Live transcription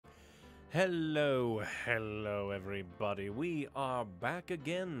Hello everybody. We are back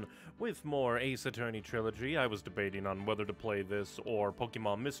again with more Ace Attorney Trilogy. I was debating on whether to play this or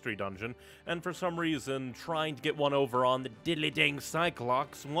Pokemon Mystery Dungeon, and for some reason trying to get one over on the diddly-dang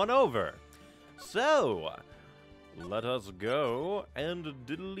Cyclops won over. So, let us go and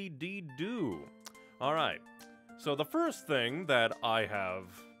diddly-dee-do. Alright, so the first thing that I have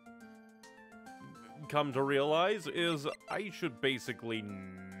come to realize is I should basically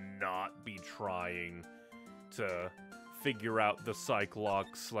not be trying to figure out the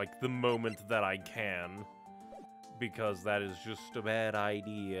Cyclops, like, the moment that I can, because that is just a bad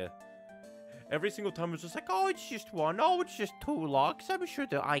idea. Every single time it's just like, oh, it's just one, oh, it's just two locks, I'm sure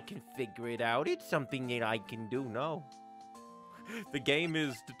that I can figure it out, it's something that I can do. No. The game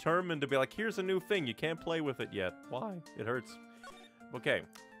is determined to be like, here's a new thing, you can't play with it yet. Why? It hurts. Okay.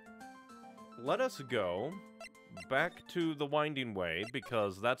 Let us go back to the Winding Way,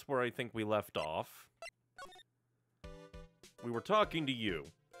 because that's where I think we left off. We were talking to you,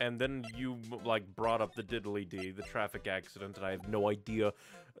 and then you, like, brought up the diddly-dee, the traffic accident, and I have no idea,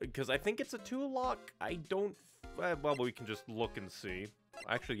 because I think it's a two-lock. I don't... well, we can just look and see.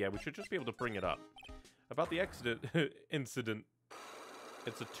 Actually, yeah, we should just be able to bring it up. About the incident,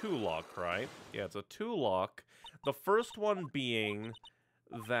 it's a two-lock, right? Yeah, it's a two-lock. The first one being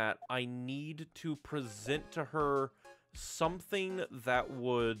that I need to present to her something that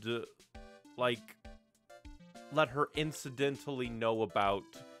would, like, let her incidentally know about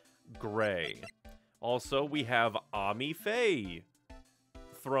Gray. Also, we have Ami Faye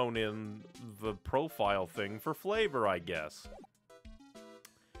thrown in the profile thing for flavor, I guess.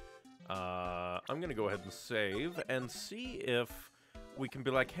 I'm gonna go ahead and save and see if we can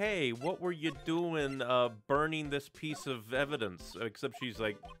be like, hey, what were you doing burning this piece of evidence? Except she's,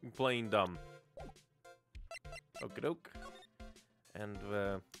 like, playing dumb. Okie-doke. And,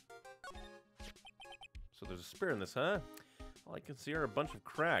 so there's a spear in this, huh? All I can see are a bunch of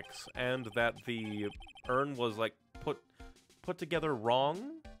cracks, and that the urn was, like, put together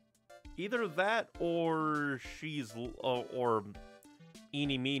wrong? Either that, or she's, or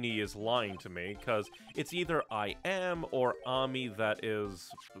Eeny Meeny is lying to me, because it's either I am or Ami that is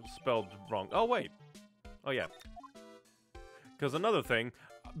spelled wrong. Oh, wait. Oh, yeah. Because another thing,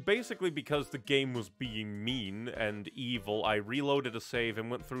 basically because the game was being mean and evil, I reloaded a save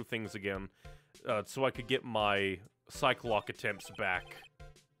and went through things again, so I could get my Cyclops attempts back.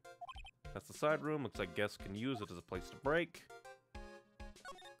 That's the side room. Looks like guests can use it as a place to break.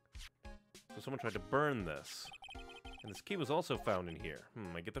 So someone tried to burn this. And this key was also found in here.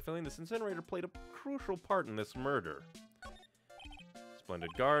 I get the feeling this incinerator played a crucial part in this murder.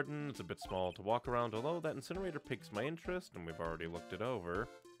 Splendid garden. It's a bit small to walk around, although that incinerator piques my interest, and we've already looked it over.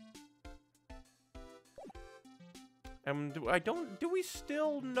 And do we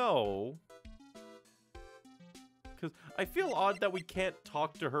still know? Because I feel odd that we can't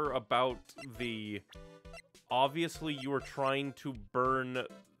talk to her about the... Obviously, you were trying to burn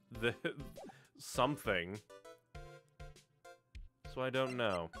the... something. So I don't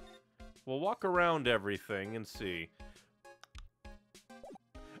know. We'll walk around everything and see.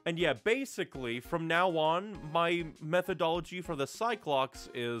 And yeah, basically, from now on, my methodology for the Cyclops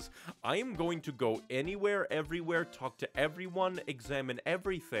is I am going to go anywhere, everywhere, talk to everyone, examine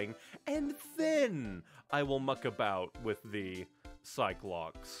everything, and then I will muck about with the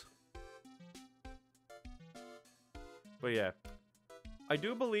Cyclops. But yeah, I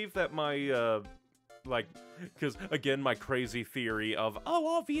do believe that my, like, because, again, my crazy theory of,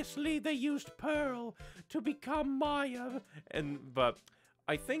 oh, obviously they used Pearl to become Maya, but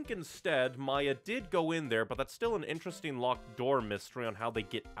I think instead Maya did go in there, but that's still an interesting locked door mystery on how they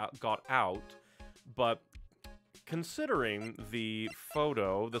got out, but considering the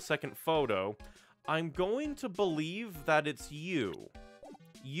photo, the second photo, I'm going to believe that it's you.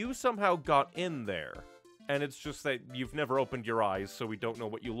 You somehow got in there. And it's just that you've never opened your eyes, so we don't know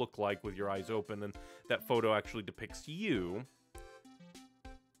what you look like with your eyes open, and that photo actually depicts you.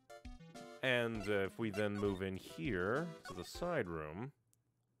 And if we then move in here to the side room...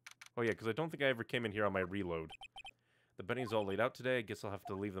 Oh yeah, because I don't think I ever came in here on my reload. The bedding's all laid out today, I guess I'll have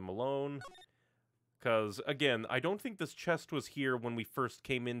to leave them alone. Because, again, I don't think this chest was here when we first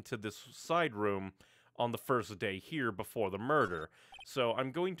came into this side room on the first day here before the murder. So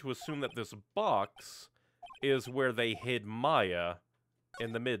I'm going to assume that this box is where they hid Maya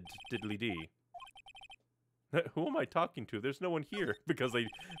in the mid-diddly-dee. Who am I talking to? There's no one here, because they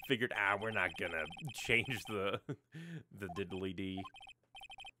figured, we're not gonna change the diddly-dee.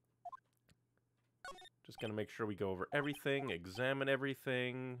 Just gonna make sure we go over everything, examine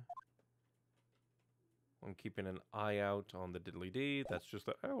everything. I'm keeping an eye out on the diddly-dee. That's just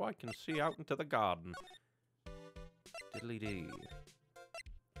the... Oh, I can see out into the garden. Diddly-dee.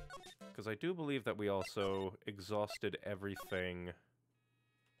 Because I do believe that we also exhausted everything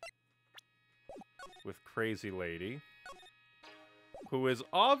with Crazy Lady, who is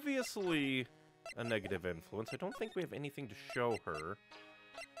obviously a negative influence. I don't think we have anything to show her.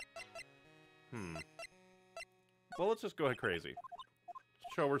 Well, let's just go ahead crazy.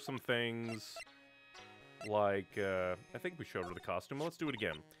 Show her some things. Like, I think we showed her the costume. Well, let's do it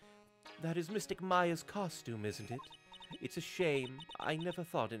again. That is Mystic Maya's costume, isn't it? It's a shame. I never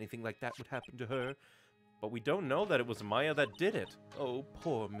thought anything like that would happen to her. But we don't know that it was Maya that did it. Oh,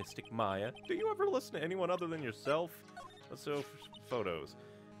 poor Mystic Maya. Do you ever listen to anyone other than yourself? Let's show photos.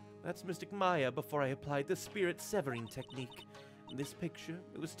 That's Mystic Maya before I applied the spirit severing technique. This picture,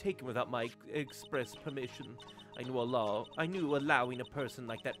 it was taken without my express permission. I knew allowing a person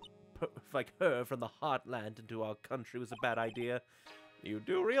like that, like her, from the Heartland into our country was a bad idea. You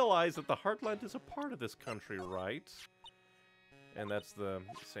do realize that the Heartland is a part of this country, right? And that's the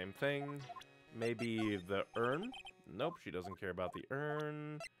same thing. Maybe the urn? Nope, she doesn't care about the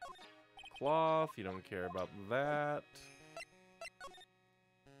urn. Cloth, you don't care about that.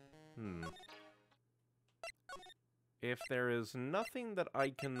 If there is nothing that I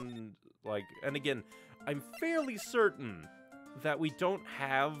can, like... And again, I'm fairly certain that we don't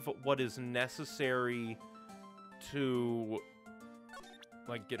have what is necessary to,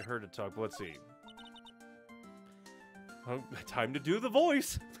 like, get her to talk. But let's see. Oh, time to do the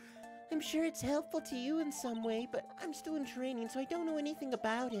voice! I'm sure it's helpful to you in some way, but I'm still in training, so I don't know anything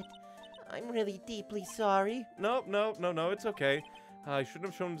about it. I'm really deeply sorry. No, it's okay. I shouldn't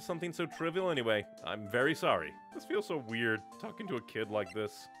have shown something so trivial anyway. I'm very sorry. This feels so weird, talking to a kid like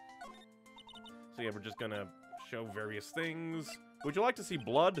this. So yeah, we're just gonna show various things. Would you like to see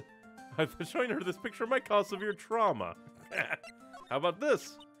blood? I've been showing her this picture might cause severe trauma. How about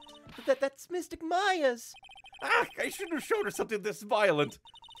this? That's Mystic Maya's. Ah, I shouldn't have shown her something this violent.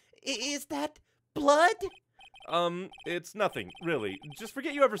 Is that blood? It's nothing, really. Just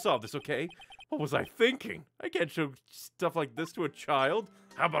forget you ever saw this, okay? What was I thinking? I can't show stuff like this to a child.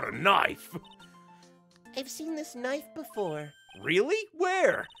 How about a knife? I've seen this knife before. Really?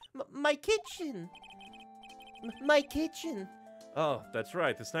 Where? My kitchen. My kitchen. Oh, that's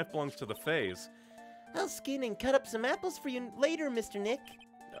right. This knife belongs to the Fays. I'll skin and cut up some apples for you later, Mr. Nick.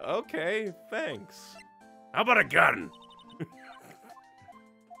 Okay, thanks. How about a gun?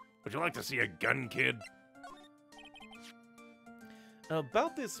 Would you like to see a gun, kid?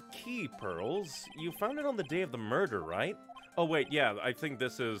 About this key, Pearls, you found it on the day of the murder, right? Oh, wait, yeah, I think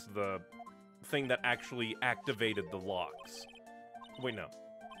this is the thing that actually activated the locks. Wait, no.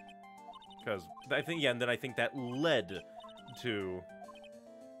 Because I think, yeah, and then I think that led to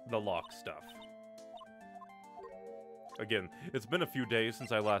the lock stuff. Again, it's been a few days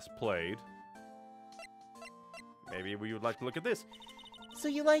since I last played. Maybe we would like to look at this. So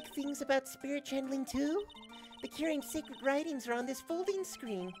you like things about spirit channeling too? The curing sacred writings are on this folding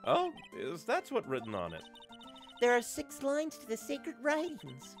screen. Oh, that's what's written on it? There are 6 lines to the sacred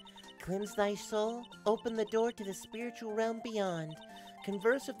writings. Cleanse thy soul, open the door to the spiritual realm beyond,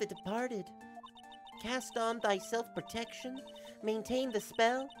 converse with the departed, cast on thy self-protection, maintain the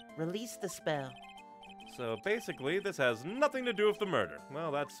spell, release the spell. So basically, this has nothing to do with the murder.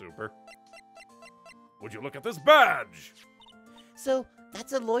 Well, that's super. Would you look at this badge? So,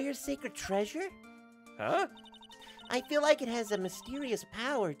 that's a lawyer's sacred treasure? Huh? I feel like it has a mysterious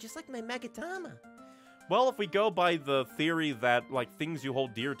power, just like my Magatama. Well, if we go by the theory that, like, things you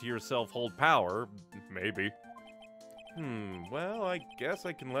hold dear to yourself hold power, maybe. Well, I guess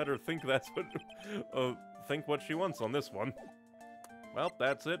I can let her think that's what, think what she wants on this one. Well,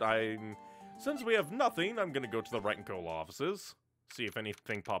 that's it. Since we have nothing, I'm gonna go to the Wright & Co. offices, see if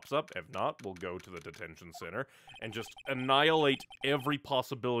anything pops up. If not, we'll go to the detention center and just annihilate every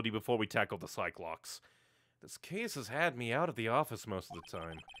possibility before we tackle the Cyclops. This case has had me out of the office most of the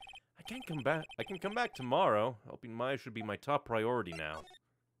time. I can come back tomorrow. Helping Maya should be my top priority now.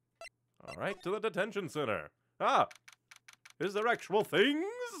 Alright, to the detention center. Ah! Is there actual things?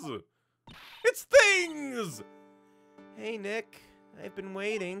 It's things! Hey, Nick. I've been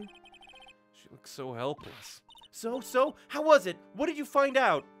waiting. She looks so helpless. So, how was it? What did you find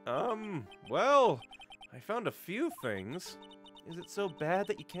out? Well, I found a few things. Is it so bad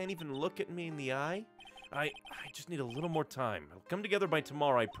that you can't even look at me in the eye? I just need a little more time. It'll come together by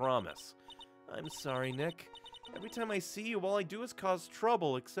tomorrow, I promise. I'm sorry, Nick. Every time I see you, all I do is cause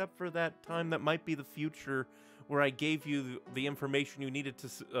trouble, except for that time that might be the future where I gave you the information you needed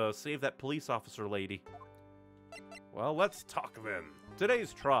to save that police officer lady. Well, let's talk then.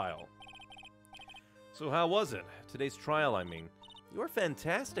 Today's trial. So how was it? Today's trial, I mean. You were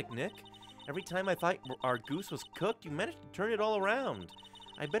fantastic, Nick. Every time I thought our goose was cooked, you managed to turn it all around.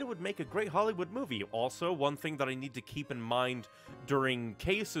 I bet it would make a great Hollywood movie. Also, one thing that I need to keep in mind during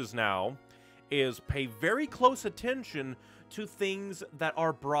cases now is pay very close attention to things that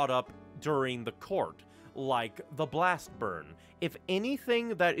are brought up during the court, like the blast burn. If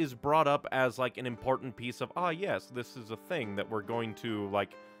anything that is brought up as like an important piece of, yes, this is a thing that we're going to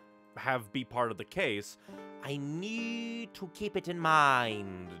like have be part of the case, I need to keep it in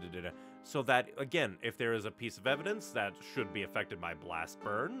mind. So that, again, if there is a piece of evidence that should be affected by blast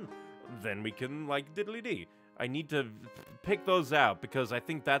burn, then we can, like, diddly-dee. I need to pick those out, because I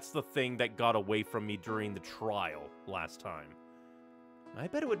think that's the thing that got away from me during the trial last time. I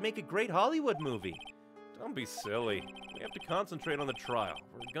bet it would make a great Hollywood movie. Don't be silly. We have to concentrate on the trial.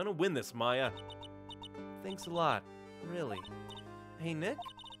 We're gonna win this, Maya. Thanks a lot. Really. Hey, Nick?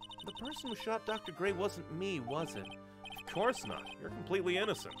 The person who shot Dr. Gray wasn't me, was it? Of course not. You're completely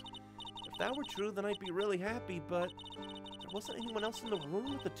innocent. If that were true, then I'd be really happy, but there wasn't anyone else in the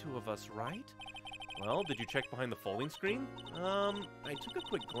room with the two of us, right? Well, did you check behind the folding screen? I took a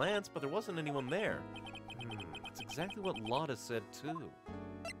quick glance, but there wasn't anyone there. That's exactly what Lotta said, too.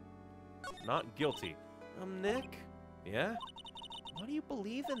 Not guilty. Nick? Yeah? Why do you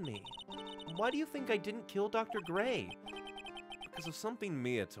believe in me? Why do you think I didn't kill Dr. Gray? Because of something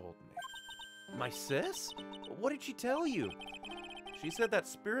Mia told me. My sis? What did she tell you? She said that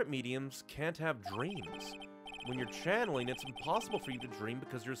spirit mediums can't have dreams. When you're channeling, it's impossible for you to dream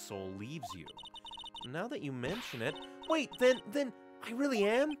because your soul leaves you. Now that you mention it... Wait, then I really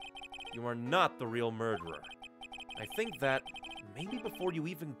am? You are not the real murderer. I think that maybe before you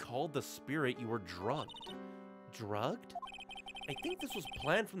even called the spirit, you were drugged. Drugged? I think this was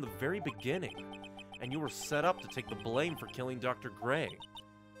planned from the very beginning, and you were set up to take the blame for killing Dr. Gray.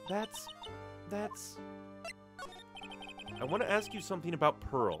 That's... I want to ask you something about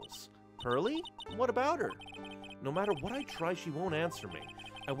Pearls. Pearly? What about her? No matter what I try, she won't answer me.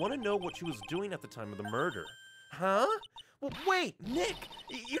 I want to know what she was doing at the time of the murder. Huh? Well, wait, Nick!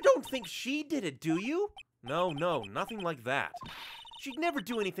 You don't think she did it, do you? No, nothing like that. She'd never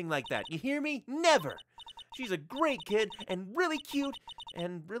do anything like that, you hear me? Never! She's a great kid, and really cute,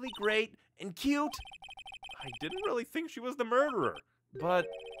 and really great, and cute. I didn't really think she was the murderer, but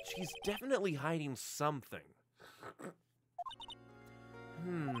she's definitely hiding something.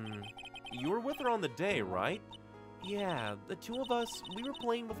 You were with her on the day, right? Yeah, the two of us, we were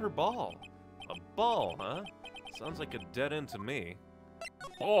playing with her ball. A ball, huh? Sounds like a dead end to me.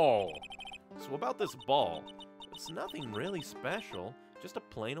 Ball! So about this ball, it's nothing really special, just a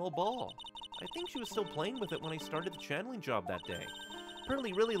plain old ball. I think she was still playing with it when I started the channeling job that day.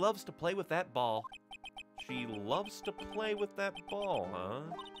 Pearly really loves to play with that ball. She loves to play with that ball, huh?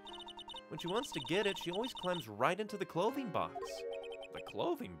 When she wants to get it, she always climbs right into the clothing box. The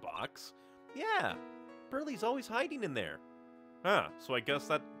clothing box? Yeah, Pearly's always hiding in there. Huh, so I guess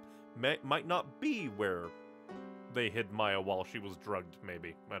that might not be where they hid Maya while she was drugged,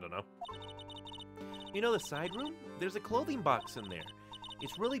 maybe. I don't know. You know the side room? There's a clothing box in there.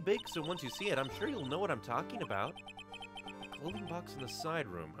 It's really big, so once you see it, I'm sure you'll know what I'm talking about. A clothing box in the side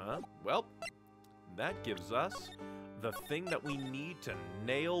room, huh? Well, that gives us the thing that we need to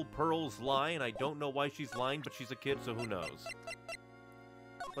nail Pearl's lie, and I don't know why she's lying, but she's a kid, so who knows?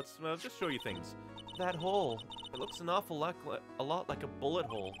 Let's just show you things. That hole, it looks an awful lot like a bullet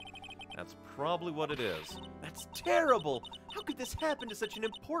hole. That's probably what it is. That's terrible! How could this happen to such an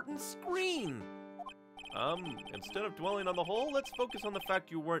important screen? Instead of dwelling on the hole, let's focus on the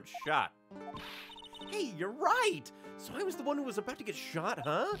fact you weren't shot. Hey, you're right! So I was the one who was about to get shot,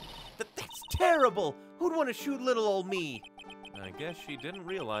 huh? That's terrible! Who'd want to shoot little old me? I guess she didn't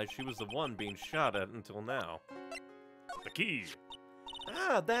realize she was the one being shot at until now. The key!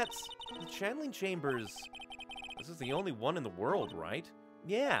 Ah, that's the channeling chambers. This is the only one in the world, right?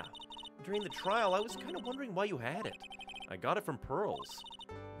 Yeah. During the trial, I was kind of wondering why you had it. I got it from Pearls.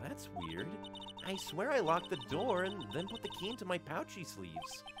 That's weird. I swear I locked the door and then put the key into my pouchy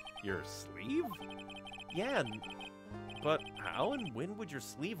sleeves. Your sleeve? Yeah. But how and when would your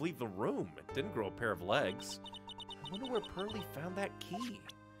sleeve leave the room? It didn't grow a pair of legs. I wonder where Pearly found that key.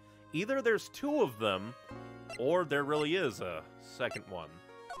 Either there's two of them, or there really is a second one.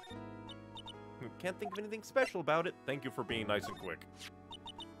 Can't think of anything special about it. Thank you for being nice and quick.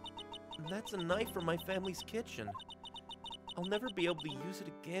 That's a knife from my family's kitchen. I'll never be able to use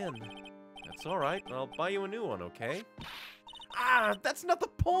it again. That's alright. I'll buy you a new one, okay? Ah, that's not the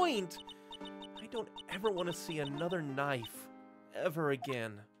point! I don't ever want to see another knife. Ever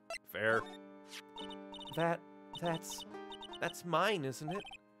again. Fair. That's mine, isn't it?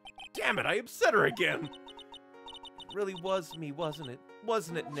 Damn it, I upset her again. It really was me, wasn't it?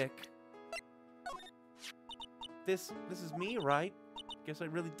 Wasn't it, Nick? This is me, right? Guess I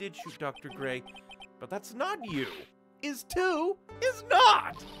really did shoot Dr. Gray. But that's not you. Is 2? Is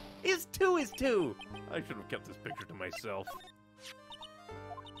not. Is 2 is 2. I should have kept this picture to myself.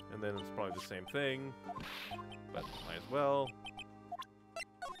 And then it's probably the same thing. But might as well.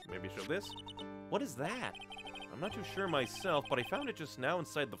 Maybe show this. What is that? I'm not too sure myself, but I found it just now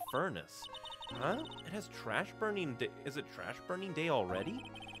inside the furnace. Huh? It has trash burning day. Is it trash burning day already?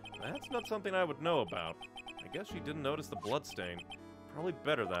 That's not something I would know about. I guess she didn't notice the bloodstain. Probably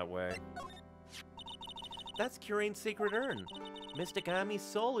better that way. That's Curane's sacred urn. Mystic Ami's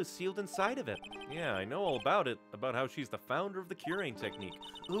soul is sealed inside of it. Yeah, I know all about it. About how she's the founder of the Curane technique.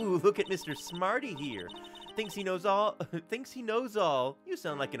 Ooh, look at Mr. Smarty here. Thinks he knows all. Thinks he knows all. You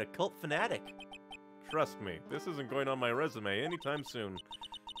sound like an occult fanatic. Trust me, this isn't going on my resume anytime soon.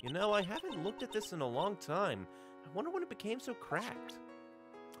 You know, I haven't looked at this in a long time. I wonder when it became so cracked.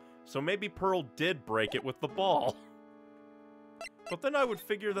 So maybe Pearl did break it with the ball. But then I would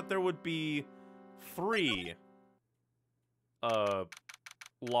figure that there would be 3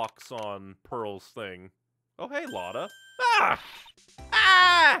 locks on Pearl's thing. Oh, hey, Lotta. Ah!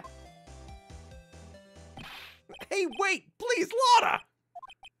 Ah! Hey, wait! Please, Lotta!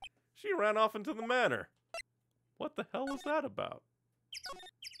 She ran off into the manor. What the hell was that about?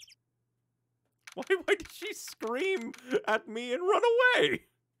 Why did she scream at me and run away?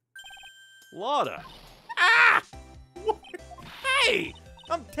 Lotta. Ah! What? Hey!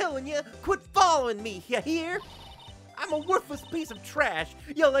 I'm telling you, quit following me, you hear? I'm a worthless piece of trash.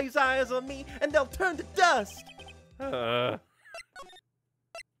 You'll lay eyes on me, and they'll turn to dust.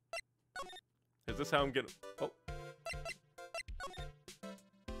 Is this how I'm gonna... Oh.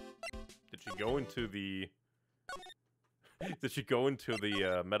 Did she go into the... Did she go into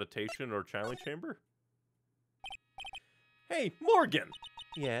the meditation or channeling chamber? Hey, Morgan!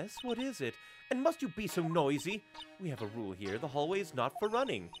 Yes, what is it? And must you be so noisy? We have a rule here, the hallway is not for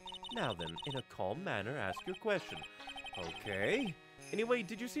running. Now then, in a calm manner, ask your question. Okay. Anyway,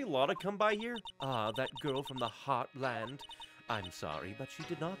 did you see Lotta come by here? Ah, that girl from the Heartland. I'm sorry, but she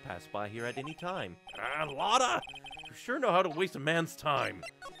did not pass by here at any time. Ah, Lotta! You sure know how to waste a man's time.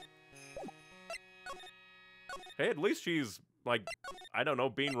 Hey, at least she's, like, I don't know,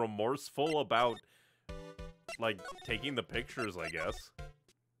 being remorseful about, like, taking the pictures, I guess.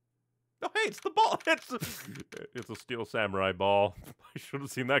 Oh, hey, it's the ball! It's a steel samurai ball. I should have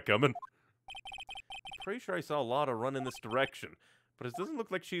seen that coming. I'm pretty sure I saw Lotta run in this direction, but it doesn't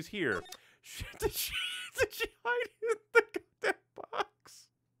look like she's here. Did she hide in the goddamn box?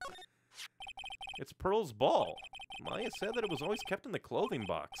 It's Pearl's ball. Maya said that it was always kept in the clothing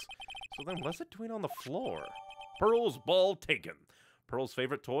box. So then what's it doing on the floor? Pearl's ball taken. Pearl's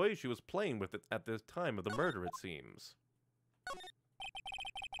favorite toy? She was playing with it at the time of the murder, it seems.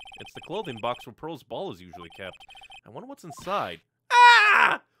 It's the clothing box where Pearl's ball is usually kept. I wonder what's inside.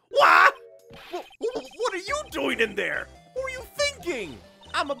 Ah! What? What are you doing in there? What were you thinking?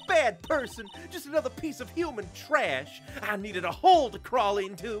 I'm a bad person, just another piece of human trash. I needed a hole to crawl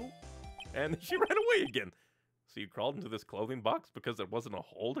into. And she ran away again. So you crawled into this clothing box because there wasn't a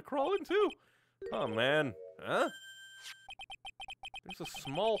hole to crawl into? Oh, man. Huh? There's a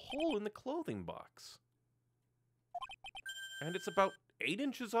small hole in the clothing box. And it's about 8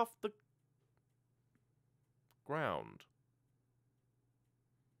 inches off the ground.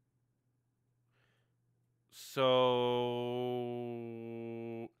 So...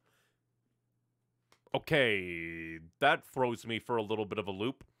 Okay, that throws me for a little bit of a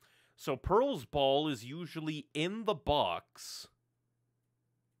loop. So Pearl's ball is usually in the box.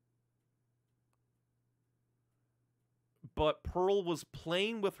 But Pearl was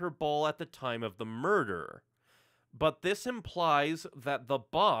playing with her ball at the time of the murder. But this implies that the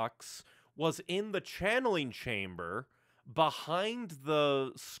box was in the channeling chamber behind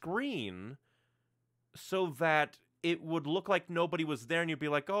the screen so that it would look like nobody was there and you'd be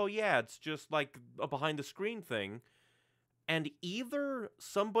like, oh yeah, it's just like a behind the screen thing. And either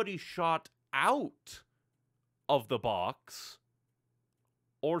somebody shot out of the box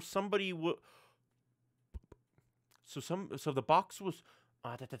or somebody would... So the box was...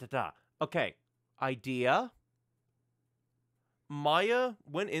 Okay, idea. Maya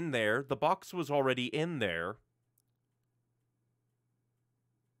went in there. The box was already in there.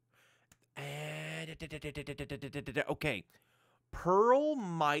 Okay. Pearl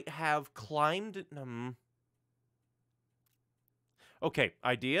might have climbed... Okay,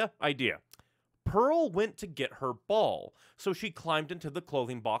 idea. Pearl went to get her ball, so she climbed into the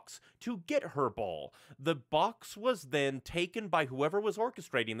clothing box to get her ball. The box was then taken by whoever was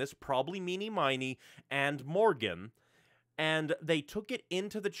orchestrating this, probably Miney and Morgan, and they took it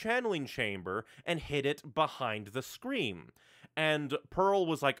into the channeling chamber and hid it behind the screen. And Pearl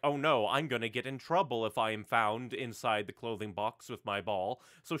was like, oh no, I'm gonna get in trouble if I am found inside the clothing box with my ball,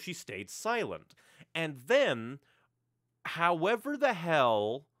 so she stayed silent. And then, however the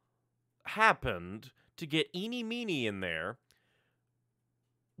hell happened to get Eeny Meeny in there,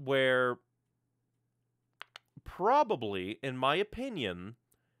 where probably, in my opinion,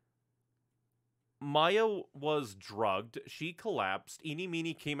 Maya was drugged, she collapsed, Eeny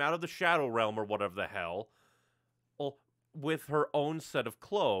Meeny came out of the Shadow Realm or whatever the hell, with her own set of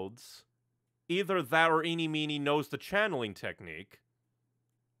clothes. Either that or Eeny Meeny knows the channeling technique.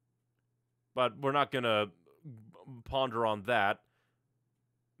 But we're not gonna ponder on that.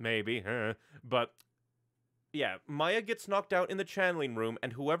 Maybe. But, yeah, Maya gets knocked out in the channeling room,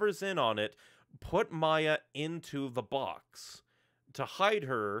 and whoever's in on it put Maya into the box to hide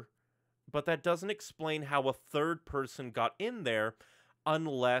her, but that doesn't explain how a third person got in there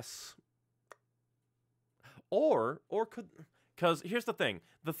unless... Or could... Because here's the thing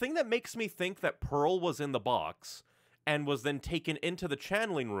that makes me think that Pearl was in the box and was then taken into the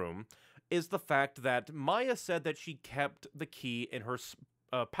channeling room is the fact that Maya said that she kept the key in her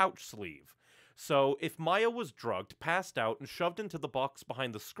pouch sleeve. So if Maya was drugged, passed out, and shoved into the box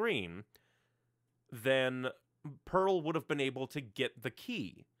behind the screen, then Pearl would have been able to get the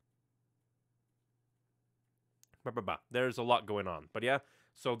key. There's a lot going on. But yeah,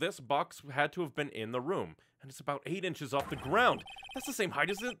 so this box had to have been in the room, and it's about 8 inches off the ground. That's the same height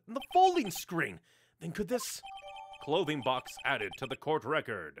as the folding screen. Then could this clothing box added to the court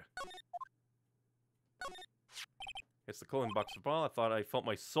record? It's the clothing box of ball. I thought I felt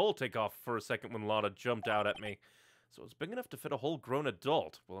my soul take off for a second when Lotta jumped out at me. So it's big enough to fit a whole grown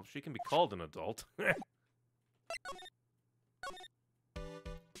adult. Well, if she can be called an adult.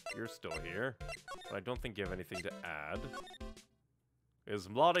 You're still here, but I don't think you have anything to add. Is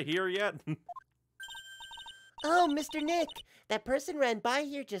Lotta here yet? Oh, Mr. Nick, that person ran by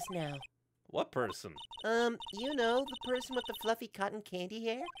here just now. What person? You know, the person with the fluffy cotton candy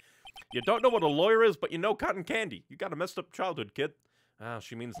hair? You don't know what a lawyer is, but you know cotton candy. You got a messed up childhood, kid. Ah,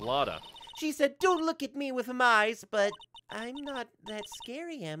 she means Lotta. She said, don't look at me with them eyes, but I'm not that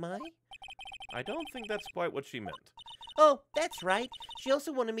scary, am I? I don't think that's quite what she meant. Oh, that's right. She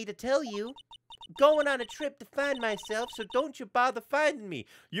also wanted me to tell you. Going on a trip to find myself, so don't you bother finding me.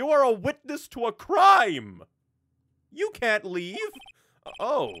 You are a witness to a crime! You can't leave!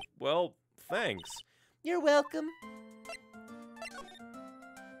 Oh, well, thanks. You're welcome.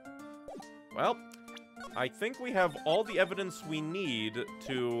 Well, I think we have all the evidence we need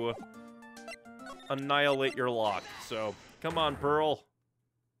to annihilate your lock. So, come on, Pearl.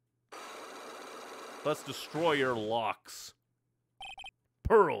 Let's destroy your locks.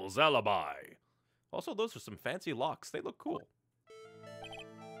 Pearl's alibi. Also, those are some fancy locks. They look cool.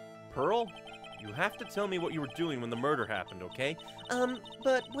 Pearl, you have to tell me what you were doing when the murder happened, okay?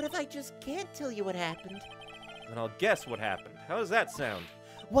 But what if I just can't tell you what happened? Then I'll guess what happened. How does that sound?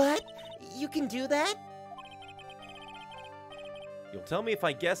 What? You can do that? You'll tell me if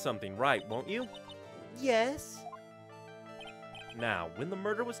I guess something right, won't you? Yes. Now, when the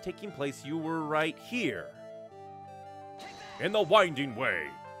murder was taking place, you were right here. In the winding way.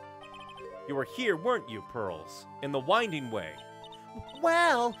 You were here, weren't you, Pearls? In the winding way.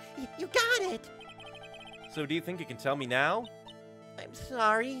 Wow, you got it. So do you think you can tell me now? I'm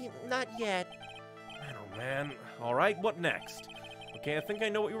sorry, not yet. Man, oh man. All right, what next? Okay, I think I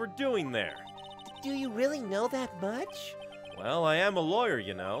know what you were doing there. Do you really know that much? Well, I am a lawyer,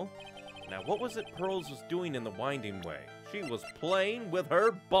 you know. Now, what was it Pearls was doing in the winding way? She was playing with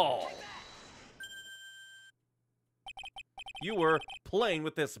her ball. You were playing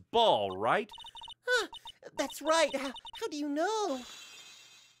with this ball, right? Huh, that's right. How do you know?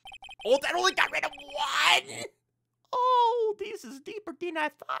 Oh, that only got rid of one! Oh, this is deeper than I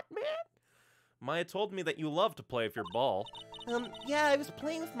thought, man. Maya told me that you love to play with your ball. Yeah, I was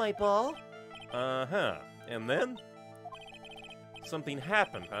playing with my ball. Uh-huh. And then? Something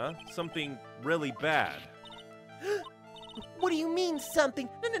happened, huh? Something really bad. What do you mean, something?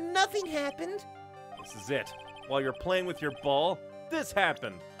 Nothing happened. This is it. While you're playing with your ball, this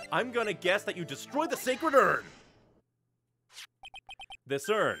happened. I'm gonna guess that you destroyed the sacred urn. This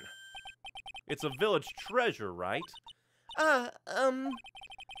urn. It's a village treasure, right?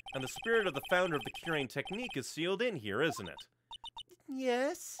 And the spirit of the founder of the curing technique is sealed in here, isn't it?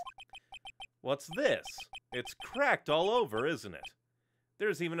 Yes. What's this? It's cracked all over, isn't it?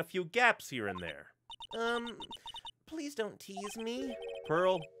 There's even a few gaps here and there. Please don't tease me.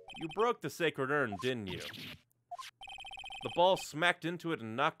 Pearl, you broke the sacred urn, didn't you? The ball smacked into it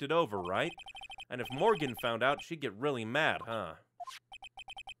and knocked it over, right? And if Morgan found out, she'd get really mad, huh?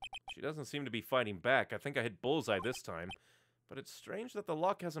 She doesn't seem to be fighting back. I think I hit bullseye this time. But it's strange that the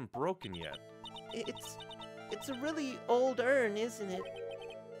lock hasn't broken yet. It's a really old urn, isn't it?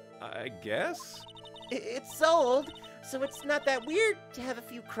 I guess? It's old, so it's not that weird to have a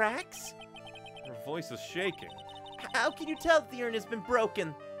few cracks. Her voice is shaking. How can you tell that the urn has been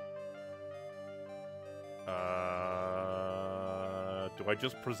broken? Do I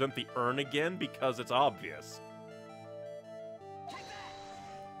just present the urn again? Because it's obvious.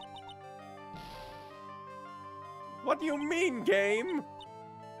 What do you mean, game?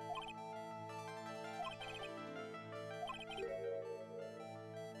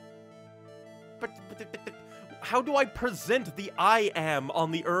 But how do I present the I am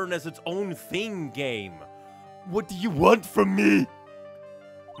on the urn as its own thing, game? What do you want from me?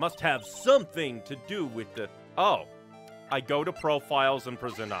 Must have something to do with the... Oh, I go to profiles and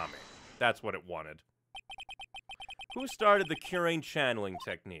present Ami. That's what it wanted. Who started the Curane channeling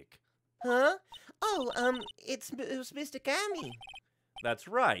technique? Huh? Oh, it was Mr. Kami. That's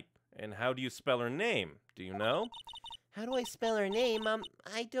right. And how do you spell her name? Do you know? How do I spell her name?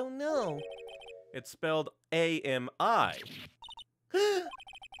 I don't know. It's spelled A-M-I. I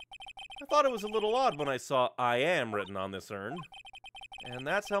thought it was a little odd when I saw I am written on this urn. And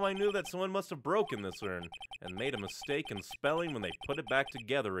that's how I knew that someone must have broken this urn and made a mistake in spelling when they put it back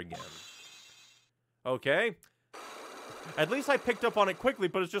together again. Okay. At least I picked up on it quickly,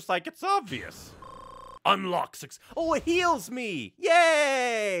 but it's just like, it's obvious. Unlock 6. Oh, it heals me!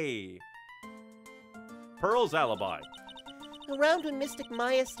 Yay! Pearl's alibi. Around when Mystic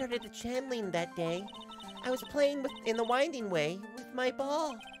Maya started the channeling that day, I was playing in the Winding Way with my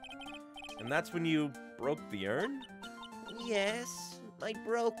ball. And that's when you broke the urn? Yes, I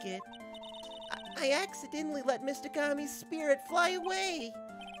broke it. I accidentally let Mr. Kami's spirit fly away.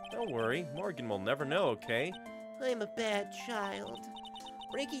 Don't worry, Morgan will never know, okay? I'm a bad child.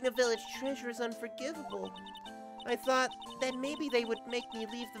 Breaking a village treasure is unforgivable. I thought that maybe they would make me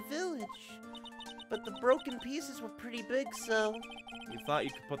leave the village. But the broken pieces were pretty big, so... You thought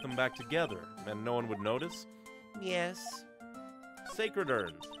you could put them back together, and no one would notice? Yes. Sacred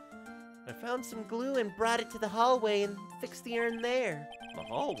urn. I found some glue and brought it to the hallway and fixed the urn there. The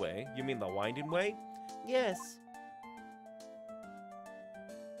hallway? You mean the Winding Way? Yes.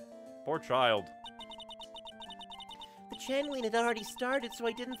 Poor child. The channeling had already started, so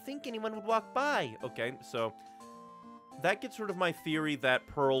I didn't think anyone would walk by. Okay, so that gets rid of my theory that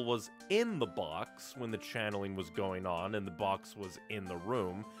Pearl was in the box when the channeling was going on and the box was in the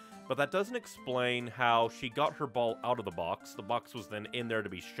room. But that doesn't explain how she got her ball out of the box. The box was then in there to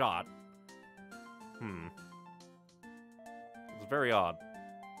be shot. It's very odd.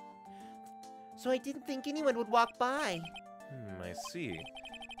 So I didn't think anyone would walk by. I see.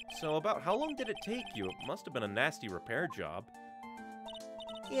 So about how long did it take you? It must have been a nasty repair job.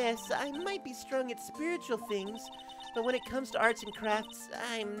 Yes, I might be strong at spiritual things, but when it comes to arts and crafts,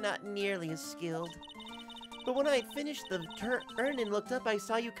 I'm not nearly as skilled. But when I finished the urn and looked up, I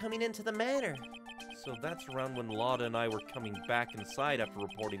saw you coming into the manor. So that's around when Lotta and I were coming back inside after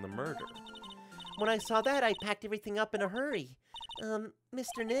reporting the murder. When I saw that, I packed everything up in a hurry.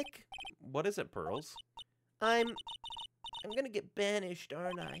 Mr. Nick? What is it, Pearls? I'm gonna get banished,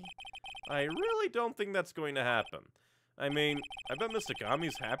 aren't I? I really don't think that's going to happen. I mean, I bet Mr.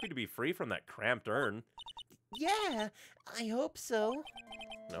 Kami's happy to be free from that cramped urn. Yeah, I hope so.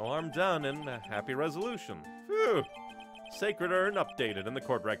 No harm done and a happy resolution. Phew! Sacred urn updated in the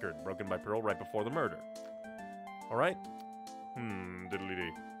court record, broken by Pearl right before the murder. Alright?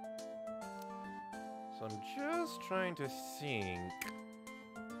 Diddly-dee. So I'm just trying to think.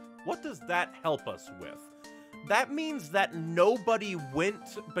 What does that help us with? That means that nobody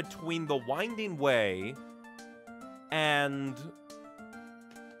went between the Winding Way and...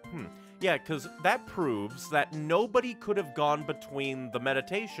 Yeah, because that proves that nobody could have gone between the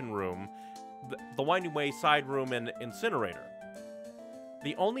meditation room, the Winding Way side room, and incinerator.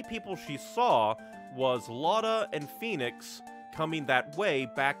 The only people she saw was Lotta and Phoenix coming that way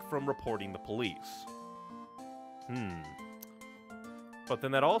back from reporting the police. But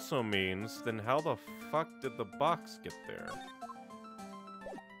then that also means, then how the fuck did the box get there?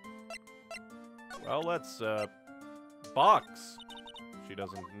 Well, let's, box. She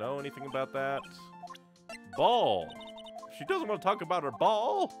doesn't know anything about that. Ball. She doesn't want to talk about her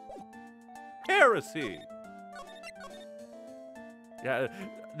ball. Heresy. Yeah,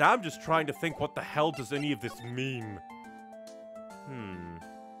 now I'm just trying to think, what the hell does any of this mean?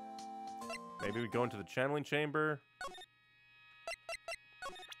 Maybe we go into the channeling chamber.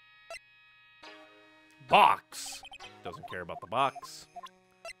 Box! Doesn't care about the box.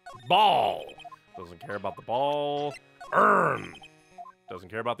 Ball! Doesn't care about the ball. Urn! Doesn't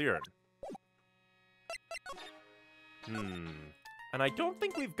care about the urn. And I don't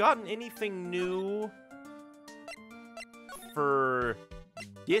think we've gotten anything new for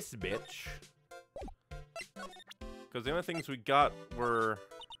this bitch. Because the only things we got were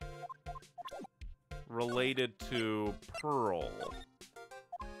related to Pearl.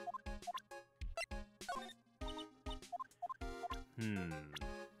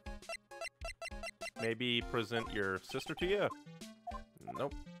 Maybe present your sister to you?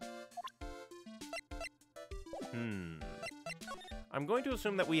 Nope. I'm going to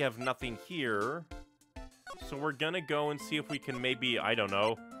assume that we have nothing here. So we're gonna go and see if we can maybe, I don't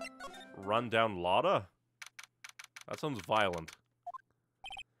know, run down Lotta? That sounds violent.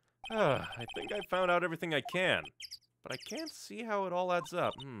 I think I found out everything I can. But I can't see how it all adds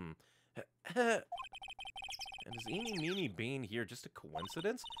up. And is Eeny Meeny being here just a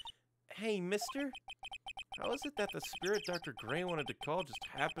coincidence? Hey, mister? How is it that the spirit Dr. Gray wanted to call just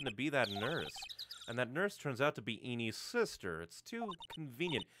happened to be that nurse? And that nurse turns out to be Eeny's sister. It's too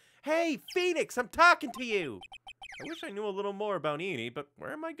convenient. Hey, Phoenix, I'm talking to you! I wish I knew a little more about Eeny, but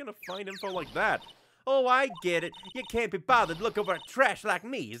where am I gonna find info like that? Oh, I get it. You can't be bothered to look over at trash like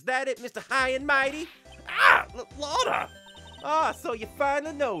me. Is that it, Mr. High and Mighty? Ah! Lotta! Ah, so you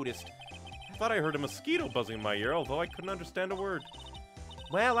finally noticed. I thought I heard a mosquito buzzing in my ear, although I couldn't understand a word.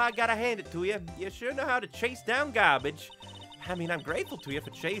 Well, I gotta hand it to you. You sure know how to chase down garbage. I mean, I'm grateful to you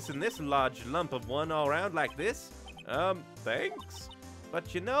for chasing this large lump of one all around like this. Thanks.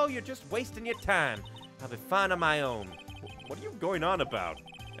 But you know, you're just wasting your time. I'll be fine on my own. What are you going on about?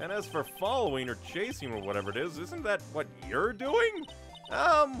 And as for following or chasing or whatever it is, isn't that what you're doing?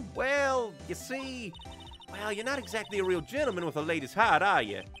 Well, you see... Well, you're not exactly a real gentleman with a lady's heart, are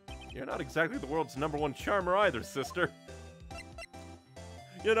you? You're not exactly the world's #1 charmer either, sister.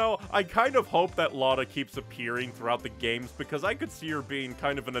 You know, I kind of hope that Lotta keeps appearing throughout the games because I could see her being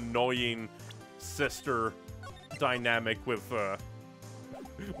kind of an annoying sister dynamic with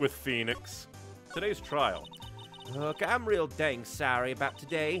Phoenix. Today's trial. Look, I'm real dang sorry about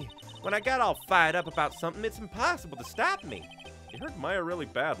today. When I got all fired up about something, it's impossible to stop me. You hurt Maya really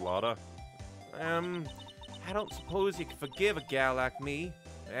bad, Lotta. I don't suppose you can forgive a gal like me.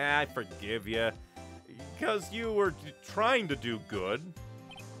 I forgive you. Because you were trying to do good.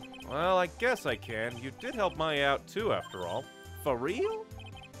 Well, I guess I can. You did help Maya out too, after all. For real?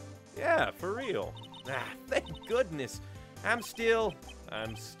 Yeah, for real. Ah, thank goodness. I'm still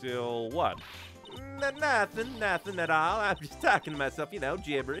what? Nothing at all. I'm just talking to myself, you know,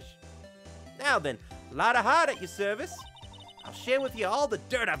 gibberish. Now then, a lot of heart at your service. I'll share with you all the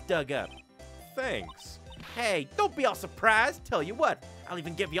dirt I've dug up. Thanks. Hey, don't be all surprised. Tell you what, I'll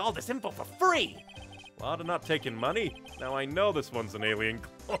even give you all this info for free. Lotta not taking money? Now I know this one's an alien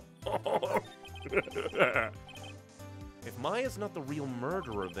clone. If Maya's not the real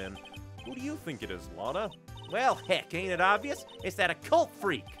murderer, then who do you think it is, Lotta? Well, heck, ain't it obvious? It's that occult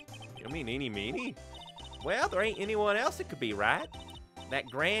freak. You mean Eeny Meeny? Well, there ain't anyone else it could be, right? That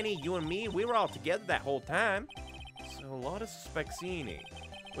Granny, you and me, we were all together that whole time. So Lotta suspects Eeny,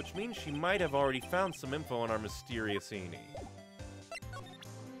 which means she might have already found some info on our mysterious Eeny.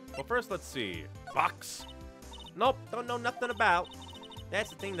 Well, first, let's see. Box. Nope, don't know nothing about. That's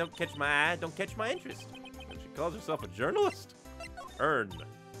the thing, don't catch my eye, don't catch my interest. And she calls herself a journalist? Urn.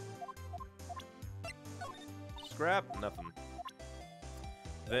 Scrap, nothing.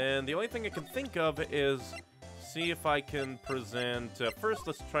 Then the only thing I can think of is see if I can present... first,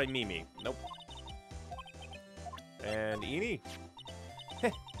 let's try Mimi. Nope. And Eeny?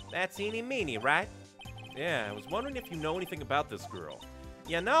 That's Eeny Meeny, right? Yeah, I was wondering if you know anything about this girl.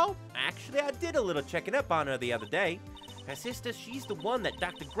 You know, actually I did a little checking up on her the other day. Her sister, she's the one that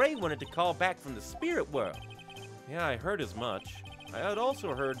Dr. Gray wanted to call back from the spirit world. Yeah, I heard as much. I had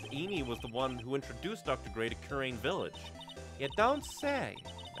also heard Eeny was the one who introduced Dr. Gray to Currain Village. You don't say.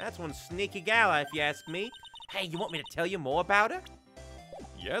 That's one sneaky gal, if you ask me. Hey, you want me to tell you more about her?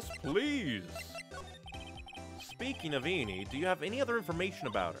 Yes, please. Speaking of Eeny, do you have any other information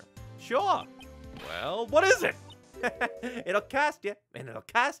about her? Sure. Well, what is it? It'll cost you, and it'll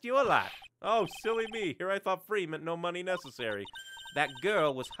cost you a lot. Oh, silly me. Here I thought free meant no money necessary. That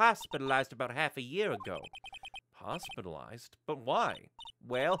girl was hospitalized about half a year ago. Hospitalized? But why?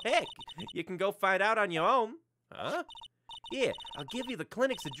 Well, heck, you can go find out on your own. Huh? Here, I'll give you the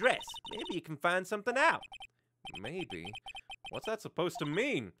clinic's address. Maybe you can find something out. Maybe? What's that supposed to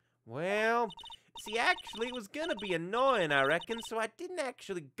mean? Well, See, actually, it was gonna be annoying, I reckon, so I didn't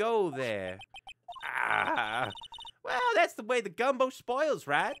actually go there. Ah, well, that's the way the gumbo spoils,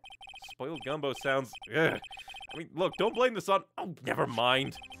 right? Spoiled gumbo sounds, ugh. I mean, look, don't blame this on, oh, never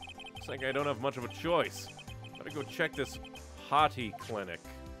mind. Looks like I don't have much of a choice. Gotta go check this hottie clinic.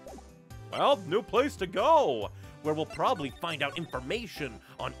 Well, new place to go, where we'll probably find out information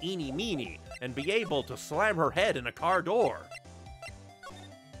on Eeny Meeny and be able to slam her head in a car door.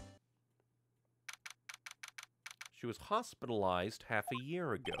 She was hospitalized half a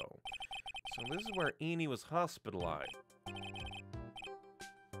year ago. So this is where Eeny was hospitalized.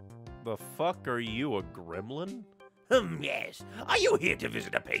 The fuck are you, a gremlin? Yes. Are you here to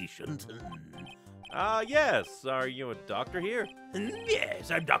visit a patient? Yes. Are you a doctor here? Yes,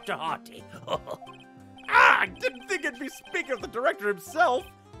 I'm Dr. Harty. I didn't think it'd be speaking of the director himself.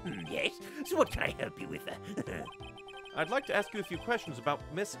 Yes, so what can I help you with? I'd like to ask you a few questions about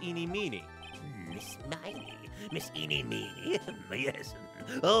Miss Eeny Meeny. Miss Miney. Miss Eeny Meeny. Yes.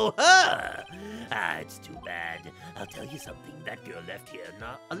 Oh, her! It's too bad. I'll tell you something. That girl left here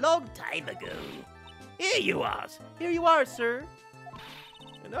a long time ago. Here you are, sir.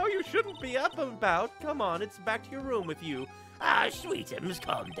 No, you shouldn't be up and about. Come on, it's back to your room with you. Sweetums,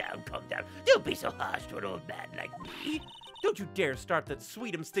 calm down. Don't be so harsh to an old man like me. Don't you dare start that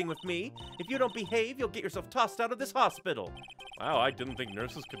Sweetums thing with me. If you don't behave, you'll get yourself tossed out of this hospital. Wow, I didn't think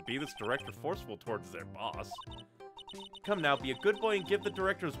nurses could be this direct or forceful towards their boss. Come now, be a good boy and give the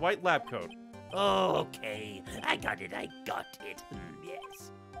director his white lab coat. Oh, okay. I got it.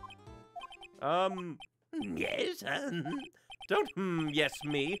 Yes. Yes, Don't yes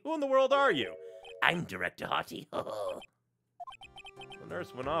me. Who in the world are you? I'm Director Harty. The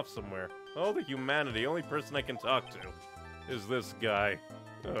nurse went off somewhere. Oh, the humanity. Only person I can talk to is this guy.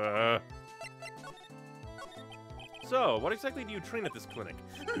 So, what exactly do you train at this clinic?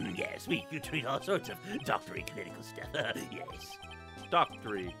 Yes, we treat all sorts of doctory clinical stuff. Yes.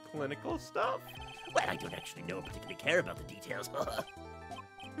 Doctory clinical stuff? Well, I don't actually know or particularly care about the details.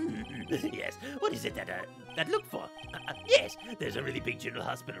 Yes, what is it that look for? Yes, there's a really big general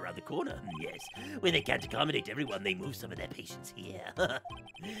hospital around the corner. Yes, when they can't accommodate everyone, they move some of their patients here.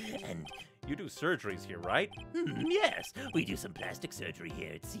 And you do surgeries here, right? Yes, we do some plastic surgery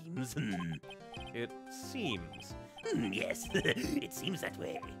here, it seems. It seems. Yes, it seems that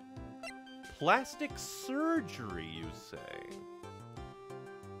way. Plastic surgery, you say?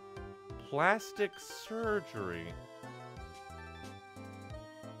 Plastic surgery.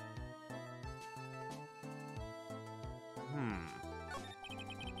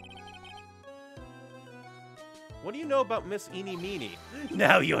 What do you know about Miss Eeny Meeny?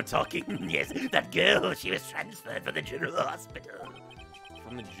 Now you're talking. Yes, that girl, she was transferred from the general hospital.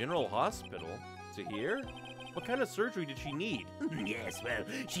 From the general hospital? To here? What kind of surgery did she need? Yes, well,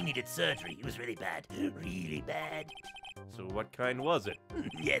 she needed surgery. It was really bad. Really bad. So what kind was it?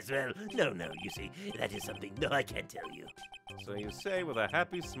 Yes, well, no, you see, that is something, no, I can't tell you. So you say with a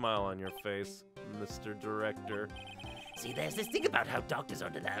happy smile on your face, Mr. Director. See, there's this thing about how doctors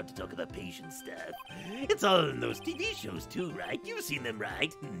aren't allowed to talk about patient stuff. It's all in those TV shows too, right? You've seen them,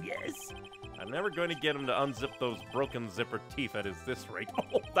 right? Yes. I'm never going to get him to unzip those broken zipper teeth at this rate.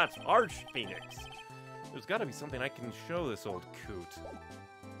 Oh, that's harsh, Phoenix. There's got to be something I can show this old coot.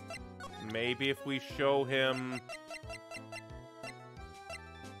 Maybe if we show him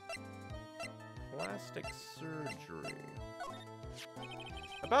plastic surgery.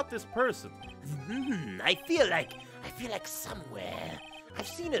 About this person. I feel like somewhere. I've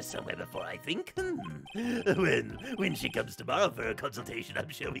seen her somewhere before, I think. When she comes tomorrow for a consultation, I'm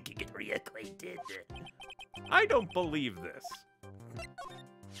sure we can get reacquainted. I don't believe this.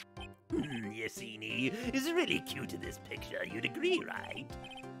 Yes, Eeny is really cute in this picture. You'd agree, right?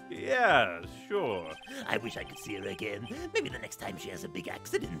 Yeah, sure. I wish I could see her again. Maybe the next time she has a big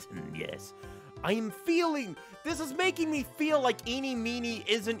accident. Yes. This is making me feel like Eeny Meeny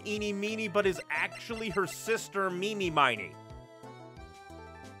isn't Eeny Meeny, but is actually her sister, Mimi Miney.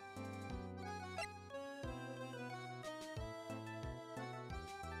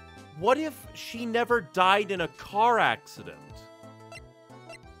 What if she never died in a car accident?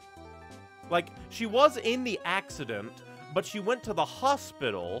 Like, she was in the accident, but she went to the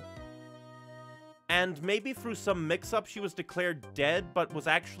hospital, and maybe through some mix-up she was declared dead, but was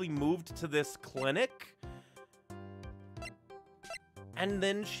actually moved to this clinic? And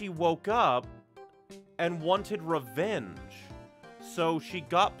then she woke up and wanted revenge. So she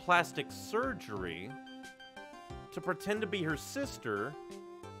got plastic surgery to pretend to be her sister,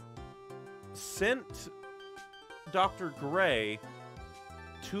 sent Dr. Gray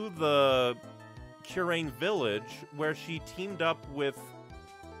to the Curane village, where she teamed up with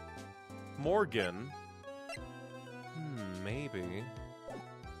Morgan. Maybe.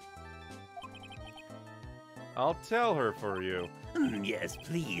 I'll tell her for you. Yes,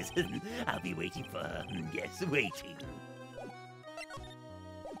 please. I'll be waiting for her. Yes, waiting.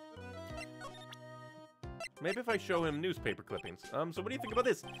 Maybe if I show him newspaper clippings. So what do you think about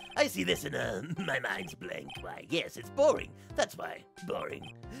this? I see this and my mind's blank. Why, yes, it's boring. That's why.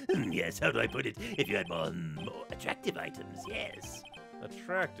 Boring. Yes, how do I put it? If you had more attractive items, yes.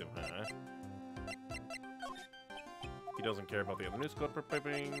 Attractive, huh? He doesn't care about the other newspaper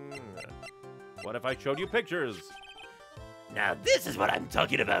clipping. What if I showed you pictures? Now this is what I'm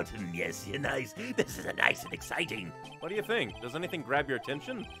talking about. Yes, you're nice. This is nice and exciting. What do you think? Does anything grab your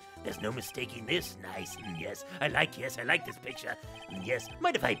attention? There's no mistaking this. Nice. Yes, I like this picture. Yes,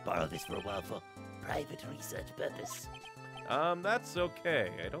 mind if I borrow this for a while for private research purpose? That's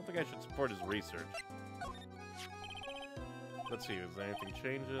okay. I don't think I should support his research. Let's see, is there anything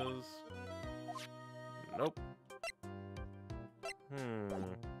changes? Nope.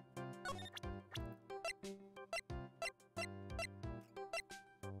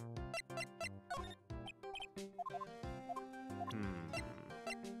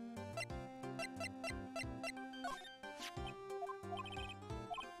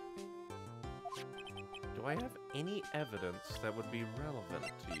 Do I have any evidence that would be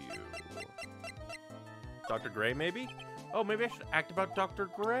relevant to you? Dr. Gray, maybe? Oh, maybe I should act about Dr.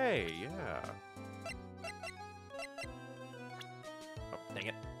 Gray, yeah. Oh, dang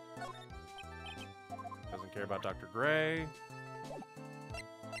it. Doesn't care about Dr. Gray.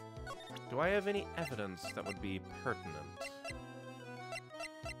 Do I have any evidence that would be pertinent?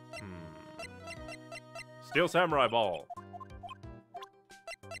 Steel Samurai Ball.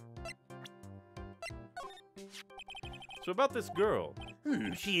 So about this girl.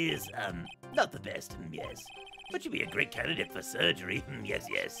 She is, not the best, yes. But she'd be a great candidate for surgery, yes,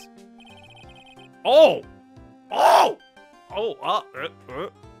 yes. Oh! Oh! Oh,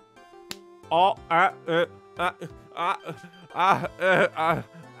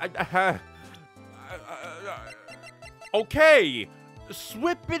 okay,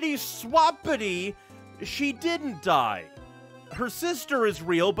 swippity swappity, she didn't die. Her sister is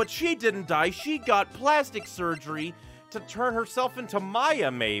real, but she didn't die. She got plastic surgery to turn herself into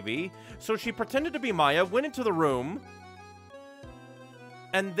Maya, maybe. So she pretended to be Maya, went into the room,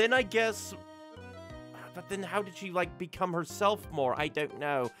 and then I guess... But then how did she, like, become herself more? I don't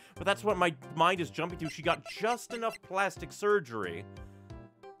know. But that's what my mind is jumping to. She got just enough plastic surgery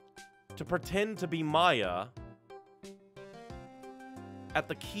to pretend to be Maya at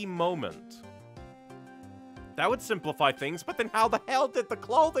the key moment. That would simplify things, but then how the hell did the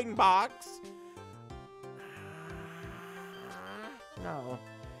clothing box... No.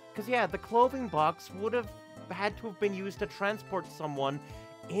 Because, yeah, the clothing box would have had to have been used to transport someone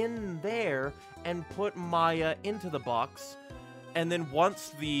in there and put Maya into the box. And then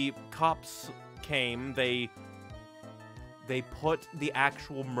once the cops came, they put the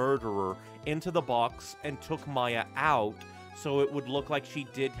actual murderer into the box and took Maya out so it would look like she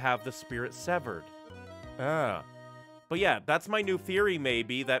did have the spirit severed. But yeah, that's my new theory,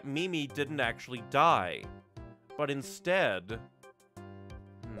 maybe, that Mimi didn't actually die. But instead...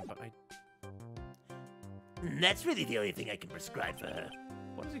 That's really the only thing I can prescribe for her.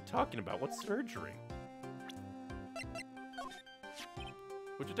 What is he talking about? What surgery?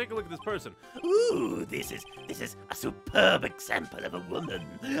 Would you take a look at this person? Ooh, this is a superb example of a woman.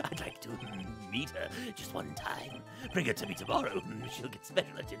 I'd like to meet her just one time. Bring her to me tomorrow. She'll get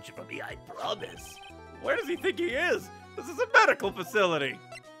special attention from me, I promise. Where does he think he is? This is a medical facility.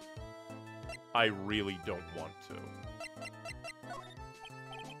 I really don't want to.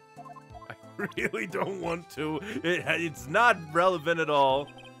 I really don't want to. It's not relevant at all.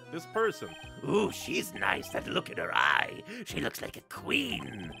 This person. Ooh, she's nice. That look in her eye. She looks like a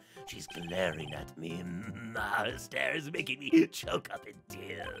queen. She's glaring at me. Her stare is making me choke up in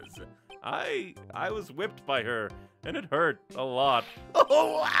tears. I was whipped by her, and it hurt a lot.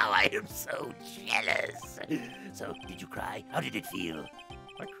 Oh, wow, I am so jealous. So, did you cry? How did it feel?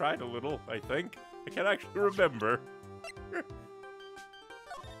 I cried a little, I think. I can't actually remember.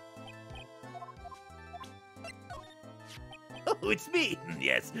 Oh, it's me.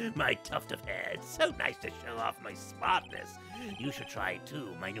 Yes, my tuft of hair. It's so nice to show off my smartness. You should try it too,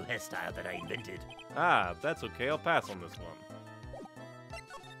 my new hairstyle that I invented. Ah, that's okay. I'll pass on this one.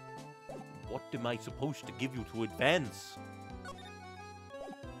 What am I supposed to give you to advance?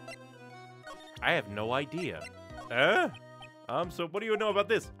 I have no idea. So what do you know about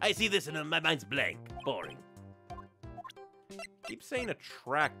this? I see this and my mind's blank. Boring. Keep saying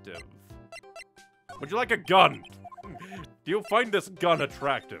attractive. Would you like a gun? Do you find this gun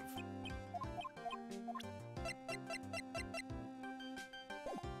attractive?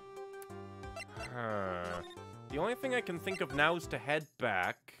 The only thing I can think of now is to head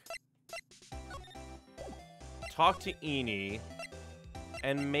back, talk to Eni,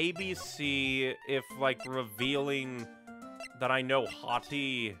 and maybe see if, like, revealing that I know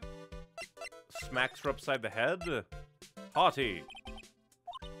Hottie smacks her upside the head. Hottie!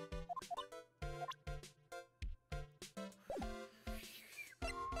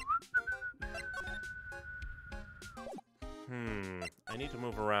 I need to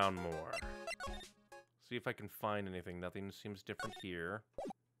move around more. See if I can find anything. Nothing seems different here.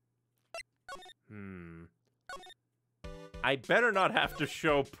 I better not have to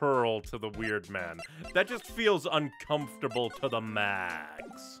show Pearl to the weird man. That just feels uncomfortable to the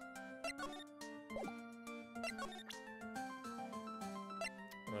max.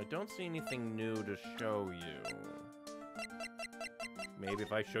 I don't see anything new to show you. Maybe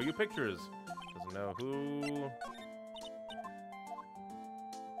if I show you pictures. Doesn't know who...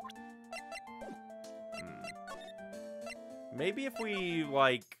 Maybe if we,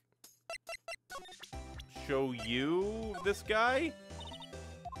 like, show you this guy?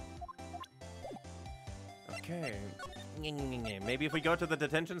 Okay. Maybe if we go to the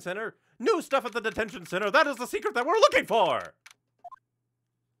detention center? New stuff at the detention center! That is the secret that we're looking for!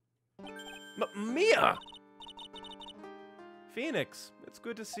 Mia! Phoenix, it's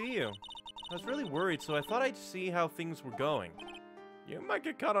good to see you. I was really worried, so I thought I'd see how things were going. You might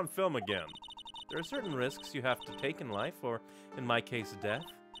get caught on film again. There are certain risks you have to take in life, or, in my case, death.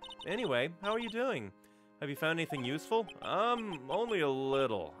 Anyway, how are you doing? Have you found anything useful? Only a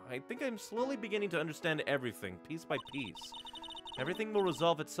little. I think I'm slowly beginning to understand everything, piece by piece. Everything will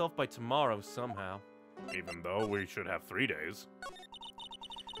resolve itself by tomorrow somehow. Even though we should have 3 days.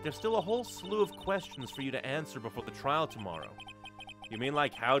 There's still a whole slew of questions for you to answer before the trial tomorrow. You mean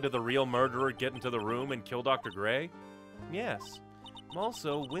like, how did the real murderer get into the room and kill Dr. Gray? Yes.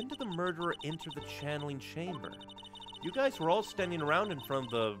 Also, when did the murderer enter the channeling chamber? You guys were all standing around in front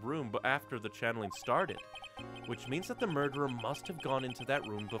of the room after the channeling started, which means that the murderer must have gone into that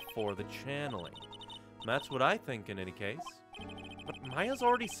room before the channeling. That's what I think in any case. But Maya's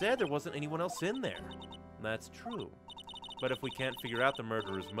already said there wasn't anyone else in there. That's true. But if we can't figure out the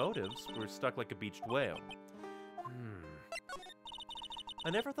murderer's motives, we're stuck like a beached whale. I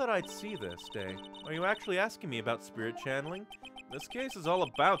never thought I'd see this day. Are you actually asking me about spirit channeling? This case is all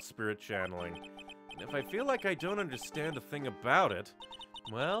about spirit channeling. And if I feel like I don't understand a thing about it,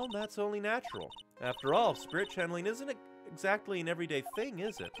 well, that's only natural. After all, spirit channeling isn't exactly an everyday thing,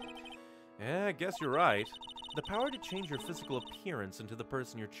 is it? Yeah, I guess you're right. The power to change your physical appearance into the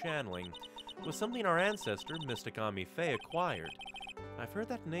person you're channeling was something our ancestor, Mystic Ami Faye, acquired. I've heard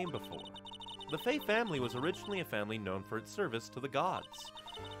that name before. The Faye family was originally a family known for its service to the gods.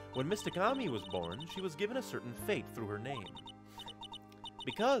 When Mystic Ami was born, she was given a certain fate through her name.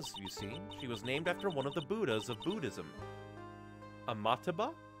 Because, you see, she was named after one of the Buddhas of Buddhism.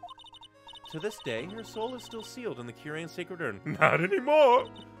 Amitabha? To this day, her soul is still sealed in the Kyrian sacred urn. Not anymore!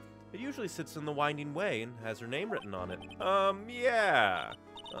 It usually sits in the Winding Way and has her name written on it. Yeah.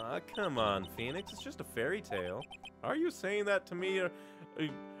 Come on, Phoenix, it's just a fairy tale. Are you saying that to me, or...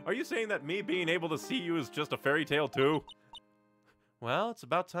 Are you saying that me being able to see you is just a fairy tale, too? Well, it's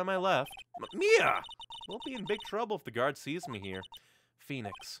about time I left. Mia! We'll be in big trouble if the guard sees me here.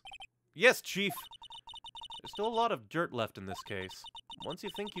 Phoenix. Yes, Chief. There's still a lot of dirt left in this case. Once you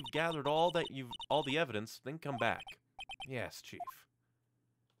think you've gathered all the evidence, then come back. Yes, Chief.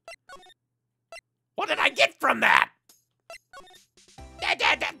 What did I get from that?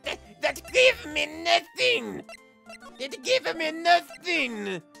 That gave me nothing. It gave me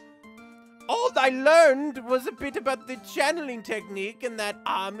nothing. All I learned was a bit about the channeling technique and that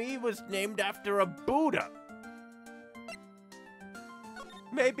Ami was named after a Buddha.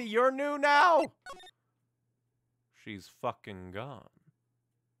 Maybe you're new now? She's fucking gone.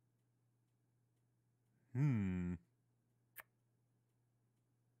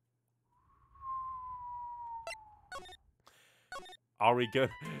 Are we good?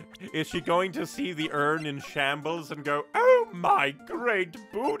 Is she going to see the urn in shambles and go, "Oh my great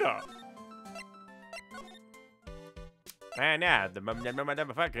Buddha"? And yeah, the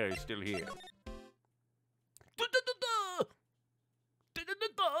motherfucker is still here.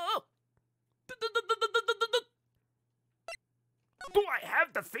 Do I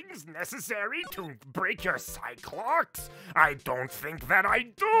have the things necessary to break your cyclocks? I don't think that I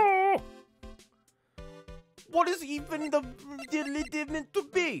do! What is even the meant to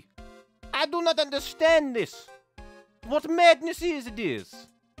be? I do not understand this. What madness is this?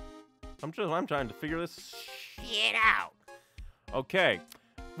 I'm trying to figure this shit out. Okay,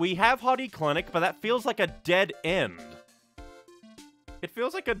 we have Hottie Clinic, but that feels like a dead end. It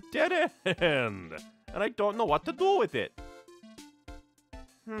feels like a dead end, and I don't know what to do with it.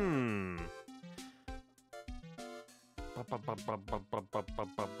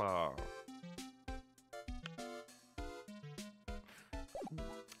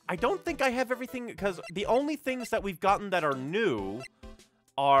 I don't think I have everything, because the only things that we've gotten that are new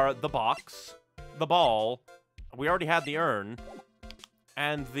are the box, the ball, we already had the urn,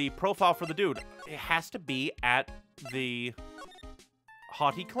 and the profile for the dude. It has to be at the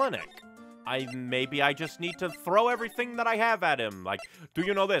Hottie Clinic. Maybe I just need to throw everything that I have at him. Like, do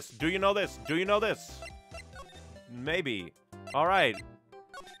you know this? Do you know this? Do you know this? Maybe. All right.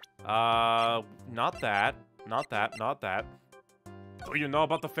 Not that. Not that. Not that. Do you know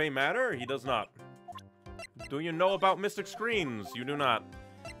about the Fey Manor? He does not. Do you know about Mystic Screens? You do not.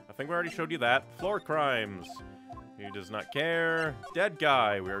 I think we already showed you that. Floor crimes. He does not care. Dead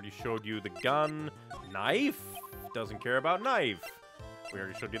guy. We already showed you the gun. Knife. Doesn't care about knife. We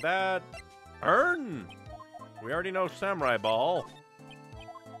already showed you that. Urn. We already know samurai ball.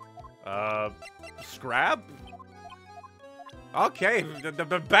 Scrap. Okay,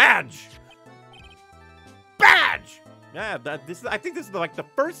 the badge. Badge. Yeah, I think this is like the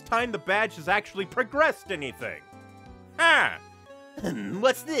first time the badge has actually progressed anything. Ah.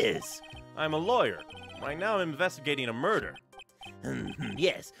 What's this? I'm a lawyer. Right now I'm investigating a murder.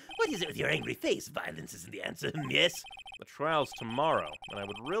 Yes. What is it with your angry face? Violence isn't the answer. Yes. The trial's tomorrow, and I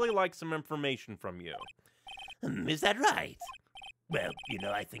would really like some information from you. Is that right? Well, you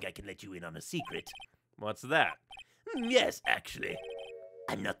know, I think I can let you in on a secret. What's that? Yes, actually.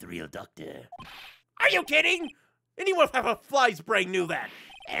 I'm not the real doctor. Are you kidding? Anyone with a fly's brain knew that.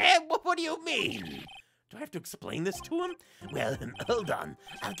 What do you mean? Do I have to explain this to him? Well, hold on.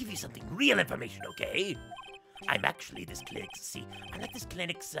 I'll give you something real information, okay? I'm actually this clinic's, I'm like this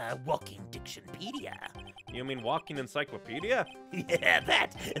clinic's walking dictionpedia. You mean walking encyclopedia? Yeah,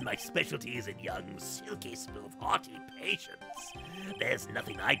 that. And my specialty is in young, silky smooth, haughty patients. There's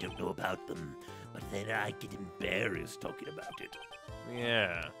nothing I don't know about them, but then I get embarrassed talking about it.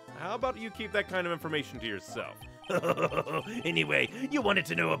 Yeah. How about you keep that kind of information to yourself? Anyway, you wanted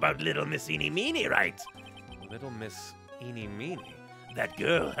to know about little Miss Eeny Meeny, right? Little Miss Eeny Meeny? That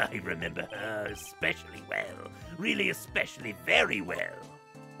girl, I remember her especially well. Really especially very well.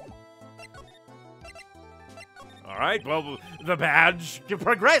 Alright, well, the badge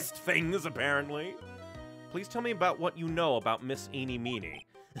progressed things, apparently. Please tell me about what you know about Miss Eeny Meeny.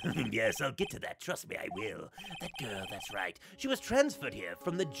 Yes, I'll get to that. Trust me, I will. That girl, that's right. She was transferred here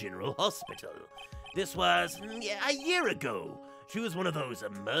from the General Hospital. This was, a year ago. She was one of those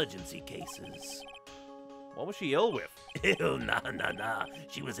emergency cases. What was she ill with? Ill? Nah.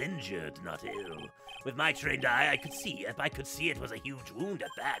 She was injured, not ill. With my trained eye, I could see it was a huge wound at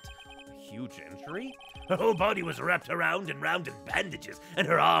that. A huge injury? Her whole body was wrapped around and round in bandages, and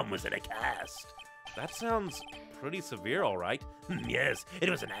her arm was in a cast. That sounds pretty severe, all right. Yes, it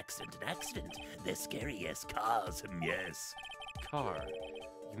was an accident. They're scary, yes. Cars, yes. Car?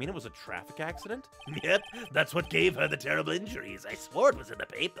 You mean it was a traffic accident? Yep, that's what gave her the terrible injuries. I swore it was in the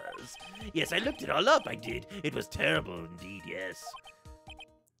papers. Yes, I looked it all up, I did. It was terrible indeed, yes.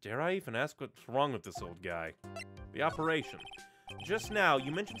 Dare I even ask what's wrong with this old guy? The operation. Just now,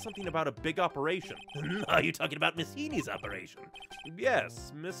 you mentioned something about a big operation. Are you talking about Miss Eeny's operation?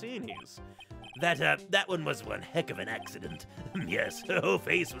 Yes, Miss Eeny's. That one was one heck of an accident. Yes, her whole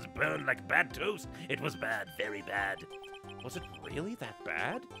face was burned like bad toast. It was bad, very bad. Was it really that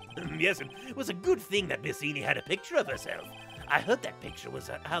bad? Yes, it was a good thing that Miss Eeny had a picture of herself. I heard that picture was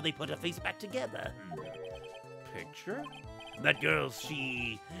how they put her face back together. Picture? That girl,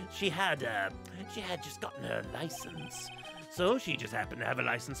 she had just gotten her license. So she just happened to have a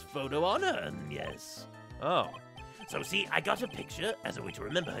license photo on her, yes. Oh. So see, I got a picture as a way to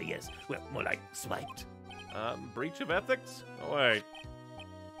remember her, yes. Well, more like swiped. Breach of ethics? Oh, wait.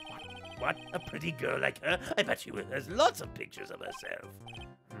 What? A pretty girl like her? I bet she has lots of pictures of herself.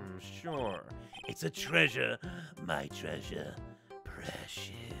 Sure. It's a treasure. My treasure.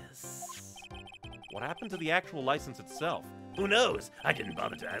 Precious. What happened to the actual license itself? Who knows? I didn't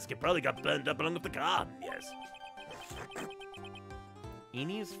bother to ask. It probably got burned up along with the car, yes.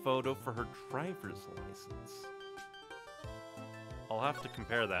 Eeny's photo for her driver's license. I'll have to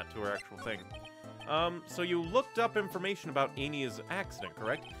compare that to her actual thing. So you looked up information about Eeny's accident,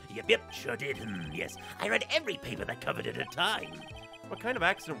 correct? Yep, sure did. Yes, I read every paper that covered it at a time. What kind of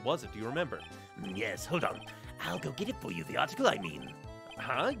accident was it? Do you remember? Yes, hold on. I'll go get it for you, the article, I mean.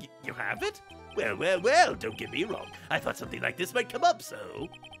 Huh? You have it? Well, don't get me wrong. I thought something like this might come up, so...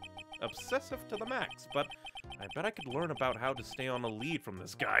 Obsessive to the max, but I bet I could learn about how to stay on a lead from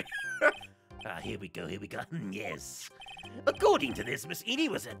this guy. Here we go. Yes. According to this, Miss Edie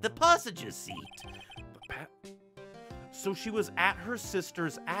was at the passenger seat. So she was at her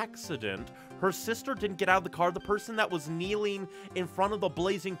sister's accident. Her sister didn't get out of the car. The person that was kneeling in front of the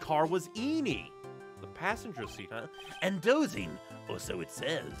blazing car was Eney. The passenger seat, huh? And dozing, or so it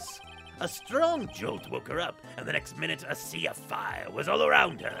says. A strong jolt woke her up, and the next minute a sea of fire was all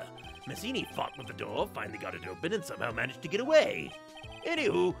around her. Miss Eney fought with the door, finally got it open, and somehow managed to get away.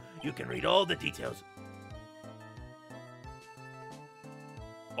 Anywho, you can read all the details.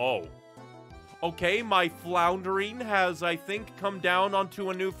 Oh. Okay, my floundering has, I think, come down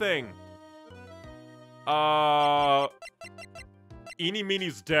onto a new thing. Eeny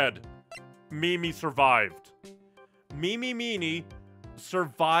Meeny's dead. Mimi survived. Mimi Meeny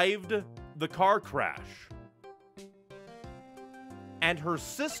survived the car crash. And her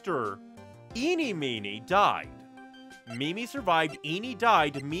sister, Eeny Meeny, died. Mimi survived, Eeny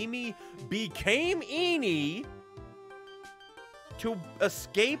died, Mimi became Eeny to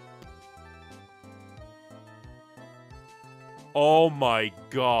escape. Oh my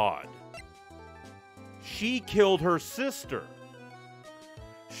god. She killed her sister.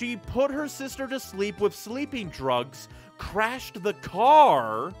 She put her sister to sleep with sleeping drugs, crashed the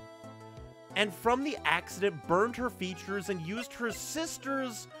car, and from the accident burned her features and used her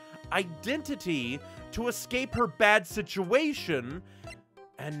sister's identity to escape her bad situation,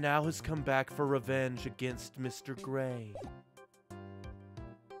 and now has come back for revenge against Mr. Gray.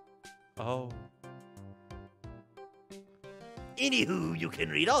 Oh. Anywho, you can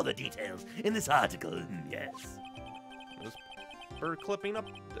read all the details in this article, yes. This bird clipping up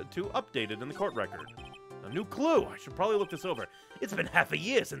to updated in the court record. A new clue. I should probably look this over. It's been half a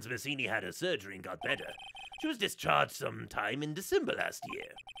year since Miss Eney had her surgery and got better. She was discharged sometime in December last year.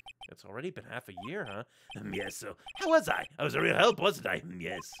 It's already been half a year, huh? Yes, so how was I? I was a real help, wasn't I?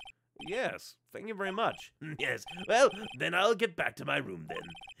 Yes. Yes, thank you very much. Yes, well, then I'll get back to my room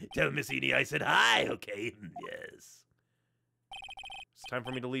then. Tell Miss Eney I said hi, okay? Yes. It's time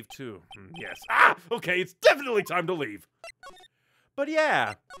for me to leave too. Yes. Ah! Okay, it's definitely time to leave. But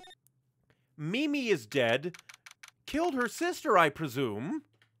yeah. Mimi is dead. Killed her sister, I presume.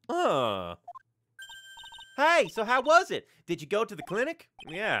 Hey, so how was it? Did you go to the clinic?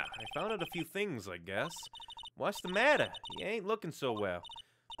 Yeah, I found out a few things, I guess. What's the matter? You ain't looking so well.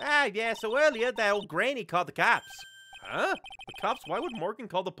 Yeah, so earlier that old granny called the cops. Huh? The cops? Why would Morgan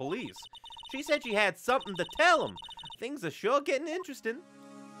call the police? She said she had something to tell them. Things are sure getting interesting.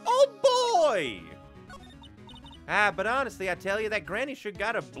 Oh boy! But honestly, I tell you, that granny sure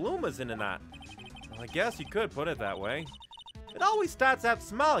got her bloomers in a knot. Well, I guess you could put it that way. It always starts out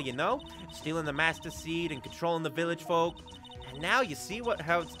small, you know? Stealing the master seed and controlling the village folk. And now you see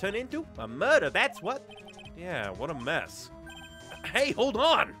how it's turned into? A murder, that's what. Yeah, what a mess. Hey, hold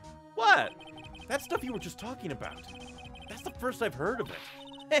on! What? That stuff you were just talking about. That's the first I've heard of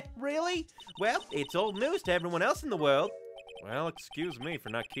it. Really? Well, it's old news to everyone else in the world. Well, excuse me for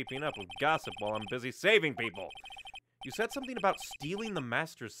not keeping up with gossip while I'm busy saving people. You said something about stealing the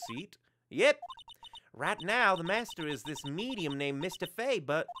master's seat? Yep. Right now, the master is this medium named Mr. Fay,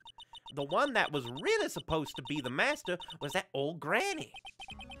 but the one that was really supposed to be the master was that old granny.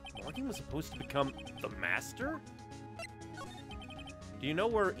 Morgan was supposed to become the master? Do you know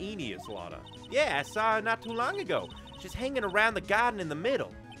where Eney is, Lotta? Yeah, I saw her not too long ago. She's hanging around the garden in the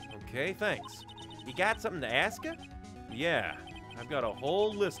middle. Okay, thanks. You got something to ask her? Yeah, I've got a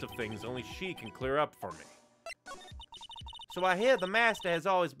whole list of things only she can clear up for me. So I hear the master has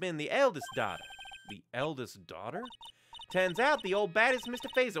always been the eldest daughter. The eldest daughter? Turns out the old bat is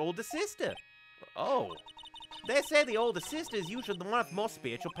Mr. Fay's older sister. Oh. They say the older sister is usually the one with more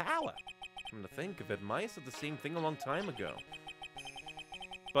spiritual power. Come to think of it, Maya said the same thing a long time ago.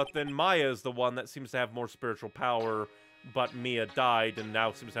 But then Maya is the one that seems to have more spiritual power, but Mia died and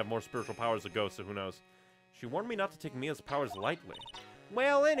now seems to have more spiritual power as a ghost, so who knows. She warned me not to take Mia's powers lightly.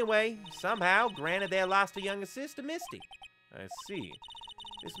 Well, anyway, somehow Granny there lost her younger sister, Misty. I see.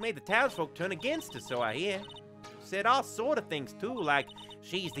 This made the townsfolk turn against her, so I hear. Said all sort of things, too, like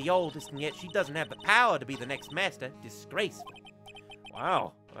she's the oldest and yet she doesn't have the power to be the next master. Disgraceful.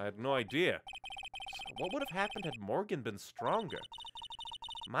 Wow, I had no idea. So what would have happened had Morgan been stronger?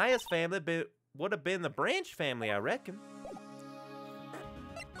 Maya's family would have been the Branch family, I reckon.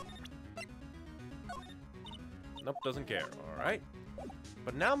 Nope, doesn't care. Alright.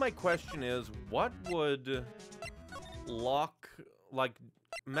 But now my question is, what would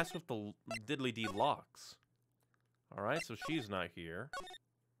mess with the diddly-dee locks? Alright, so she's not here.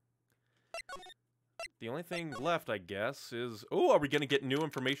 The only thing left, I guess, is... Oh, are we gonna get new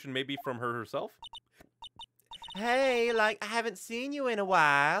information maybe from her herself? Hey, I haven't seen you in a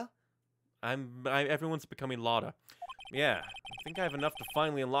while. Everyone's becoming Lotta. Yeah, I think I have enough to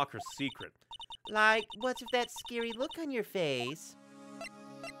finally unlock her secret. Like, what's with that scary look on your face?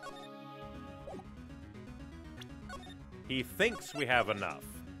 He thinks we have enough.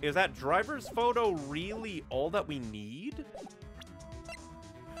 Is that driver's photo really all that we need?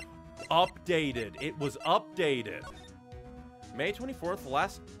 Updated. It was updated. May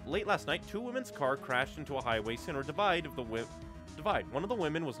 24th, late last night, 2 women's car crashed into a highway center divide. One of the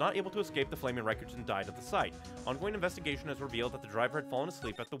women was not able to escape the flaming wreckage and died at the site. Ongoing investigation has revealed that the driver had fallen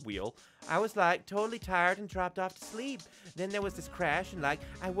asleep at the wheel. I was like totally tired and dropped off to sleep. Then there was this crash and like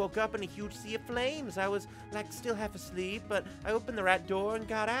I woke up in a huge sea of flames. I was like still half asleep, but I opened the right door and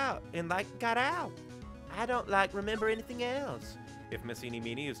got out. I don't like remember anything else. If Miss Eeny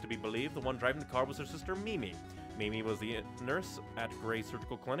Meeny is to be believed, the one driving the car was her sister Mimi. Mimi was the nurse at Gray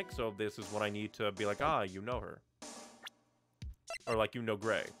Surgical Clinic, so this is what I need to be like, ah, you know her. Or like you know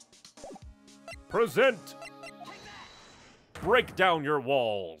Gray. Present! Break down your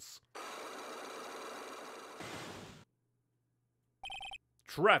walls!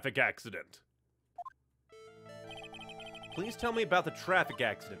 Traffic accident. Please tell me about the traffic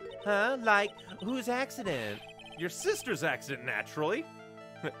accident. Huh? Like, whose accident? Your sister's accident, naturally.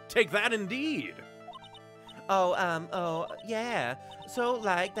 Take that indeed. Oh, yeah. So,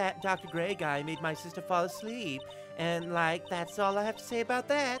 like, that Dr. Gray guy made my sister fall asleep. And, like, that's all I have to say about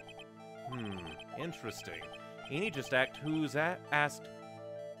that. Interesting. Eeny just asked.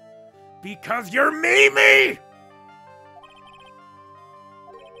 Because you're Mimi!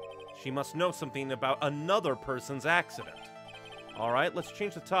 She must know something about another person's accident. Alright, let's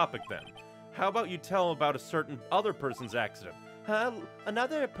change the topic then. How about you tell about a certain other person's accident? Huh?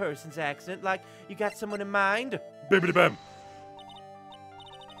 Another person's accident? Like, you got someone in mind? Bibbidi-bam!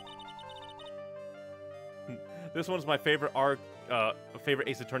 This one's my favorite favorite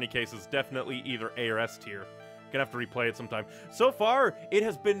Ace Attorney case. Is definitely either A or S tier. Gonna have to replay it sometime. So far, it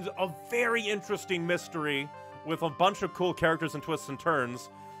has been a very interesting mystery with a bunch of cool characters and twists and turns.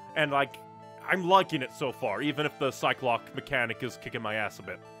 And, like, I'm liking it so far, even if the Cyclock mechanic is kicking my ass a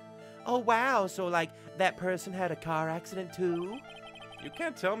bit. Oh, wow. So, like, that person had a car accident, too? You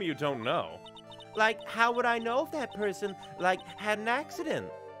can't tell me you don't know. Like, how would I know if that person, like, had an accident?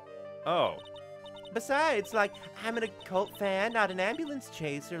 Oh. Besides, like, I'm an occult fan, not an ambulance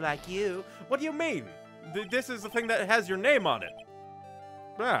chaser like you. What do you mean? This is the thing that has your name on it.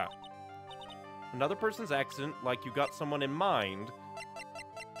 Ah. Another person's accident, like you got someone in mind.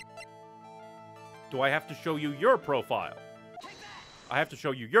 Do I have to show you your profile? I have to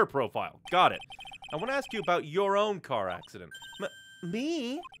show you your profile. Got it. I want to ask you about your own car accident.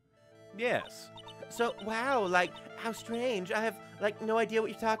 Me? Yes. So, wow, like, how strange. I have, like, no idea what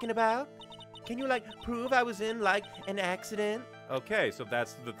you're talking about. Can you, like, prove I was in, like, an accident? Okay, so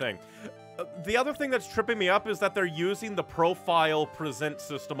that's the thing. The other thing that's tripping me up is that they're using the profile present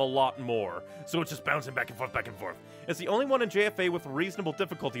system a lot more. So it's just bouncing back and forth, back and forth. It's the only one in JFA with reasonable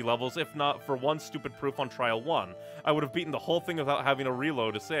difficulty levels, if not for one stupid proof on Trial 1. I would have beaten the whole thing without having a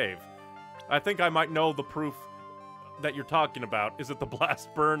reload to save. I think I might know the proof that you're talking about. Is it the blast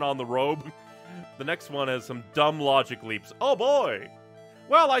burn on the robe? The next one has some dumb logic leaps. Oh boy!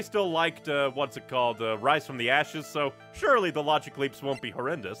 Well, I still liked, Rise from the Ashes, so surely the logic leaps won't be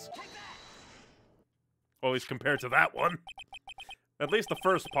horrendous. Always compared to that one. At least the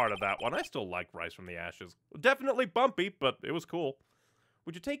first part of that one. I still like Rise from the Ashes. Definitely bumpy, but it was cool.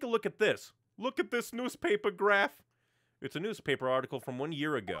 Would you take a look at this? Look at this newspaper graph. It's a newspaper article from 1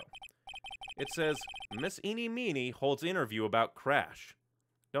 year ago. It says, Miss Eeny Meeny holds interview about crash.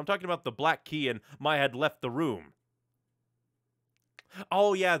 Now I'm talking about the black key and my had left the room.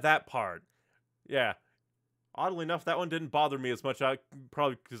 Oh yeah, that part. Yeah. Oddly enough, that one didn't bother me as much.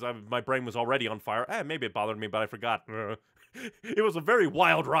 Probably because my brain was already on fire. Maybe it bothered me, but I forgot. It was a very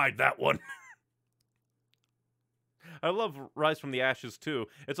wild ride, that one. I love Rise from the Ashes, too.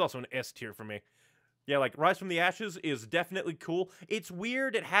 It's also an S tier for me. Yeah, like, Rise from the Ashes is definitely cool. It's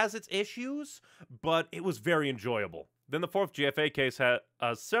weird, it has its issues, but it was very enjoyable. Then the fourth GFA case had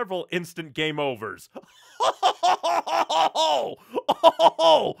several instant game overs. Oh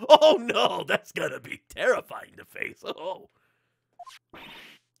no, that's gonna be terrifying to face. Oh.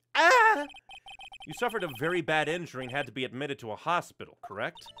 Ah! You suffered a very bad injury and had to be admitted to a hospital,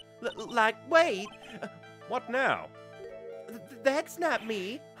 correct? Like, wait. What now? That's not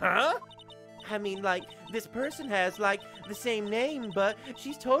me. Huh? I mean, like, this person has, like, the same name, but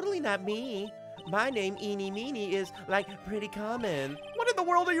she's totally not me. My name, Eeny Meeny, is, like, pretty common. What in the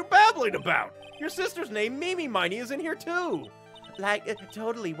world are you babbling about? Your sister's name, Mimi Miney, is in here too. Like,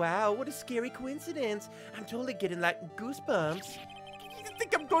 totally, wow, what a scary coincidence. I'm totally getting, like, goosebumps.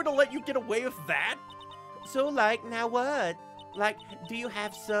 think I'm going to let you get away with that? So, like, now what? Like, do you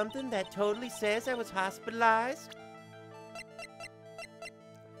have something that totally says I was hospitalized?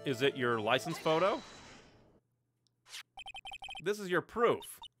 Is it your license photo? This is your proof.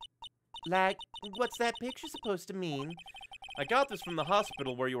 Like, what's that picture supposed to mean? I got this from the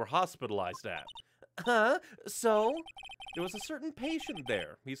hospital where you were hospitalized at. Huh? So? There was a certain patient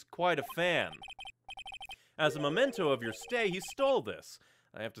there. He's quite a fan. As a memento of your stay, he stole this.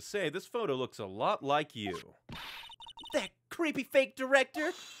 I have to say, this photo looks a lot like you. That creepy fake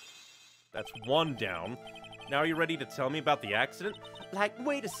director? That's one down. Now are you ready to tell me about the accident? Like,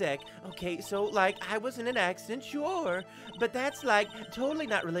 wait a sec. Okay, so, like, I was in an accident, sure. But that's, like, totally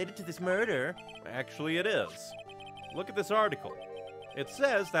not related to this murder. Actually, it is. Look at this article. It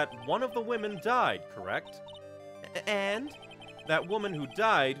says that one of the women died, correct? And? That woman who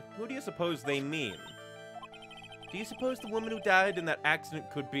died, who do you suppose they mean? Do you suppose the woman who died in that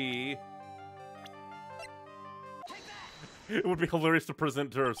accident could be... It would be hilarious to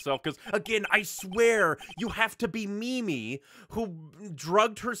present to herself, because, again, I swear, you have to be Mimi, who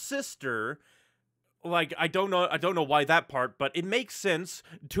drugged her sister. Like, I don't know why that part, but it makes sense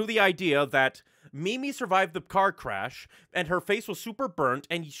to the idea that Mimi survived the car crash, and her face was super burnt,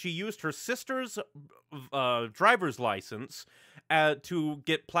 and she used her sister's driver's license to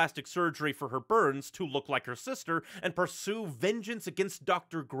get plastic surgery for her burns to look like her sister and pursue vengeance against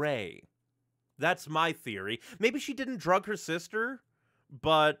Dr. Gray. That's my theory. Maybe she didn't drug her sister,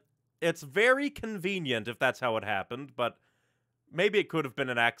 but it's very convenient if that's how it happened, but maybe it could have been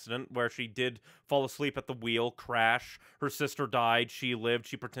an accident where she did fall asleep at the wheel, crash, her sister died, she lived,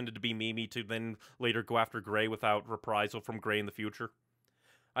 she pretended to be Mimi to then later go after Gray without reprisal from Gray in the future.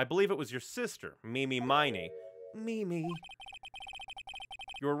 I believe it was your sister, Mimi Miney. Mimi.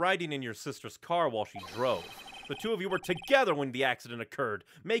 You were riding in your sister's car while she drove. The two of you were together when the accident occurred,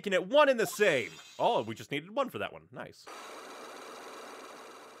 making it one and the same. Oh, we just needed one for that one. Nice.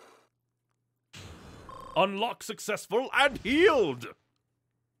 Unlock successful and healed!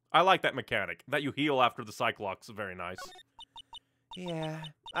 I like that mechanic, that you heal after the Cyclops. Very nice. Yeah,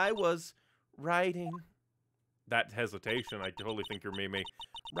 I was riding. That hesitation, I totally think you're Mimi.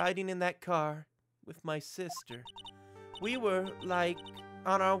 Riding in that car with my sister. We were, like,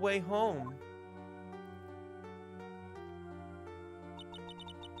 on our way home.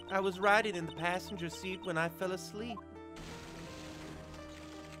 I was riding in the passenger seat when I fell asleep.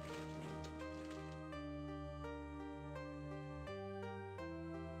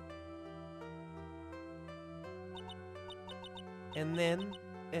 And then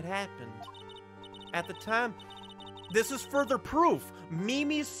it happened. At the time, this is further proof.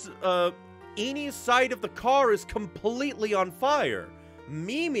 Mimi's, Enie's side of the car is completely on fire.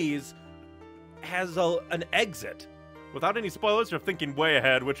 Mimi's has an exit. Without any spoilers, you're thinking way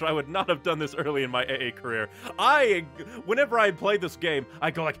ahead, which I would not have done this early in my AA career. Whenever I play this game, I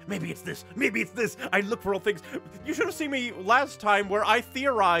go like, maybe it's this, maybe it's this. I look for all things. You should have seen me last time where I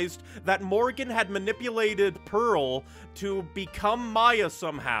theorized that Morgan had manipulated Pearl to become Maya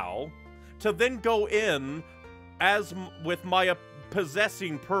somehow, to then go in with Maya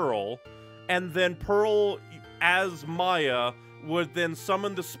possessing Pearl, and then Pearl as Maya would then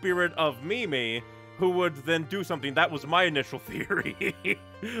summon the spirit of Mimi, who would then do something. That was my initial theory.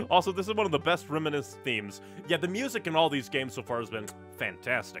 Also, this is one of the best reminiscent themes. Yeah, the music in all these games so far has been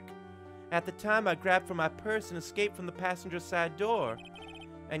fantastic. At the time, I grabbed for my purse and escaped from the passenger side door.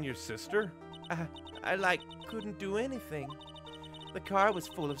 And your sister? I like, couldn't do anything. The car was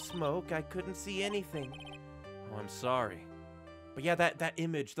full of smoke. I couldn't see anything. Oh, I'm sorry. But yeah, that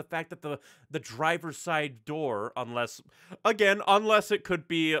image, the fact that the driver's side door, unless it could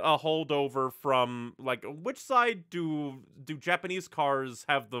be a holdover from, like, which side do Japanese cars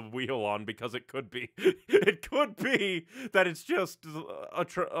have the wheel on? Because it could be. It could be that it's just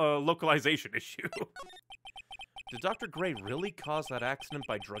a localization issue. Did Dr. Gray really cause that accident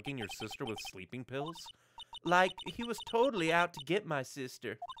by drugging your sister with sleeping pills? Like, he was totally out to get my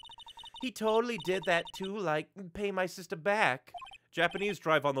sister. He totally did that too, like, pay my sister back. Japanese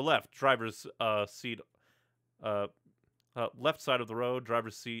drive on the left, driver's seat, left side of the road,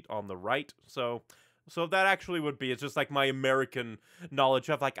 driver's seat on the right. So that actually would be, it's just like my American knowledge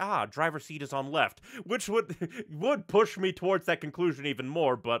of like, driver's seat is on left, which would push me towards that conclusion even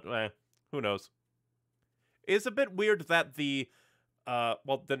more, but who knows. It's a bit weird that it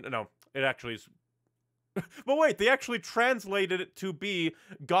actually is. But wait, they actually translated it to be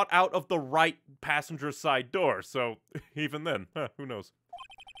got out of the right passenger side door, so even then, who knows.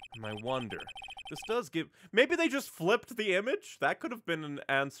 And I wonder, this does give, maybe they just flipped the image? That could have been an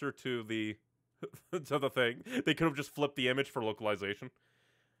answer to the, to the thing. They could have just flipped the image for localization.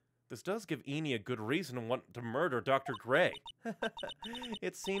 This does give Eni a good reason to want to murder Dr. Gray.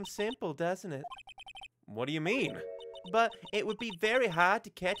 It seems simple, doesn't it? What do you mean? But it would be very hard to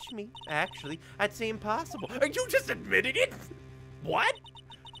catch me. Actually, I'd say impossible. Are you just admitting it? What?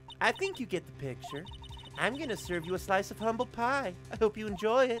 I think you get the picture. I'm gonna serve you a slice of humble pie. I hope you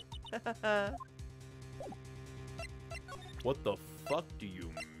enjoy it. What the fuck do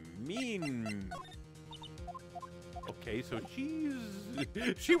you mean? Okay, so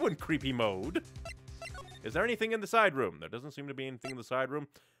she went creepy mode. Is there anything in the side room? There doesn't seem to be anything in the side room.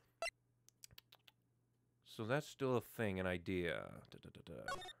 So that's still a thing, an idea.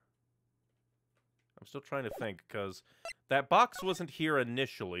 I'm still trying to think, because that box wasn't here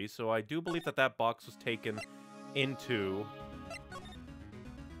initially, so I do believe that that box was taken into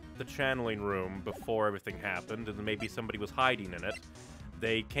the channeling room before everything happened, and maybe somebody was hiding in it.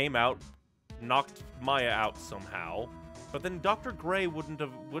 They came out, knocked Maya out somehow, but then Dr. Gray would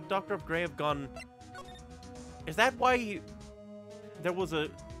Dr. Gray have gone... Is that why there was a...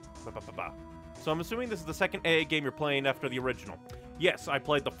 So I'm assuming this is the second AA game you're playing after the original. Yes, I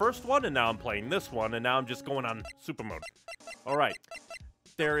played the first one, and now I'm playing this one, and now I'm just going on super mode. Alright.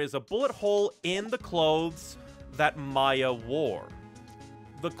 There is a bullet hole in the clothes that Maya wore.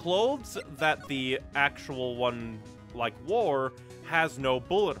 The clothes that the actual one, like, wore has no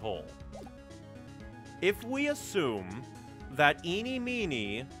bullet hole. If we assume that Eeny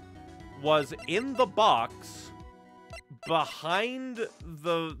Meeny was in the box behind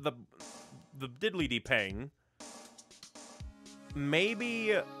the diddly-dee pang,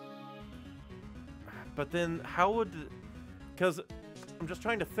 maybe... But then how would... Because I'm just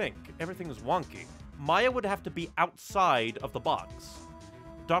trying to think. Everything is wonky. Maya would have to be outside of the box.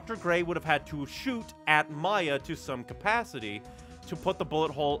 Dr. Gray would have had to shoot at Maya to some capacity to put the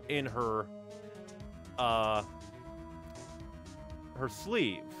bullet hole in her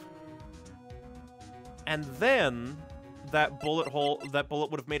sleeve. And then that bullet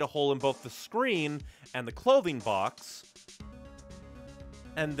would have made a hole in both the screen and the clothing box.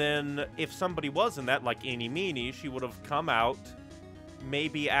 And then if somebody was in that, like Eeny Meeny, she would have come out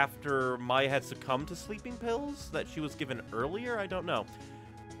maybe after Maya had succumbed to sleeping pills that she was given earlier? I don't know.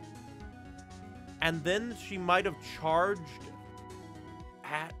 And then she might have charged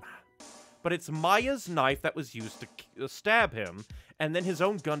at... But it's Maya's knife that was used to stab him, and then his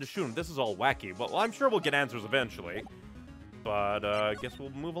own gun to shoot him. This is all wacky. Well, I'm sure we'll get answers eventually. But I guess we'll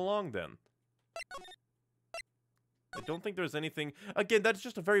move along then. I don't think there's anything... Again, that's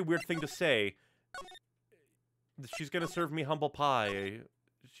just a very weird thing to say. She's gonna serve me humble pie.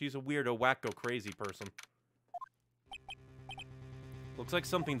 She's a weirdo, wacko, crazy person. Looks like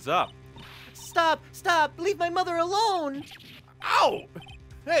something's up. Stop! Stop! Leave my mother alone! Ow!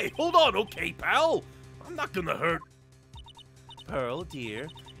 Hey, hold on, okay, pal? I'm not gonna hurt. Pearl, dear,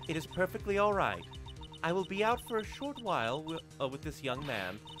 it is perfectly all right. I will be out for a short while with this young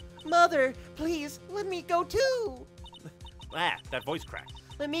man. Mother, please, let me go too! Ah, that voice crack.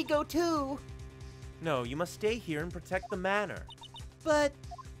 Let me go too! No, you must stay here and protect the manor. But...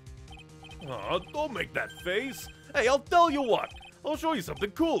 Aw, don't make that face. Hey, I'll tell you what. I'll show you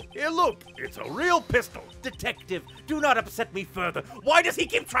something cool. Here, look. It's a real pistol. Detective, do not upset me further. Why does he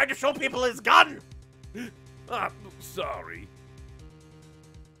keep trying to show people his gun? Sorry.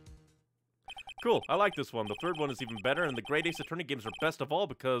 Cool, I like this one. The third one is even better, and the Great Ace Attorney games are best of all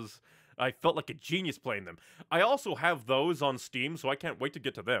because I felt like a genius playing them. I also have those on Steam, so I can't wait to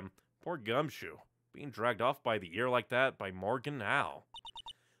get to them. Poor Gumshoe. Being dragged off by the ear like that by Morgan Owl.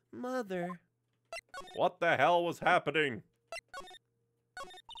 Mother. What the hell was happening?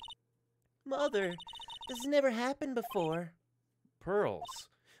 Mother, this has never happened before. Pearls.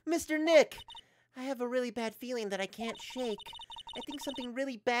 Mr. Nick, I have a really bad feeling that I can't shake. I think something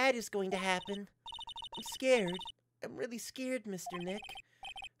really bad is going to happen. I'm scared. I'm really scared, Mr. Nick.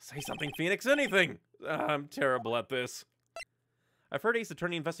 Say something, Phoenix, anything! I'm terrible at this. I've heard Ace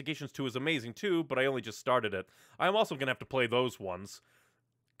Attorney Investigations 2 is amazing too, but I only just started it. I'm also gonna have to play those ones.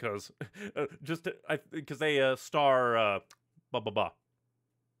 Because, they star,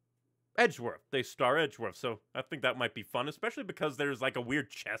 Edgeworth. They star Edgeworth, so I think that might be fun, especially because there's like a weird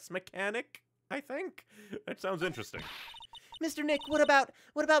chess mechanic, I think. That sounds interesting. Mr. Nick, what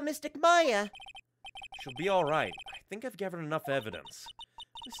about Mystic Maya? She'll be alright. I think I've gathered enough evidence.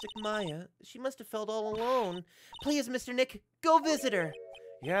 Mystic Maya, she must have felt all alone. Please, Mr. Nick, go visit her.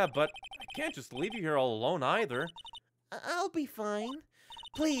 Yeah, but I can't just leave you here all alone either. I'll be fine.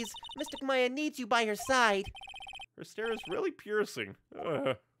 Please, Mystic Maya needs you by her side. Her stare is really piercing.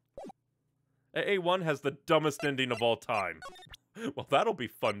 AA1 has the dumbest ending of all time. Well, that'll be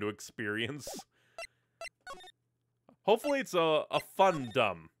fun to experience. Hopefully it's a fun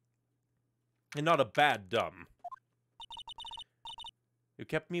dumb. And not a bad dumb. You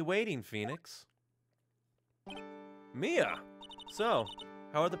kept me waiting, Phoenix. Mia! So,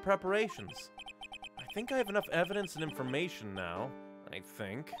 how are the preparations? I think I have enough evidence and information now. I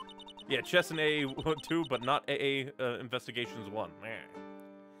think. Yeah, chess and AA2, but not AA Investigations 1.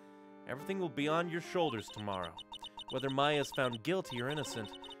 Everything will be on your shoulders tomorrow. Whether Maya is found guilty or innocent,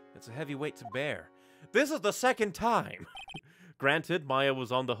 it's a heavy weight to bear. This is the second time! Granted, Maya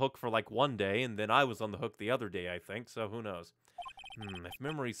was on the hook for like one day, and then I was on the hook the other day, I think, so who knows. If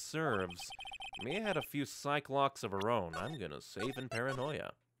memory serves, Mia had a few psych locks of her own. I'm gonna save in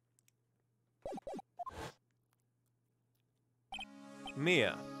paranoia.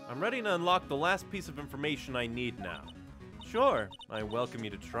 Mia, I'm ready to unlock the last piece of information I need now. Sure, I welcome you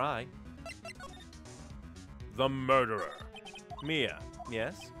to try. The murderer. Mia,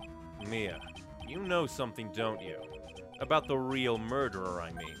 yes? Mia, you know something, don't you? About the real murderer,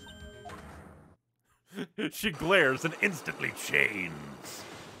 I mean. She glares and instantly chains.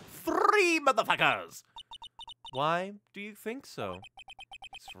 3 motherfuckers! Why do you think so?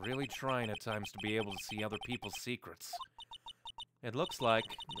 It's really trying at times to be able to see other people's secrets. It looks like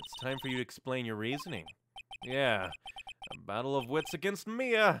it's time for you to explain your reasoning. Yeah, a battle of wits against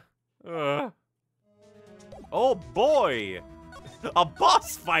Mia. Oh boy! A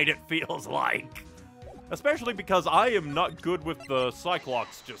boss fight, it feels like! Especially because I am not good with the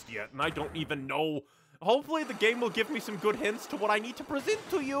Cyclops just yet, and I don't even know. Hopefully the game will give me some good hints to what I need to present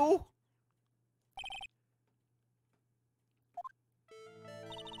to you.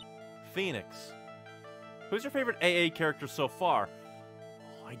 Phoenix. Who's your favorite AA character so far?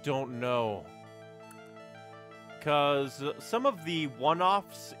 Oh, I don't know. Because some of the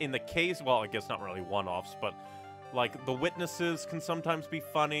one-offs in the case, well, I guess not really one-offs, but like the witnesses can sometimes be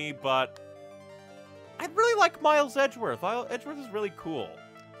funny, but I really like Miles Edgeworth. Edgeworth is really cool.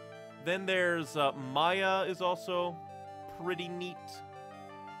 Then there's Maya is also pretty neat.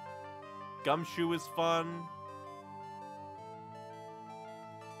 Gumshoe is fun.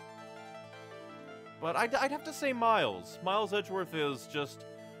 But I'd have to say Miles. Miles Edgeworth is just...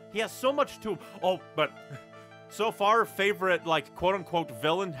 He has so much to him. Oh, but so far, favorite, like, quote-unquote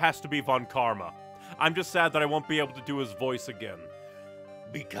villain has to be Von Karma. I'm just sad that I won't be able to do his voice again.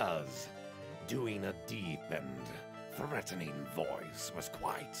 Because doing a deep and threatening voice was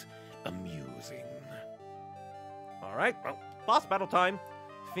quite amusing. Alright, well, boss battle time.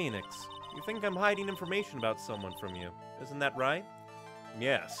 Phoenix, you think I'm hiding information about someone from you, isn't that right?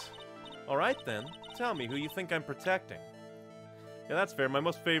 Yes. Alright then, tell me who you think I'm protecting. Yeah, that's fair. My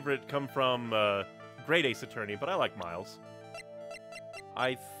most favorite come from Great Ace Attorney, but I like Miles.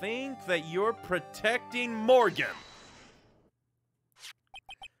 I think that you're protecting Morgan.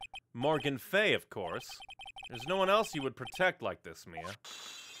 Morgan Fay, of course. There's no one else you would protect like this, Mia.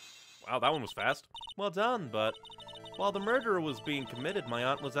 Wow, that one was fast. Well done, but while the murder was being committed, my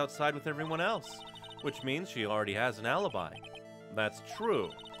aunt was outside with everyone else, which means she already has an alibi. That's true.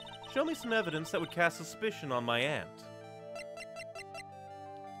 Show me some evidence that would cast suspicion on my aunt.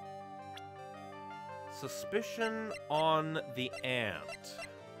 Suspicion on the aunt.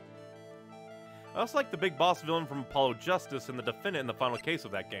 I also like the big boss villain from Apollo Justice and the defendant in the final case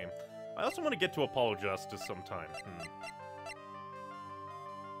of that game. I also want to get to Apollo Justice sometime.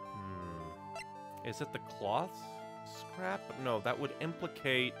 Is it the cloth scrap? No, that would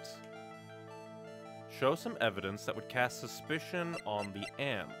implicate... Show some evidence that would cast suspicion on the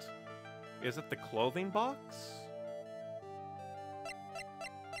aunt. Is it the clothing box?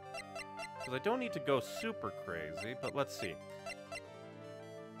 Because I don't need to go super crazy, but let's see.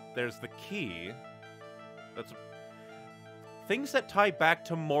 There's the key. That's... Things that tie back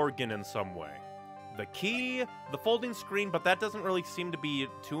to Morgan in some way. The key, the folding screen, but that doesn't really seem to be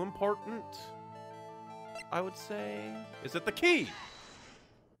too important, I would say. Is it the key?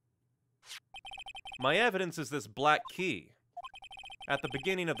 My evidence is this black key. At the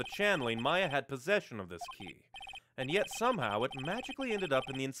beginning of the channeling, Maya had possession of this key, and yet somehow it magically ended up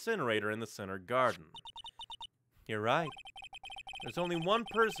in the incinerator in the center garden. You're right. There's only one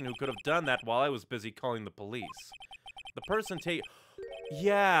person who could have done that while I was busy calling the police. The person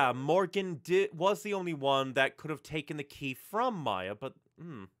Yeah, Morgan was the only one that could have taken the key from Maya, but,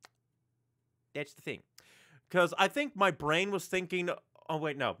 that's the thing. Because I think my brain was thinking, oh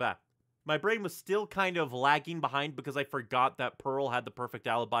wait, no, back. My brain was still kind of lagging behind because I forgot that Pearl had the perfect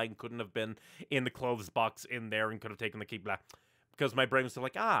alibi and couldn't have been in the clothes box in there and could have taken the key, blah. Because my brain was still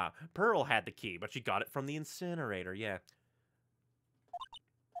like, Pearl had the key, but she got it from the incinerator, yeah.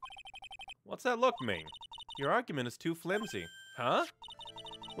 What's that look mean? Your argument is too flimsy. Huh?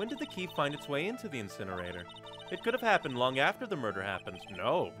 When did the key find its way into the incinerator? It could have happened long after the murder happened.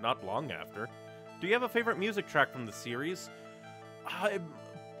 No, not long after. Do you have a favorite music track from the series? I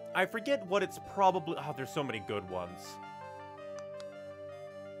forget what it's probably... Oh, there's so many good ones.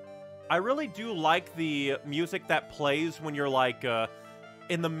 I really do like the music that plays when you're, like,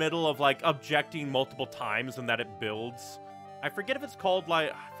 in the middle of, like, objecting multiple times and that it builds. I forget if it's called,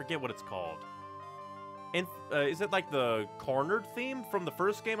 like... I forget what it's called. Is it, like, the Cornered theme from the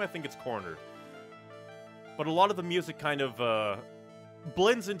first game? I think it's Cornered. But a lot of the music kind of,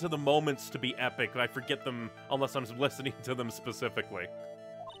 blends into the moments to be epic. I forget them unless I'm listening to them specifically.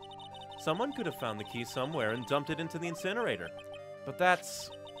 Someone could have found the key somewhere and dumped it into the incinerator. But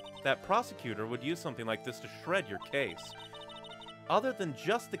that prosecutor would use something like this to shred your case. Other than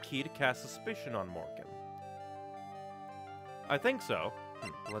just the key to cast suspicion on Morgan. I think so.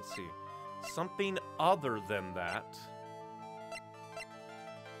 Let's see. Something other than that.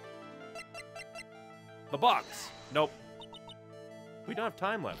 The box! Nope. We don't have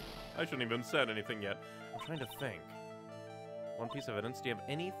time left. I shouldn't even said anything yet. I'm trying to think. One piece of evidence. Do you have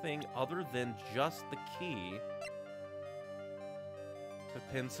anything other than just the key to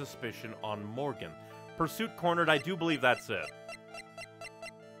pin suspicion on Morgan? Pursuit Cornered, I do believe that's it.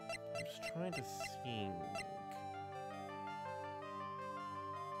 I'm just trying to think.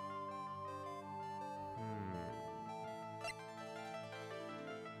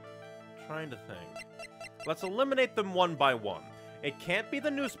 Trying to think. Let's eliminate them one by one. It can't be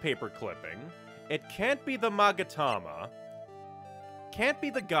the newspaper clipping. It can't be the Magatama. Can't be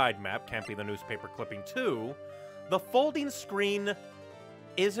the guide map. Can't be the newspaper clipping too. The folding screen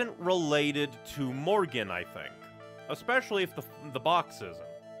isn't related to Morgan, I think. Especially if the box isn't.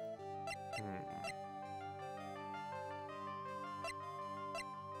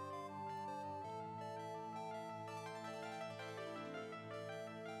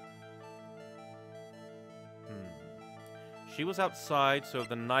 She was outside, so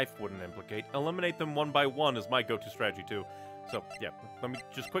the knife wouldn't implicate. Eliminate them one by one is my go-to strategy, too. So, yeah, let me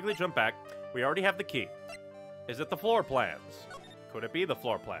just quickly jump back. We already have the key. Is it the floor plans? Could it be the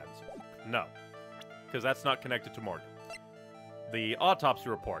floor plans? No, because that's not connected to Morgan. The autopsy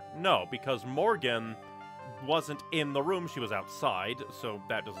report? No, because Morgan wasn't in the room. She was outside, so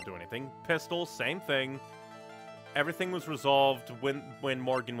that doesn't do anything. Pistol, same thing. Everything was resolved when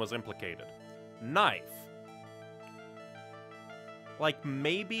Morgan was implicated. Knife. Like,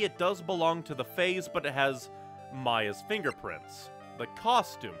 maybe it does belong to the phase, but it has Maya's fingerprints. The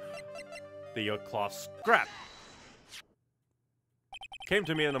costume. The cloth scrap. Came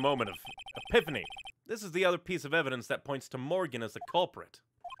to me in a moment of epiphany. This is the other piece of evidence that points to Morgan as the culprit.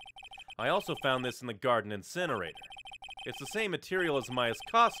 I also found this in the garden incinerator. It's the same material as Maya's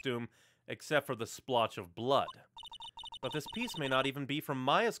costume, except for the splotch of blood. But this piece may not even be from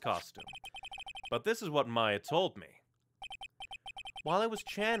Maya's costume. But this is what Maya told me. While I was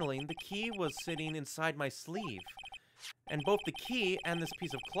channeling, the key was sitting inside my sleeve. And both the key and this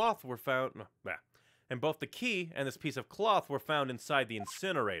piece of cloth were found... And both the key and this piece of cloth were found inside the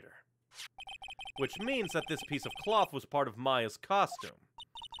incinerator. Which means that this piece of cloth was part of Maya's costume.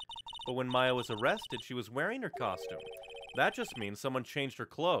 But when Maya was arrested, she was wearing her costume. That just means someone changed her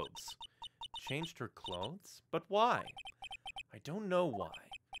clothes. Changed her clothes? But why? I don't know why.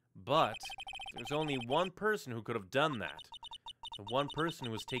 But there's only one person who could have done that. The one person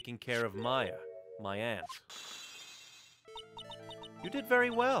who was taking care of Maya, my aunt. You did very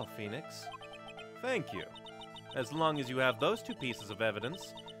well, Phoenix. Thank you. As long as you have those two pieces of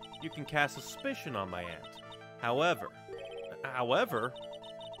evidence, you can cast suspicion on my aunt. However,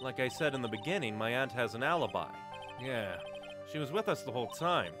 like I said in the beginning, my aunt has an alibi. Yeah, she was with us the whole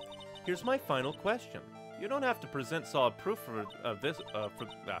time. Here's my final question. You don't have to present solid proof for this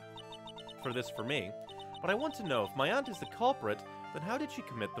for me. But I want to know, if my aunt is the culprit, then how did she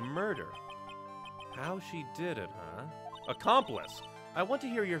commit the murder? How she did it, huh? Accomplice! I want to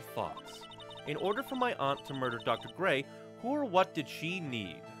hear your thoughts. In order for my aunt to murder Dr. Gray, who or what did she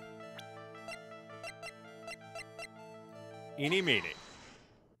need? Eeny meeny.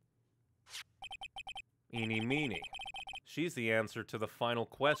 Eeny meeny. She's the answer to the final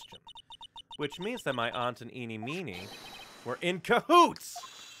question. Which means that my aunt and Eeny meeny were in cahoots!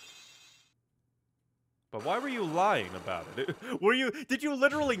 But why were you lying about it? Did you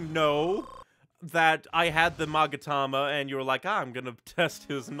literally know that I had the Magatama and you were like, I'm gonna test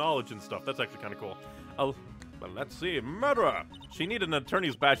his knowledge and stuff? That's actually kind of cool. But let's see. Murderer! She needed an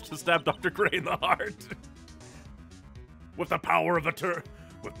attorney's badge to stab Dr. Gray in the heart. With my power of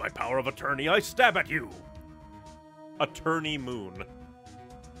attorney, I stab at you! Attorney Moon.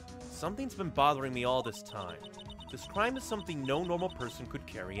 Something's been bothering me all this time. This crime is something no normal person could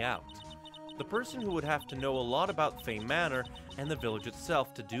carry out. The person who would have to know a lot about Fame Manor and the village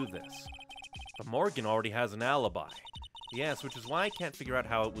itself to do this. But Morgan already has an alibi. Yes, which is why I can't figure out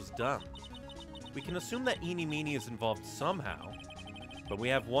how it was done. We can assume that Eeny Meeny is involved somehow, but we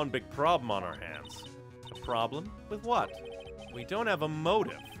have one big problem on our hands. A problem? With what? We don't have a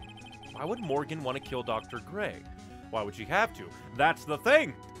motive. Why would Morgan want to kill Dr. Gray? Why would she have to? That's the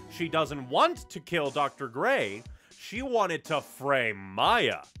thing! She doesn't want to kill Dr. Gray. She wanted to frame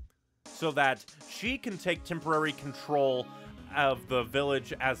Maya so that she can take temporary control of the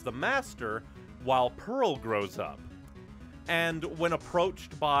village as the master while Pearl grows up. And when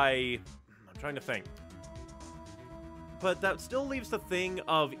approached by... I'm trying to think. But that still leaves the thing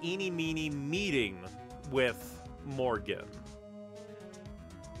of Eeny Meeny meeting with Morgan.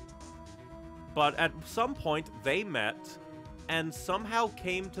 But at some point, they met and somehow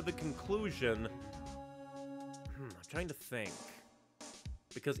came to the conclusion... I'm trying to think.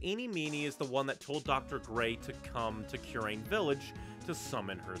 Because Eeny Meeny is the one that told Dr. Gray to come to Curane Village to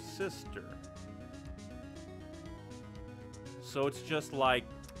summon her sister. So it's just like,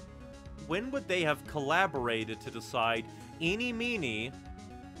 when would they have collaborated to decide Eeny Meeny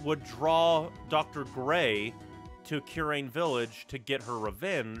would draw Dr. Gray to Curane Village to get her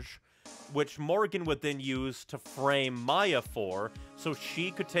revenge, which Morgan would then use to frame Maya for, so she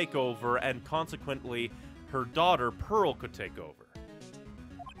could take over, and consequently, her daughter, Pearl, could take over.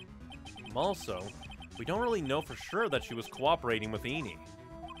 Also, we don't really know for sure that she was cooperating with Eeny.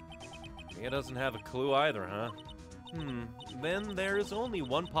 Mia doesn't have a clue either, huh? Then there's only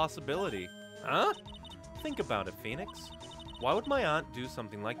one possibility. Huh? Think about it, Phoenix. Why would my aunt do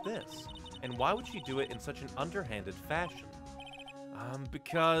something like this? And why would she do it in such an underhanded fashion?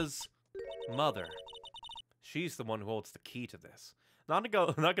 Because... Mother. She's the one who holds the key to this. Not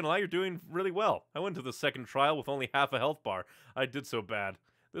gonna lie, you're doing really well. I went to the second trial with only half a health bar. I did so bad.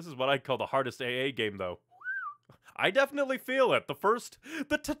 This is what I'd call the hardest AA game, though. I definitely feel it.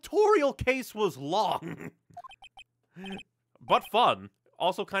 The tutorial case was long. But fun.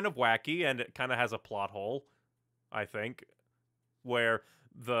 Also kind of wacky, and it kind of has a plot hole, I think. Where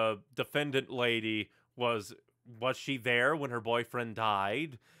the defendant lady was she there when her boyfriend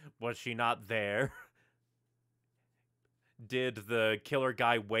died? Was she not there? Did the killer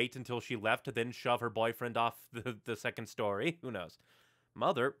guy wait until she left to then shove her boyfriend off the second story? Who knows?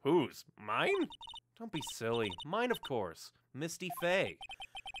 Mother? Whose? Mine? Don't be silly. Mine, of course. Misty Faye.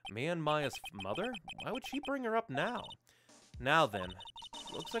 Mia and Maya's mother? Why would she bring her up now? Now then.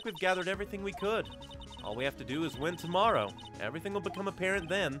 Looks like we've gathered everything we could. All we have to do is win tomorrow. Everything will become apparent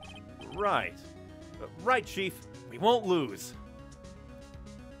then. Right. Right, Chief. We won't lose.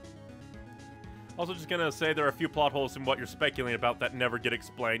 Also just gonna say there are a few plot holes in what you're speculating about that never get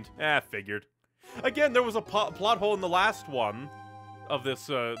explained. Figured. Again, there was a plot hole in the last one of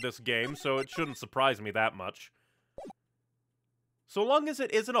this game, so it shouldn't surprise me that much. So long as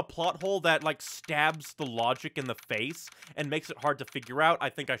it isn't a plot hole that, like, stabs the logic in the face and makes it hard to figure out, I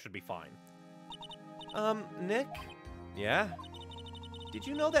think I should be fine. Nick? Yeah? Did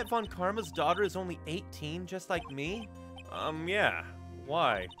you know that Von Karma's daughter is only 18, just like me? Yeah.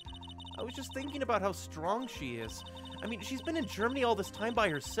 Why? I was just thinking about how strong she is. I mean, she's been in Germany all this time by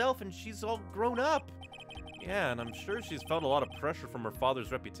herself, and she's all grown up. Yeah, and I'm sure she's felt a lot of pressure from her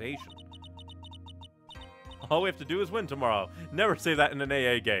father's reputation. All we have to do is win tomorrow. Never say that in an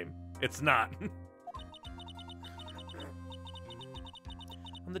AA game. It's not.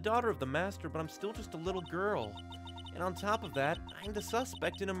 I'm the daughter of the master, but I'm still just a little girl. And on top of that, I'm the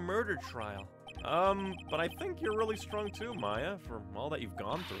suspect in a murder trial. But I think you're really strong too, Maya, for all that you've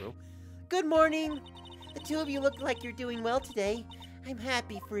gone through. Good morning. The two of you look like you're doing well today. I'm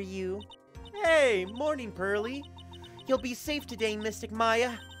happy for you. Hey, morning, Pearly. You'll be safe today, Mystic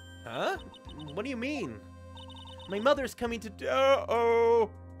Maya. Huh? What do you mean? My mother's coming to... Uh-oh!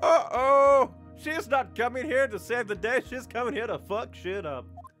 Uh-oh! She's not coming here to save the day, she's coming here to fuck shit up.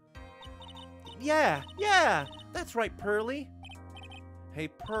 Yeah, that's right, Pearly. Hey,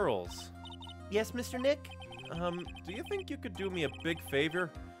 Pearls. Yes, Mr. Nick? Do you think you could do me a big favor?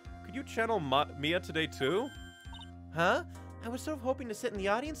 Could you channel Mia today, too? Huh? I was sort of hoping to sit in the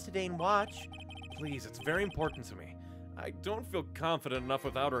audience today and watch. Please, it's very important to me. I don't feel confident enough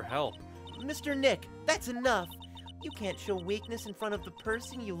without her help. Mr. Nick, that's enough. You can't show weakness in front of the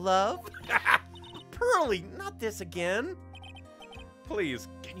person you love. Pearly, not this again. Please,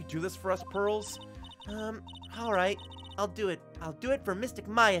 can you do this for us, Pearls? Alright. I'll do it. I'll do it for Mystic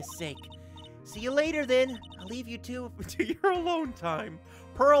Maya's sake. See you later, then. I'll leave you two to your alone time.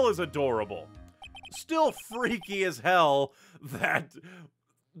 Pearl is adorable. Still freaky as hell that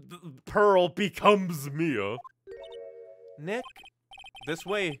Pearl becomes Mia. Nick, this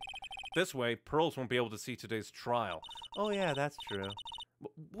way. This way, Pearls won't be able to see today's trial. Oh yeah, that's true.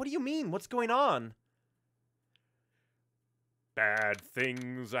 What do you mean? What's going on? Bad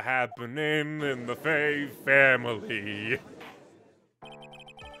things are happening in the Faye family.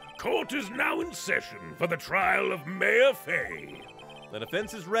 Court is now in session for the trial of Mayor Faye. The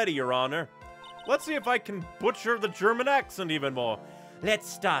defense is ready, Your Honor. Let's see if I can butcher the German accent even more. Let's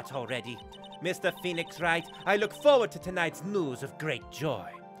start already. Mr. Phoenix Wright, I look forward to tonight's news of great joy.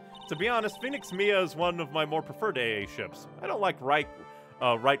 To be honest, Phoenix Mia is one of my more preferred AA ships. I don't like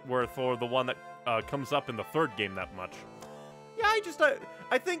Wrightworth or the one that comes up in the third game that much. Yeah,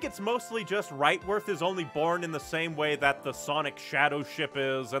 I think it's mostly just Wrightworth is only born in the same way that the Sonic Shadow ship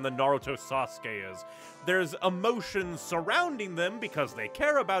is and the Naruto Sasuke is. There's emotions surrounding them because they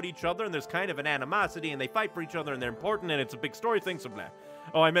care about each other and there's kind of an animosity and they fight for each other and they're important and it's a big story thing, so blah.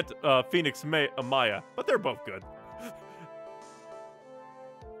 Oh, I meant Phoenix Maya, but they're both good.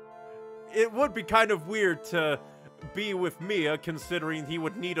 It would be kind of weird to be with Mia considering he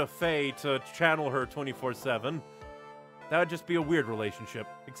would need a Faye to channel her 24/7. That would just be a weird relationship.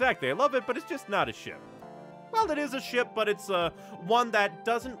 Exactly, I love it, but it's just not a ship. Well, it is a ship, but it's one that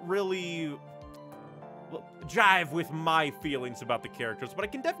doesn't really jive with my feelings about the characters, but I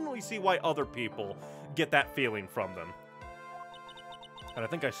can definitely see why other people get that feeling from them. And I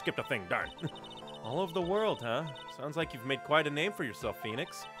think I skipped a thing, darn. All over the world, huh? Sounds like you've made quite a name for yourself,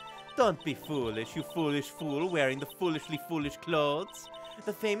 Phoenix. Don't be foolish, you foolish fool wearing the foolishly foolish clothes.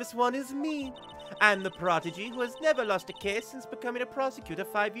 The famous one is me. I'm the prodigy who has never lost a case since becoming a prosecutor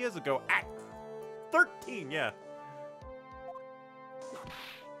 5 years ago. At 13, yeah.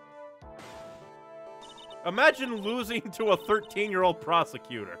 Imagine losing to a 13-year-old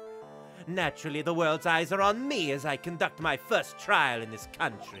prosecutor. Naturally, the world's eyes are on me as I conduct my first trial in this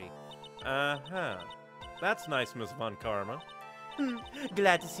country. Uh-huh. That's nice, Miss Von Karma.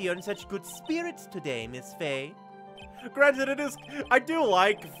 Glad to see you're in such good spirits today, Miss Faye. Granted, it is. I do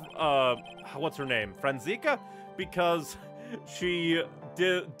like, what's her name? Franziska? Because she's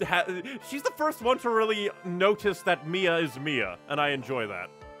the first one to really notice that Mia is Mia, and I enjoy that.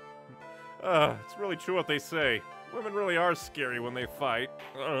 It's really true what they say. Women really are scary when they fight.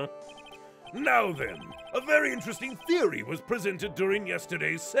 Now then, a very interesting theory was presented during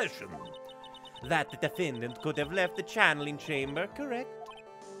yesterday's session. That the defendant could have left the channeling chamber, correct?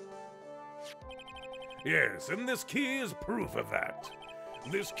 Yes, and this key is proof of that.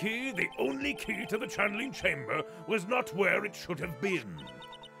 This key, the only key to the channeling chamber, was not where it should have been.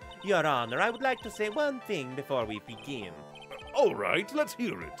 Your Honor, I would like to say one thing before we begin. All right, let's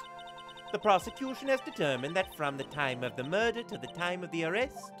hear it. The prosecution has determined that from the time of the murder to the time of the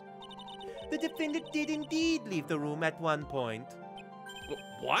arrest, the defendant did indeed leave the room at one point.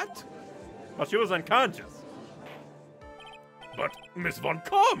 What? Well, she was unconscious. But, Miss Von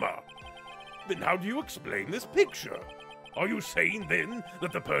Karma, then how do you explain this picture? Are you saying, then,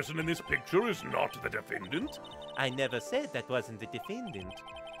 that the person in this picture is not the defendant? I never said that wasn't the defendant.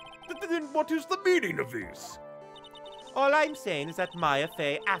 Then what is the meaning of this? All I'm saying is that Maya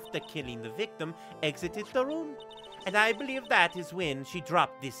Faye, after killing the victim, exited the room. And I believe that is when she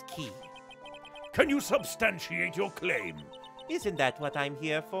dropped this key. Can you substantiate your claim? Isn't that what I'm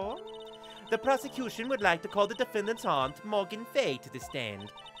here for? The prosecution would like to call the defendant's aunt, Morgan Faye, to the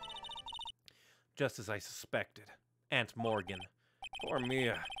stand. Just as I suspected. Aunt Morgan. Poor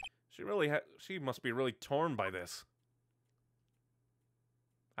Mia. She must be really torn by this.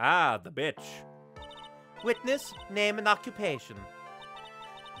 Ah, the bitch. Witness, name and occupation.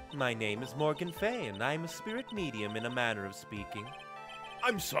 My name is Morgan Faye, and I'm a spirit medium in a manner of speaking.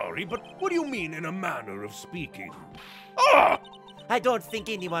 I'm sorry, but what do you mean in a manner of speaking? Ah! I don't think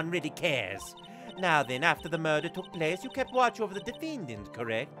anyone really cares. Now then, after the murder took place, you kept watch over the defendant,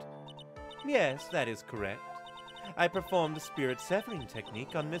 correct? Yes, that is correct. I performed the spirit severing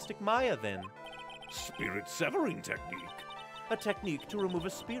technique on Mystic Maya then. Spirit severing technique? A technique to remove a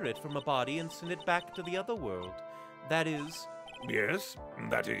spirit from a body and send it back to the other world. That is... Yes,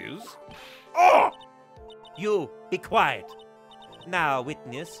 that is... Ah! You, be quiet. Now,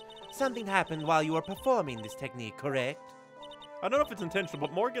 witness, something happened while you were performing this technique, correct? I don't know if it's intentional,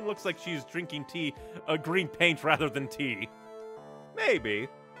 but Morgan looks like she's drinking tea, green paint rather than tea. Maybe.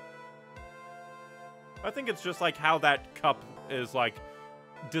 I think it's just like how that cup is like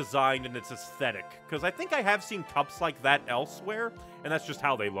designed in its aesthetic. Because I think I have seen cups like that elsewhere, and that's just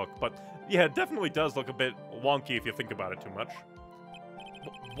how they look. But yeah, it definitely does look a bit wonky if you think about it too much.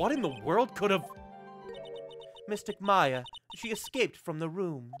 What in the world could have... Mystic Maya, she escaped from the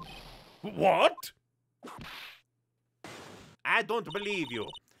room. What? I don't believe you.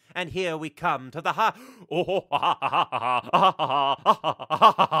 And here we come to the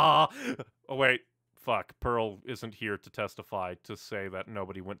Oh, wait. Fuck. Pearl isn't here to testify to say that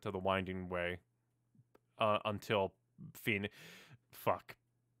nobody went to the Winding Way until Phoenix. Fuck.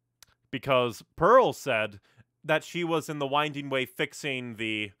 Because Pearl said that she was in the Winding Way fixing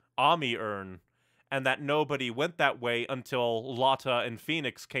the Ami urn, and that nobody went that way until Lotta and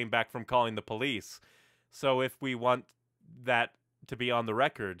Phoenix came back from calling the police. So if we want that to be on the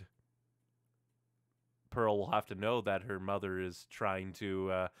record, Pearl will have to know that her mother is trying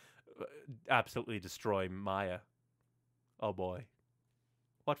to absolutely destroy Maya. Oh boy.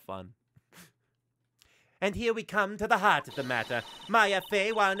 What fun. And here we come to the heart of the matter. Maya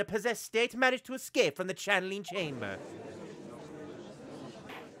Fey, while in a possessed state, managed to escape from the channeling chamber.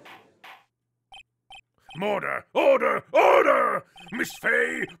 Order! Order! Order! Miss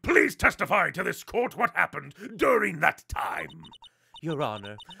Fey, please testify to this court what happened during that time. Your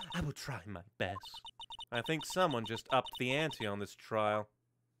Honor, I will try my best. I think someone just upped the ante on this trial.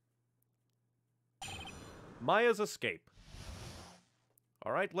 Maya's escape.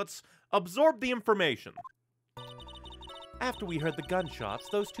 Alright, let's absorb the information. After we heard the gunshots,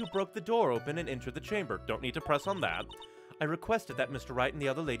 those two broke the door open and entered the chamber. Don't need to press on that. I requested that Mr. Wright and the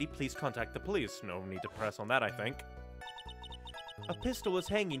other lady please contact the police. No need to press on that, I think. A pistol was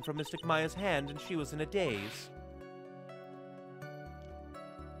hanging from Mystic Maya's hand, and she was in a daze.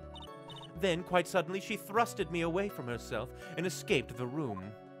 Then, quite suddenly, she thrusted me away from herself and escaped the room.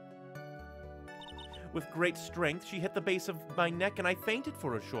 With great strength, she hit the base of my neck, and I fainted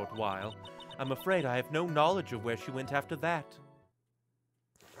for a short while. I'm afraid I have no knowledge of where she went after that.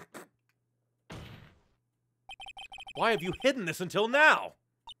 Why have you hidden this until now?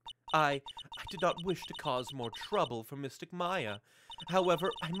 I did not wish to cause more trouble for Mystic Maya.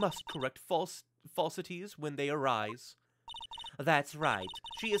 However, I must correct falsities when they arise. That's right.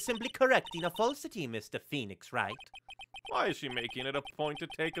 She is simply correcting a falsity, Mr. Phoenix Wright. Why is she making it a point to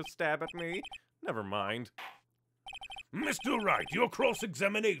take a stab at me? Never mind. Mr. Wright, your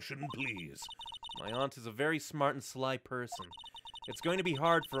cross-examination, please. My aunt is a very smart and sly person. It's going to be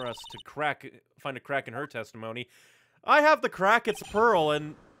hard for us to find a crack in her testimony. I have the crack, it's Pearl,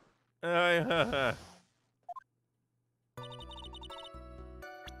 and...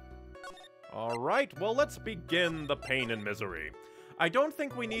 Alright, well, let's begin the pain and misery. I don't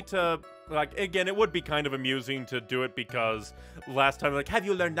think we need to, like, again, it would be kind of amusing to do it because last time, like, have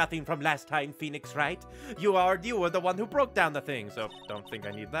you learned nothing from last time, Phoenix Wright? You were the one who broke down the thing, so don't think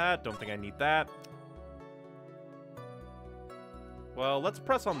I need that, don't think I need that. Well, let's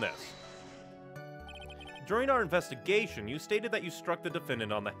press on this. During our investigation, you stated that you struck the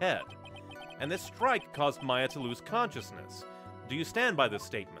defendant on the head, and this strike caused Maya to lose consciousness. Do you stand by this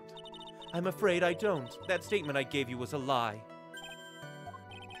statement? I'm afraid I don't. That statement I gave you was a lie.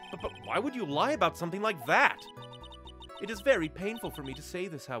 But why would you lie about something like that? It is very painful for me to say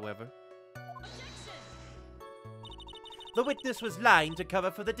this, however. Objection! The witness was lying to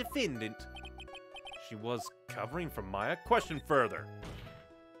cover for the defendant. She was covering for Maya? Question further.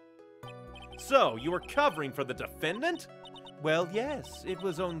 So, you were covering for the defendant? Well, yes. It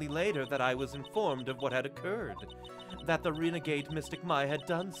was only later that I was informed of what had occurred. That the renegade Mystic Maya had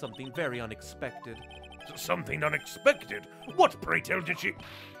done something very unexpected. Something unexpected? What, pray tell, did she...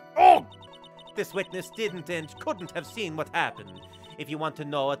 Oh! This witness didn't and couldn't have seen what happened. If you want to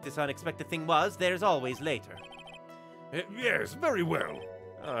know what this unexpected thing was, there's always later. Yes, very well.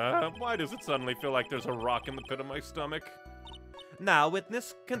 Why does it suddenly feel like there's a rock in the pit of my stomach? Now,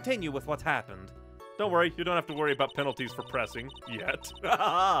 witness, continue with what happened. Don't worry, you don't have to worry about penalties for pressing. Yet.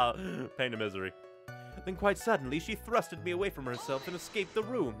 Pain and misery. Then quite suddenly, she thrusted me away from herself and escaped the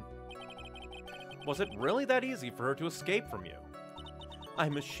room. Was it really that easy for her to escape from you?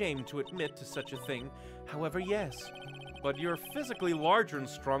 I'm ashamed to admit to such a thing. However, yes. But you're physically larger and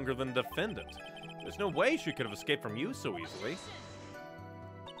stronger than the defendant. There's no way she could have escaped from you so easily.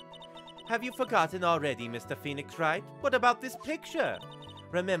 Have you forgotten already, Mr. Phoenix Wright? What about this picture?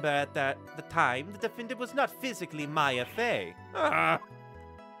 Remember at the time, the defendant was not physically Maya Fey.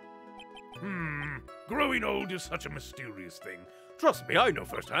 Growing old is such a mysterious thing. Trust me, I know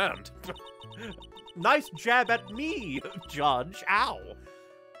firsthand. Nice jab at me, Judge. Ow.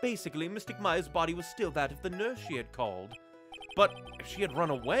 Basically, Mystic Maya's body was still that of the nurse she had called. But if she had run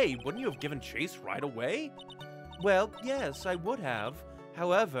away, wouldn't you have given chase right away? Well, yes, I would have.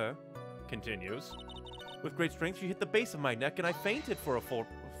 However, continues, with great strength, she hit the base of my neck and I fainted for a small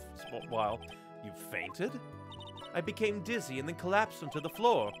while. You fainted? I became dizzy and then collapsed onto the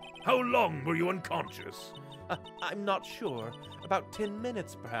floor. How long were you unconscious? I'm not sure. About 10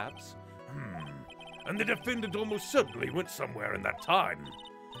 minutes, perhaps. And the defendant almost certainly went somewhere in that time.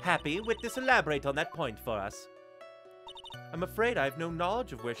 Happy, witness, elaborate on that point for us. I'm afraid I have no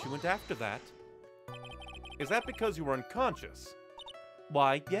knowledge of where she went after that. Is that because you were unconscious?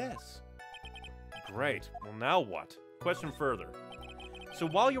 Why, yes. Great. Well, now what? Question further. So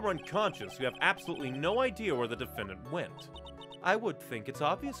while you were unconscious, you have absolutely no idea where the defendant went. I would think it's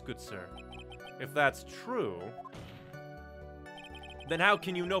obvious, good sir. If that's true, then how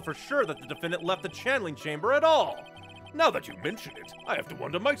can you know for sure that the defendant left the channeling chamber at all? Now that you mention it, I have to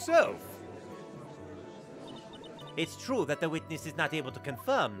wonder myself. It's true that the witness is not able to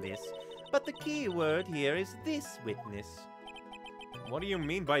confirm this, but the key word here is this witness. What do you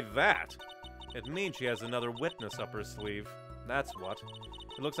mean by that? It means she has another witness up her sleeve. That's what.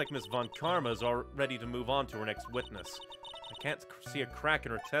 It looks like Miss Von Karma is all ready to move on to her next witness. I can't see a crack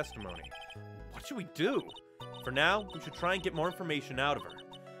in her testimony. What should we do? For now, we should try and get more information out of her.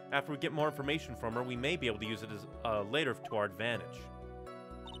 After we get more information from her, we may be able to use it as later to our advantage.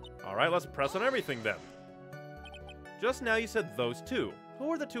 Alright, let's press on everything then. Just now you said those two.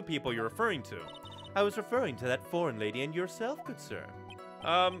 Who are the two people you're referring to? I was referring to that foreign lady and yourself, good sir.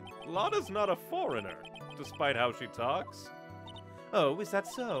 Lotta's not a foreigner, despite how she talks. Oh, is that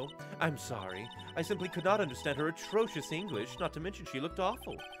so? I'm sorry. I simply could not understand her atrocious English, not to mention she looked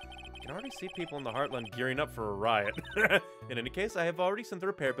awful. I can already see people in the Heartland gearing up for a riot. In any case, I have already sent the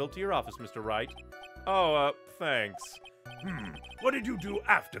repair bill to your office, Mr. Wright. Oh, thanks. What did you do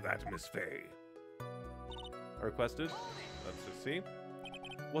after that, Miss Fay? I requested. Let's just see.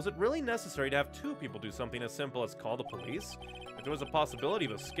 Was it really necessary to have two people do something as simple as call the police? If there was a possibility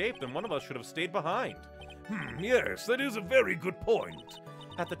of escape, then one of us should have stayed behind. Yes, that is a very good point.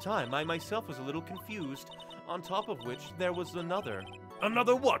 At the time, I myself was a little confused, on top of which there was another.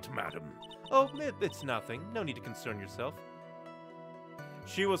 Another what, madam? Oh, it's nothing. No need to concern yourself.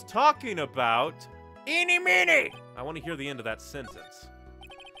 She was talking about... Eeny meeny! I want to hear the end of that sentence.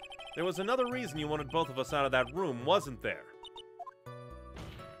 There was another reason you wanted both of us out of that room, wasn't there?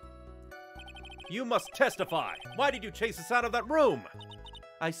 You must testify! Why did you chase us out of that room?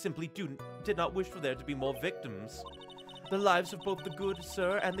 I simply did not wish for there to be more victims. The lives of both the good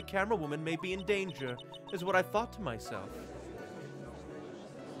sir and the camera woman may be in danger, is what I thought to myself.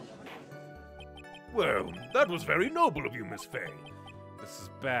 Well, that was very noble of you, Miss Fay. This is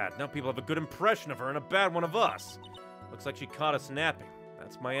bad. Now people have a good impression of her and a bad one of us. Looks like she caught us napping.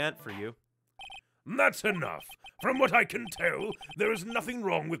 That's my aunt for you. That's enough. From what I can tell, there is nothing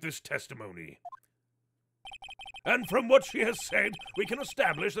wrong with this testimony. And from what she has said, we can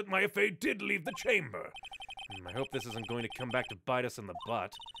establish that Maya Fay did leave the chamber. I hope this isn't going to come back to bite us in the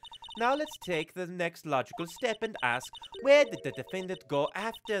butt. Now let's take the next logical step and ask, where did the defendant go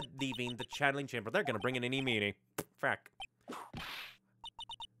after leaving the channeling chamber? They're gonna bring in any meanie. Frack.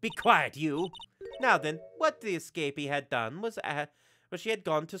 Be quiet, you! Now then, what the escapee had done was she had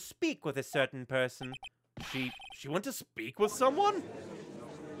gone to speak with a certain person. She went to speak with someone?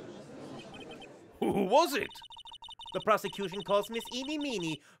 Who was it? The prosecution calls Miss Eeny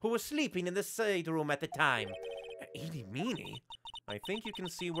Meeny, who was sleeping in the side room at the time. Eeny Meeny? I think you can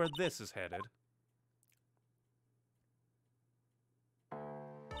see where this is headed.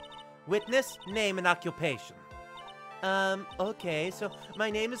 Witness, name and occupation. Okay, so my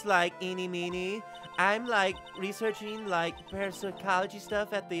name is like Eeny Meeny. I'm like researching like parapsychology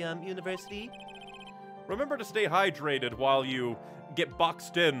stuff at the university. Remember to stay hydrated while you get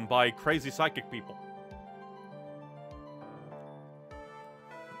boxed in by crazy psychic people.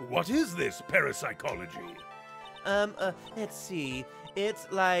 What is this parapsychology? Let's see. It's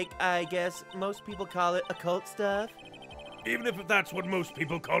like, I guess most people call it occult stuff. Even if that's what most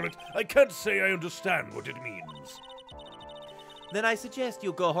people call it, I can't say I understand what it means. Then I suggest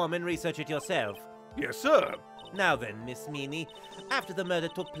you go home and research it yourself. Yes, sir. Now then, Miss Meany, after the murder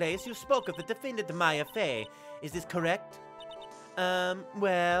took place, you spoke of the defendant Maya Fay. Is this correct?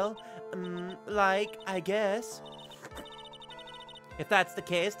 Like, I guess. If that's the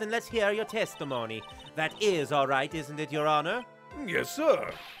case, then let's hear your testimony. That is all right, isn't it, Your Honor? Yes,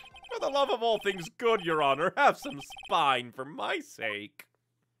 sir. For the love of all things good, Your Honor, have some spine for my sake.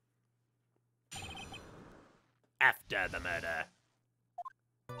 After the murder.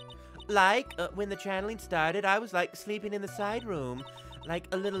 Like, when the channeling started, I was, like, sleeping in the side room. Like,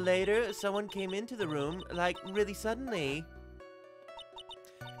 a little later, someone came into the room, like, really suddenly.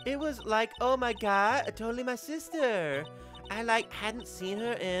 It was like, oh my god, totally my sister. I, like, hadn't seen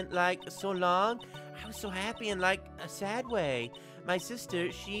her in, like, so long. I was so happy in, like, a sad way. My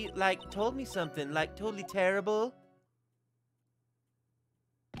sister, she, like, told me something, like, totally terrible.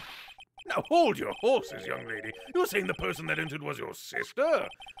 Now hold your horses, young lady. You're saying the person that entered was your sister?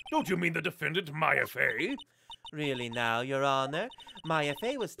 Don't you mean the defendant, Maya Fay? Really now, Your Honor, my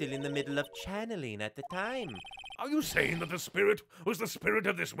FA was still in the middle of channeling at the time. Are you saying that the spirit was the spirit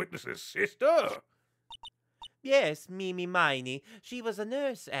of this witness's sister? Yes, Mimi Miney. She was a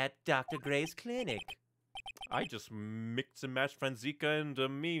nurse at Dr. Gray's clinic. I just mixed and matched Franziska and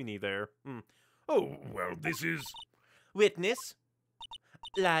Miney there. Oh, well, this is... Witness?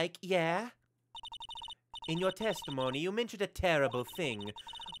 Like, yeah? In your testimony, you mentioned a terrible thing.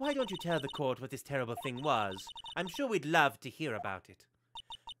 Why don't you tell the court what this terrible thing was? I'm sure we'd love to hear about it.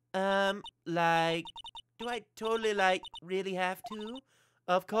 Like, do I totally, like, really have to?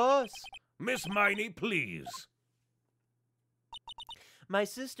 Of course. Miss Miney, please. My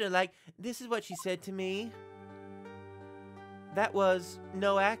sister, like, this is what she said to me. That was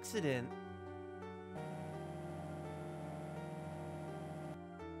no accident.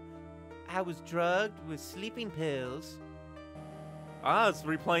 I was drugged with sleeping pills. Ah, it's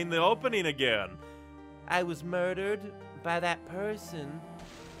replaying the opening again. I was murdered by that person.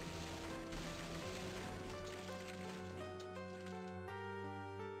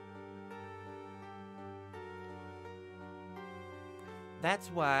 That's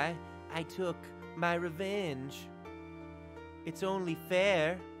why I took my revenge. It's only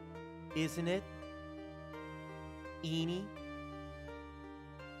fair, isn't it, Eenie?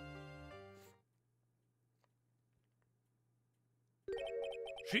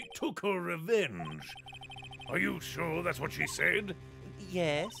 She took her revenge. Are you sure that's what she said?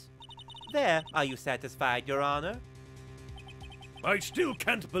 Yes. There, are you satisfied, Your Honor? I still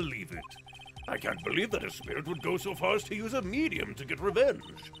can't believe it. I can't believe that a spirit would go so far as to use a medium to get revenge.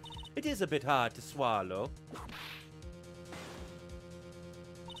 It is a bit hard to swallow.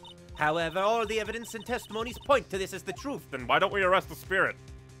 However, all the evidence and testimonies point to this as the truth. Then why don't we arrest the spirit?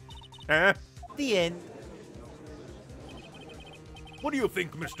 Eh? The end. What do you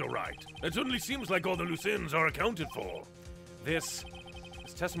think, Mr. Wright? It certainly seems like all the loose ends are accounted for. This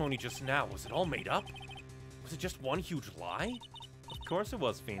testimony just now, was it all made up? Was it just one huge lie? Of course it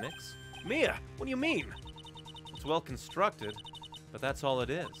was, Phoenix. Mia, what do you mean? It's well constructed, but that's all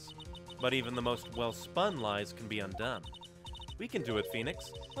it is. But even the most well-spun lies can be undone. We can do it,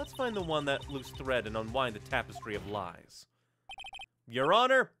 Phoenix. Let's find the one that loose thread and unwind the tapestry of lies. Your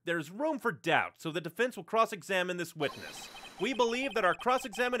Honor, there's room for doubt, so the defense will cross-examine this witness. We believe that our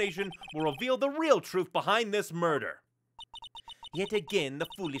cross-examination will reveal the real truth behind this murder. Yet again, the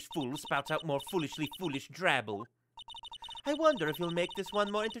foolish fool spouts out more foolishly foolish drabble. I wonder if he'll make this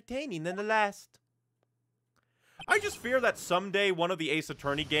one more entertaining than the last. I just fear that someday one of the Ace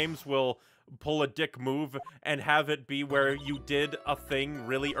Attorney games will pull a dick move and have it be where you did a thing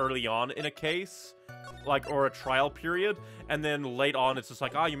really early on in a case, like, or a trial period, and then late on it's just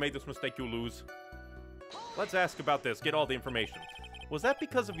like, you made this mistake, you lose. Let's ask about this, get all the information. Was that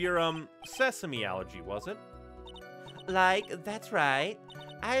because of your, sesame allergy, was it? Like, that's right.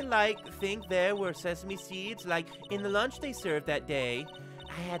 I, think there were sesame seeds, in the lunch they served that day.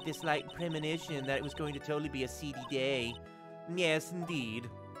 I had this, premonition that it was going to totally be a seedy day. Yes, indeed.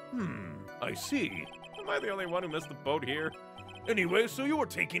 I see. Am I the only one who missed the boat here? Anyway, so you were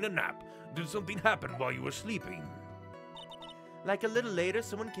taking a nap. Did something happen while you were sleeping? A little later,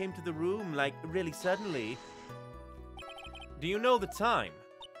 someone came to the room, really suddenly. Do you know the time?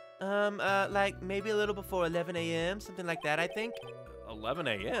 Maybe a little before 11 a.m., something like that, I think. 11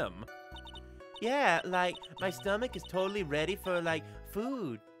 a.m.? Yeah, my stomach is totally ready for,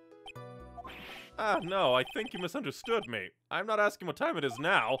 food. No, I think you misunderstood me. I'm not asking what time it is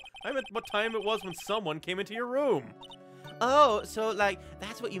now. I meant what time it was when someone came into your room. Oh, so,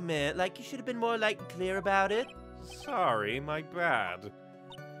 that's what you meant. You should have been more, clear about it. Sorry, my bad.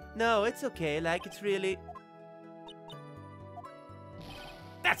 No, it's okay. It's really...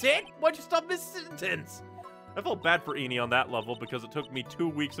 That's it? Why'd you stop mid-sentence? I felt bad for Eenie on that level because it took me 2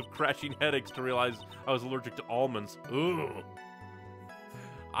 weeks of crashing headaches to realize I was allergic to almonds. Ugh.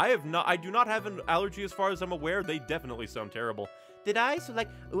 I do not have an allergy as far as I'm aware. They definitely sound terrible. Did I? So,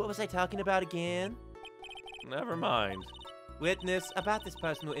 what was I talking about again? Never mind. Witness, about this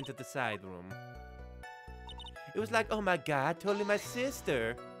person who entered the side room. It was oh my god, totally my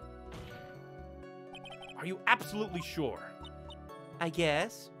sister. Are you absolutely sure? I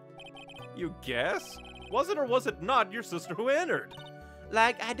guess. You guess? Was it or was it not your sister who entered?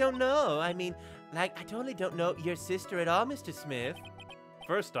 I don't know. I mean, I totally don't know your sister at all, Mr. Smith.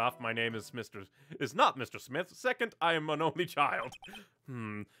 First off, my name is not Mr. Smith. Second, I am an only child.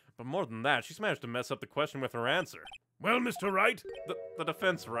 But more than that, she's managed to mess up the question with her answer. Well, Mr. Wright? The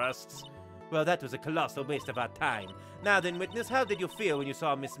defense rests. Well, that was a colossal waste of our time. Now then, witness, how did you feel when you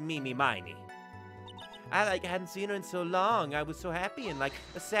saw Miss Mimi Miney? I hadn't seen her in so long. I was so happy in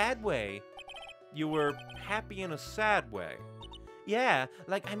a sad way. You were happy in a sad way. Yeah,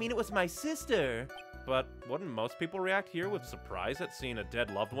 like, I mean, it was my sister. But wouldn't most people react here with surprise at seeing a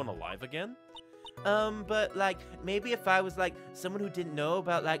dead loved one alive again? But, like, maybe if I was, like, someone who didn't know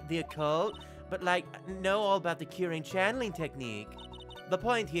about, like, the occult, but, like, know all about the curing channeling technique. The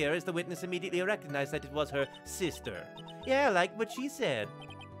point here is the witness immediately recognized that it was her sister. Yeah, like what she said.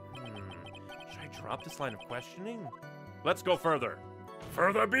 Should I drop this line of questioning? Let's go further.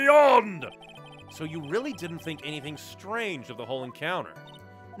 Further beyond! So you really didn't think anything strange of the whole encounter?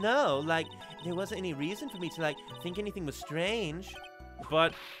 No, like, there wasn't any reason for me to, like, think anything was strange.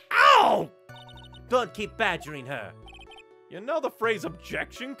 But, Ow! Don't keep badgering her. you know the phrase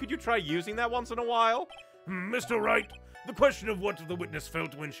objection? Could you try using that once in a while? Mr. Wright, the question of what the witness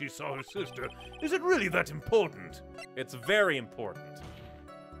felt when she saw her sister, is it really that important? It's very important.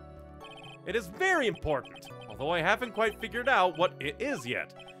 It is very important, although I haven't quite figured out what it is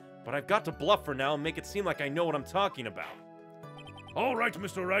yet. But I've got to bluff for now and make it seem like I know what I'm talking about. All right,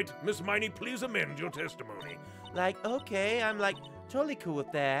 Mr. Wright. Miss Miney, please amend your testimony. Like, okay, I'm, like, totally cool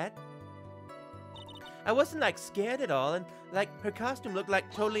with that. I wasn't, like, scared at all, and, like, her costume looked,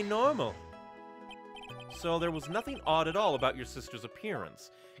 like, totally normal. So there was nothing odd at all about your sister's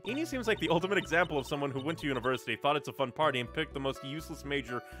appearance. Eni seems like the ultimate example of someone who went to university, thought it's a fun party, and picked the most useless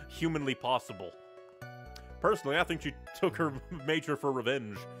major humanly possible. Personally, I think she took her major for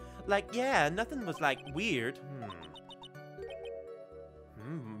revenge. Like, yeah, nothing was, like, weird.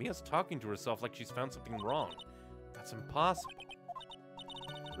 Mia's talking to herself like she's found something wrong. That's impossible.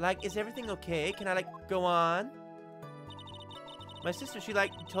 Like, is everything okay? Can I, like, go on? My sister, she,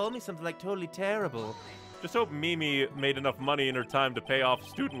 like, told me something, like, totally terrible. Just hope Mimi made enough money in her time to pay off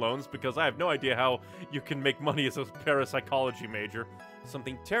student loans, because I have no idea how you can make money as a parapsychology major.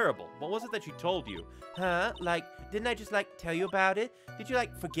 Something terrible. What was it that she told you? Huh? Like, didn't I just, like, tell you about it? Did you,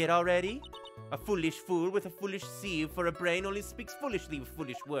 like, forget already? A foolish fool with a foolish sieve for a brain only speaks foolishly with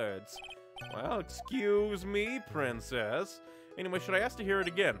foolish words. Well, excuse me, princess. Anyway, should I ask to hear it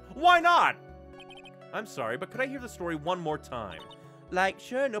again? Why not? I'm sorry, but could I hear the story one more time? Like,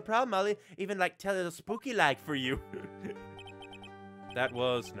 sure, no problem. I'll even, like, tell it a spooky-like for you. That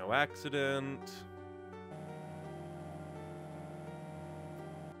was no accident.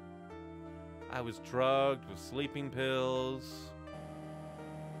 I was drugged with sleeping pills.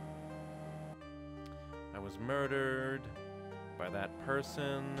 I was murdered by that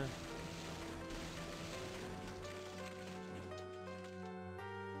person.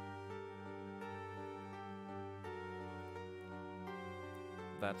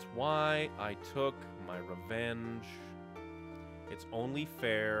 That's why I took my revenge. It's only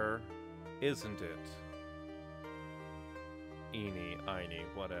fair, isn't it? Eeny, Einy,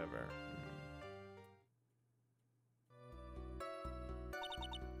 whatever.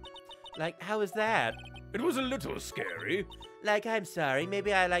 Like, how is that? It was a little scary. Like, I'm sorry.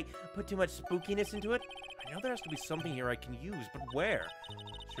 Maybe I, like, put too much spookiness into it? I know there has to be something here I can use, but where?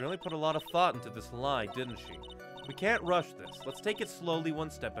 She really put a lot of thought into this lie, didn't she? We can't rush this. Let's take it slowly, one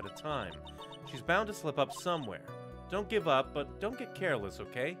step at a time. She's bound to slip up somewhere. Don't give up, but don't get careless,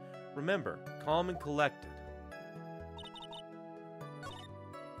 okay? Remember, calm and collected.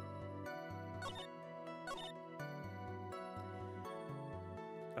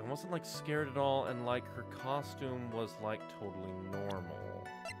 I wasn't, like, scared at all, and, like, her costume was, like, totally normal.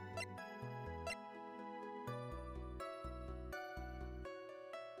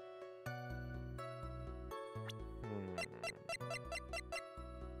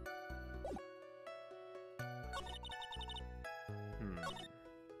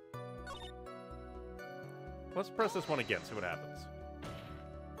 Let's press this one again, see what happens.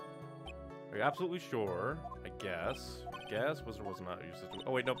 Are you absolutely sure? I guess. Was or was not your system?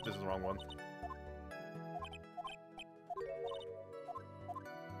 Oh wait, nope, this is the wrong one.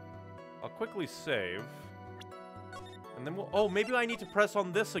 I'll quickly save. And then we'll... Oh, maybe I need to press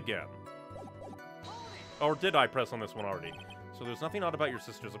on this again. Or did I press on this one already? So there's nothing odd about your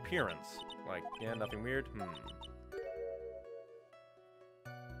sister's appearance. Like, yeah, nothing weird?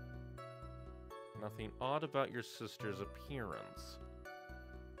 Nothing odd about your sister's appearance.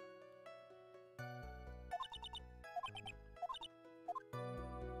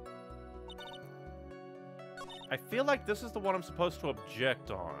 I feel like this is the one I'm supposed to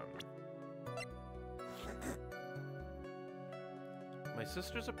object on. My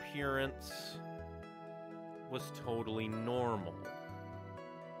sister's appearance was totally normal.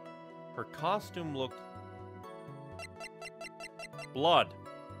 Her costume looked... Blood.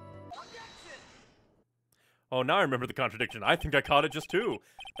 Oh, now I remember the contradiction. I think I caught it just too.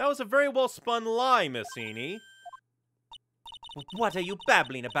 That was a very well spun lie, Miss Eni. What are you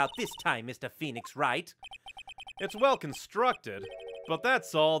babbling about this time, Mr. Phoenix Wright? It's well constructed, but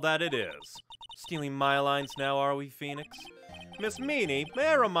that's all that it is. Stealing my lines now, are we, Phoenix? Miss Meany, may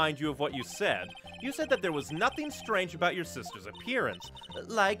I remind you of what you said? You said that there was nothing strange about your sister's appearance.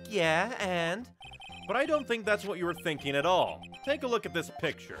 Like, yeah, and? But I don't think that's what you were thinking at all. Take a look at this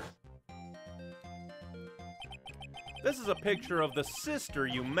picture. This is a picture of the sister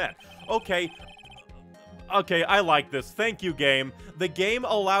you met. Okay, I like this. Thank you, game. The game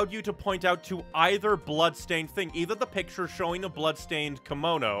allowed you to point out to either bloodstained thing, either the picture showing a bloodstained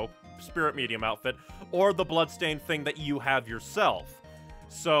kimono, spirit medium outfit, or the bloodstained thing that you have yourself.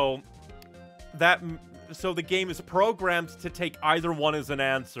 So the game is programmed to take either one as an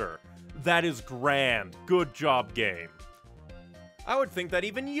answer. That is grand. Good job, game. I would think that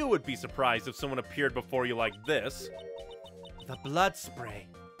even you would be surprised if someone appeared before you like this. The blood spray.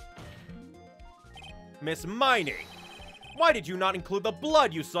 Miss Miney, why did you not include the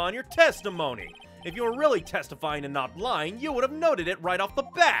blood you saw in your testimony? If you were really testifying and not lying, you would have noted it right off the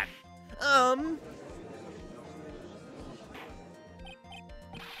bat.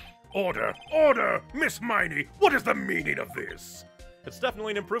 Order! Order! Miss Miney, what is the meaning of this? It's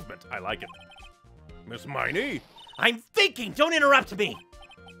definitely an improvement. I like it. Miss Miney? I'm thinking! Don't interrupt me!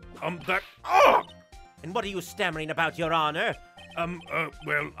 Oh! And what are you stammering about, Your Honor?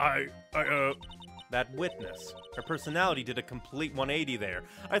 That witness. Her personality did a complete 180 there.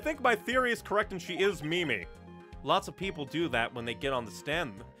 I think my theory is correct and she is Mimi. Lots of people do that when they get on the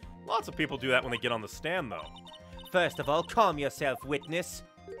stand. Though. First of all, calm yourself, witness.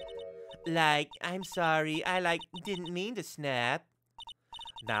 I'm sorry, I didn't mean to snap.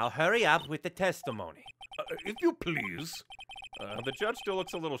 Now hurry up with the testimony. If you please. The judge still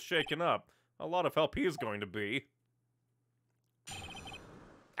looks a little shaken up. A lot of help he is going to be.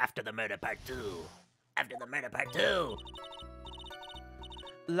 After the murder part 2. After the murder part 2.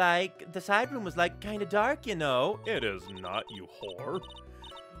 The side room was, kinda dark, you know. It is not, you whore.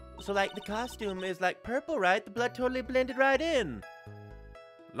 So, the costume is, purple, right? The blood totally blended right in.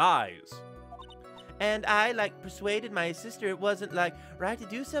 Lies. And I, persuaded my sister it wasn't, right to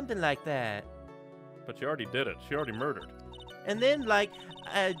do something like that. But she already did it. She already murdered. And then,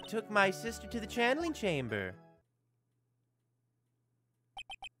 I took my sister to the channeling chamber.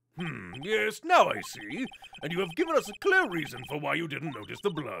 Yes, now I see. And you have given us a clear reason for why you didn't notice the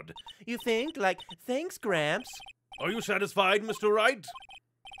blood. You think? Thanks, Gramps. Are you satisfied, Mr. Wright?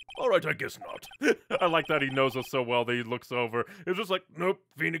 All right, I guess not. I like that he knows us so well that he looks over. It's just like, nope,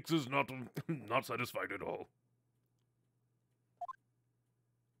 Phoenix is not satisfied at all.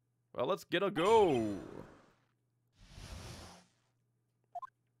 Well, let's get a go.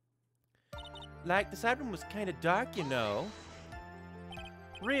 The side room was kind of dark, you know.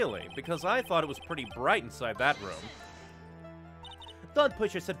 Really? Because I thought it was pretty bright inside that room. Don't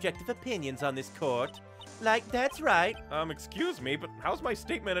push your subjective opinions on this court. That's right. Excuse me, but how's my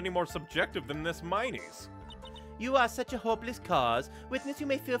statement any more subjective than Miss Miney's? You are such a hopeless cause. Witness, you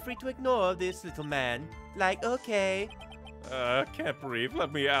may feel free to ignore this little man. Okay. Can't breathe.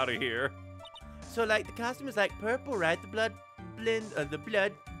 Let me out of here. So, the costume is, purple, right? The blood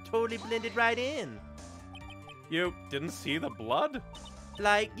totally blended right in. You didn't see the blood?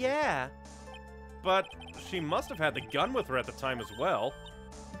 Yeah. But she must have had the gun with her at the time as well.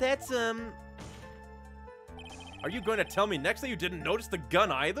 That's, Are you going to tell me next that you didn't notice the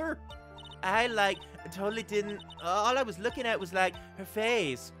gun either? I, totally didn't. All I was looking at was, her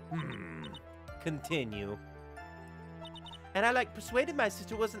face. Continue. And I, persuaded my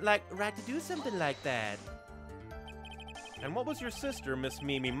sister wasn't, right to do something like that. And what was your sister, Miss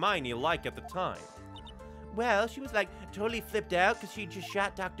Mimi Miney, like at the time? Well, she was, totally flipped out because she just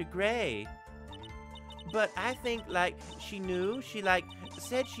shot Dr. Gray. But I think, she knew. She,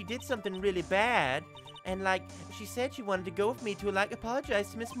 said she did something really bad. And, she said she wanted to go with me to,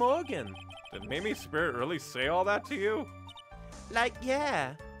 apologize to Miss Morgan. Did Mimi's spirit really say all that to you?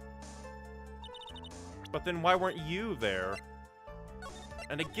 Yeah. But then why weren't you there?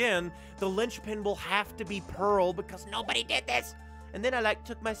 And again, the linchpin will have to be Pearl because nobody did this. And then I,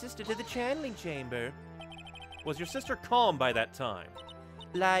 took my sister to the channeling chamber. Was your sister calm by that time?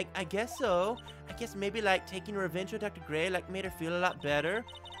 I guess so. I guess maybe, taking revenge on Dr. Gray, made her feel a lot better.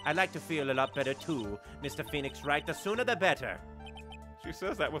 I'd like to feel a lot better, too, Mr. Phoenix Wright. The sooner the better. She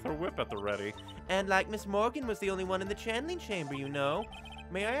says that with her whip at the ready. And, Miss Morgan was the only one in the channeling chamber, you know.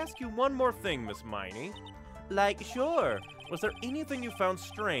 May I ask you one more thing, Miss Miney? Sure. Was there anything you found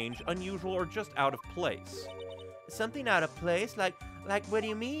strange, unusual, or just out of place? Something out of place? What do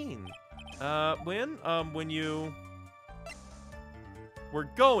you mean? When you were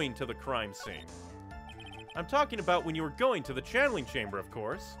going to the crime scene. I'm talking about when you were going to the channeling chamber, of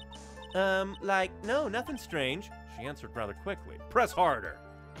course. No, nothing strange. She answered rather quickly. Press harder.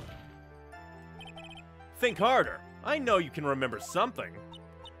 Think harder. I know you can remember something.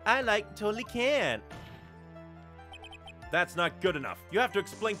 I, totally can't. That's not good enough. You have to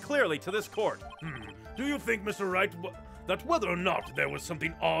explain clearly to this court. Do you think, Mr. Wright, that whether or not there was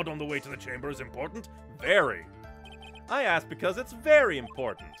something odd on the way to the chamber is important? Very. I ask because it's very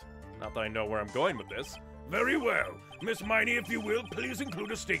important. Not that I know where I'm going with this. Very well. Miss Miney, if you will, please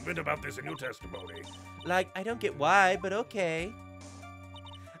include a statement about this in your testimony. I don't get why, but okay.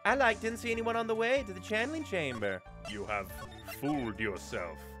 I, didn't see anyone on the way to the channeling chamber. You have fooled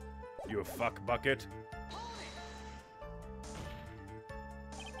yourself, you fuck bucket.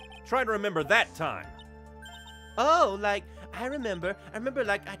 Try to remember that time. Oh, I remember,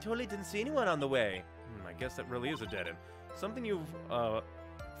 I totally didn't see anyone on the way. I guess that really is a dead end. Something you've,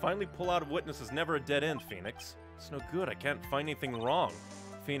 finally pull out of witness is never a dead end, Phoenix. It's no good, I can't find anything wrong.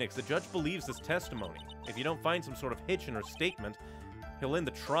 Phoenix, the judge believes this testimony. If you don't find some sort of hitch in her statement, he'll end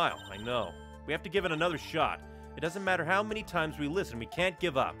the trial, I know. We have to give it another shot. It doesn't matter how many times we listen, we can't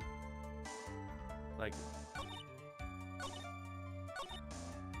give up.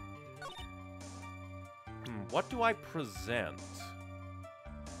 What do I present?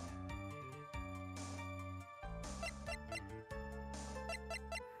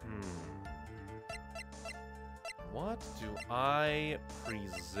 What do I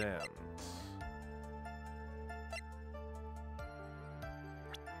present?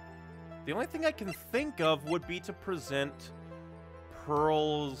 The only thing I can think of would be to present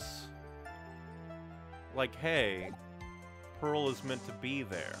Pearl's... hey, Pearl is meant to be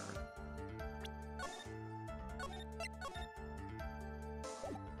there.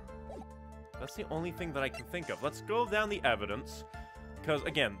 That's the only thing that I can think of. Let's go down the evidence. Because,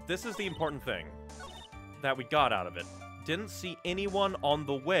 again, this is the important thing that we got out of it. Didn't see anyone on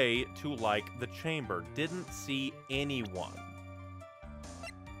the way to, the chamber. Didn't see anyone.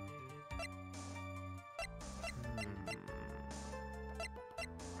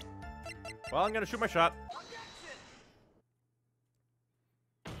 Well, I'm gonna shoot my shot.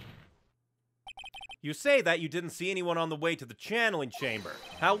 You say that you didn't see anyone on the way to the channeling chamber.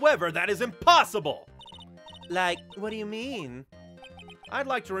 However, that is impossible! What do you mean? I'd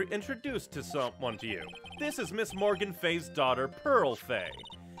like to introduce someone to you. This is Miss Morgan Fay's daughter, Pearl Fay.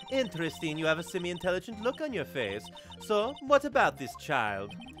 Interesting, you have a semi-intelligent look on your face. So, what about this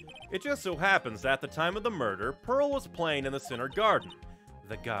child? It just so happens that at the time of the murder, Pearl was playing in the center garden.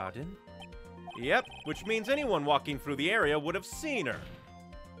 The garden? Yep, which means anyone walking through the area would have seen her.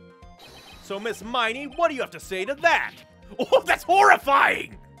 So, Miss Miney, what do you have to say to that? Oh, that's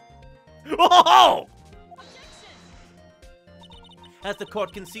horrifying! Oh! As the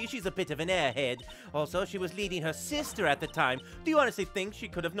court can see, she's a bit of an airhead. Also, she was leading her sister at the time. Do you honestly think she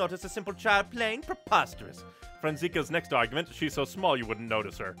could have noticed a simple child playing? Preposterous. Franziska's next argument, she's so small you wouldn't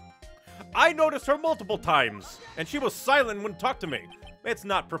notice her. I noticed her multiple times, and she was silent and wouldn't talk to me. It's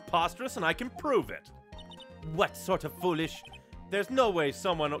not preposterous, and I can prove it. What sort of foolish? There's no way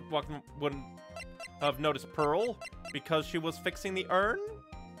someone wouldn't have noticed Pearl because she was fixing the urn?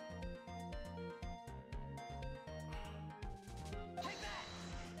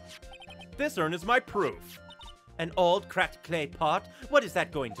 This urn is my proof. An old cracked clay pot? What is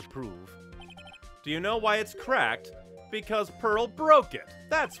that going to prove? Do you know why it's cracked? Because Pearl broke it.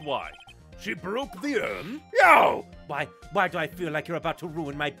 That's why. She broke the urn? Yo! Why do I feel like you're about to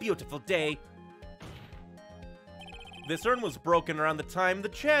ruin my beautiful day? This urn was broken around the time the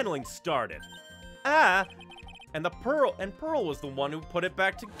channeling started. Ah! And Pearl was the one who put it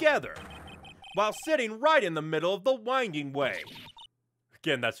back together, while sitting right in the middle of the winding way.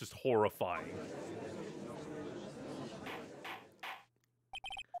 Again, that's just horrifying.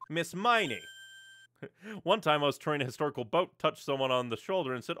 Miss Miney. One time I was touring a historical boat, touched someone on the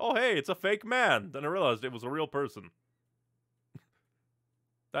shoulder and said, "Oh hey, it's a fake man." Then I realized it was a real person.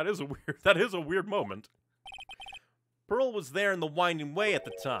 That is a weird moment. Pearl was there in the winding way at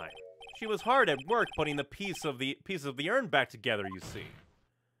the time. She was hard at work putting the piece of the urn back together, you see.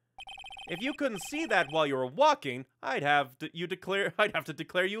 If you couldn't see that while you were walking, I'd have to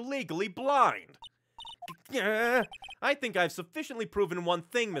declare you legally blind. I think I've sufficiently proven one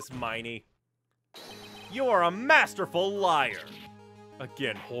thing, Miss Miney. You are a masterful liar.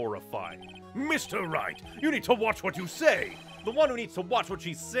 Again, horrifying. Mr. Wright, you need to watch what you say. The one who needs to watch what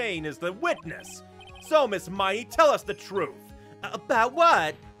she's saying is the witness. So, Miss Miney, tell us the truth. About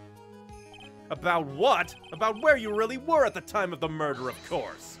what? About what? About where you really were at the time of the murder, of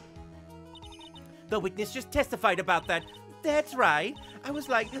course. The witness just testified about that. That's right. I was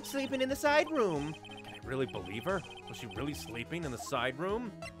sleeping in the side room. Can I really believe her? Was she really sleeping in the side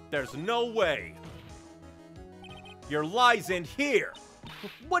room? There's no way. Your lies end here.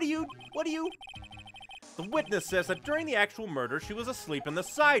 What do you... The witness says that during the actual murder, she was asleep in the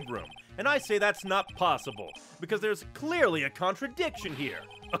side room. And I say that's not possible, because there's clearly a contradiction here.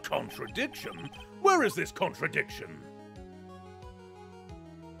 A contradiction? Where is this contradiction?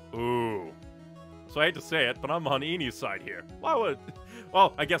 Ooh. So I hate to say it, but I'm on Eni's side here. Why would...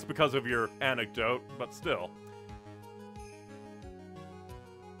 Well, I guess because of your anecdote, but still.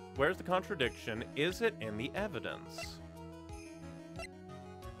 Where's the contradiction? Is it in the evidence?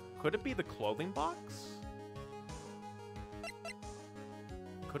 Could it be the clothing box?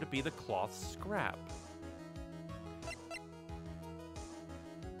 Could it be the cloth scrap?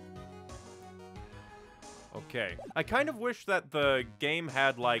 Okay. I kind of wish that the game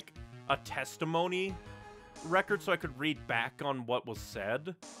had, like, a testimony record so I could read back on what was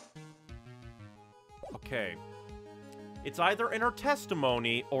said. Okay. It's either in her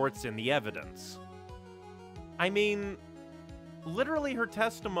testimony or it's in the evidence. I mean, literally her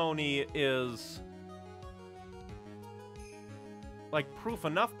testimony is... like, proof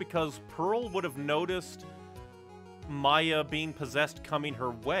enough because Pearl would have noticed Maya being possessed coming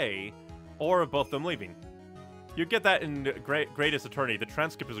her way, or both of them leaving. You get that in Greatest Attorney. The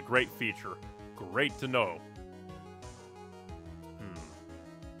transcript is a great feature. Great to know.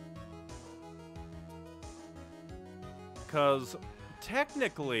 Because,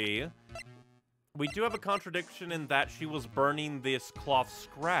 technically, we do have a contradiction in that she was burning this cloth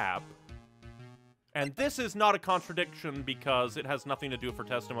scrap. And this is not a contradiction because it has nothing to do with her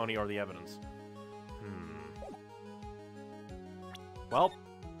testimony or the evidence. Well,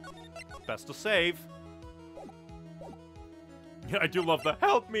 best to save. I do love the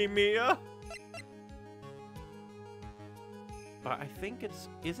help me, Mia! But I think it's...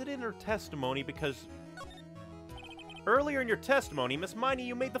 Is it in her testimony? Because earlier in your testimony, Miss Miney,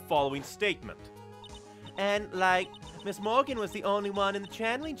 you made the following statement. And, like, Miss Morgan was the only one in the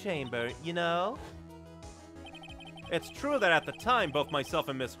channeling chamber, you know? It's true that at the time, both myself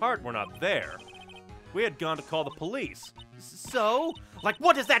and Miss Hart were not there. We had gone to call the police. So? Like,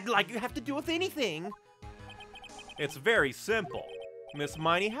 what does that, like, have to do with anything? It's very simple. Miss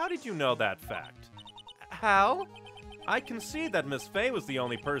Miney, how did you know that fact? How? I can see that Miss Faye was the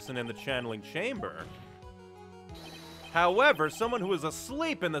only person in the channeling chamber. However, someone who was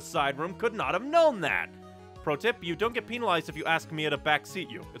asleep in the side room could not have known that. Pro tip, you don't get penalized if you ask Mia to backseat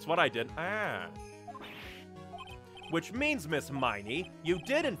you. It's what I did. Which means, Miss Miney, you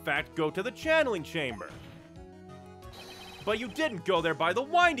did in fact go to the channeling chamber. But you didn't go there by the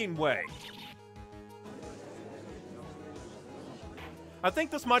winding way. I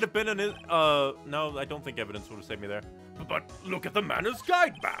think this might have been an, no, I don't think evidence would have saved me there. But look at the Manor's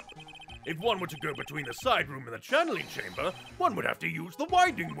Guide map. If one were to go between the side room and the channeling chamber, one would have to use the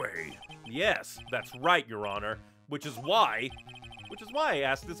winding way. Yes, that's right, Your Honor. Which is why I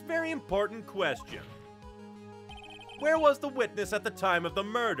asked this very important question. Where was the witness at the time of the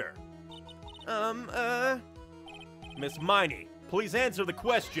murder? Miss Miney, please answer the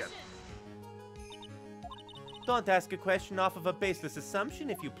question. Don't ask a question off of a baseless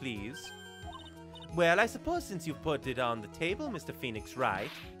assumption, if you please. Well, I suppose since you've put it on the table, Mr. Phoenix Wright,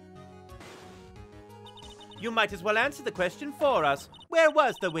 you might as well answer the question for us. Where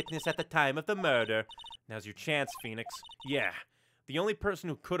was the witness at the time of the murder? Now's your chance, Phoenix. Yeah, the only person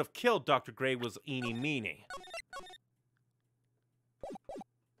who could have killed Dr. Gray was Eenie Meenie.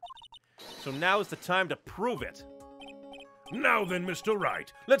 So now is the time to prove it. Now then, Mr.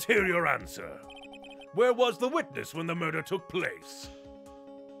 Wright, let's hear your answer. Where was the witness when the murder took place?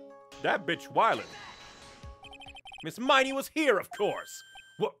 That bitch wildin'. Miss Miney was here, of course.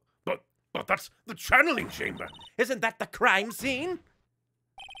 What? But that's the channeling chamber. Isn't that the crime scene?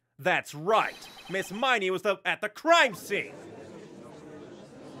 That's right. Miss Miney was at the crime scene.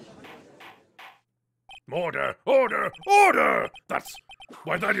 Order! Order! Order! That's...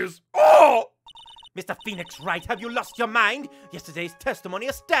 why, that is... Oh! Mr. Phoenix Wright, have you lost your mind? Yesterday's testimony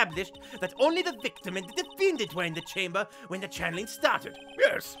established that only the victim and the defendant were in the chamber when the channeling started.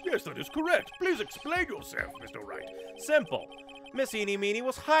 Yes, that is correct. Please explain yourself, Mr. Wright. Simple. Miss Eenie Meenie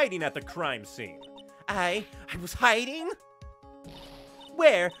was hiding at the crime scene. I was hiding?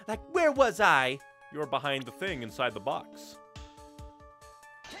 Where? Like, where was I? You were behind the thing inside the box.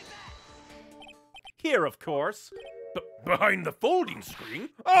 Here, of course. Behind the folding screen?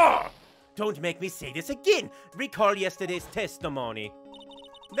 Ah! Don't make me say this again! Recall yesterday's testimony.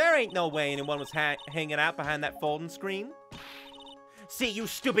 There ain't no way anyone was hanging out behind that folding screen. See, you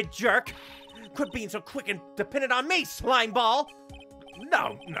stupid jerk! Quit being so quick and dependent on me, slimeball!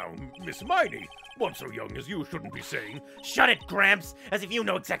 Now, Miss Miney, One so young as you shouldn't be saying. Shut it, Gramps, as if you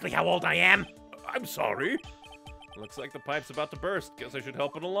know exactly how old I am. I'm sorry. Looks like the pipe's about to burst. Guess I should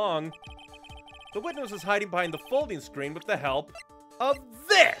help it along. The witness is hiding behind the folding screen with the help of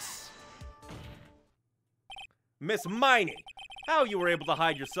this! Miss Miney, how you were able to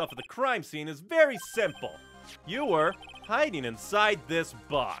hide yourself at the crime scene is very simple. You were hiding inside this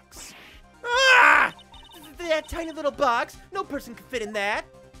box. Ah! That tiny little box? No person could fit in that.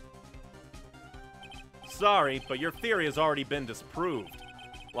 Sorry, but your theory has already been disproved.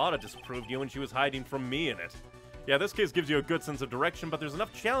 Lana disproved you when she was hiding from me in it. Yeah, this case gives you a good sense of direction, but there's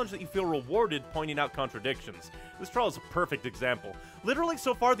enough challenge that you feel rewarded pointing out contradictions. This trial is a perfect example. Literally,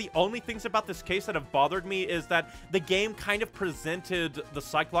 so far, the only things about this case that have bothered me is that the game kind of presented the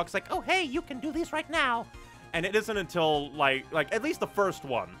psych blocks like, oh, hey, you can do these right now. And it isn't until, like at least the first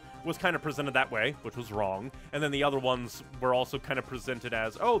one was kind of presented that way, which was wrong. And then the other ones were also kind of presented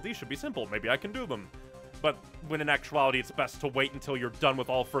as, oh, these should be simple, maybe I can do them. But when in actuality, it's best to wait until you're done with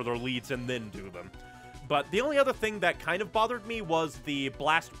all further leads and then do them. But the only other thing that kind of bothered me was the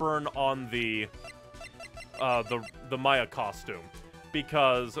blast burn on the Maya costume,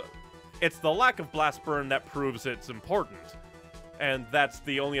 because it's the lack of blast burn that proves it's important, and that's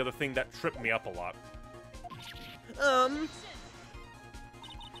the only other thing that tripped me up a lot.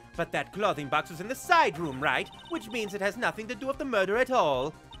 But that clothing box was in the side room, right? Which means it has nothing to do with the murder at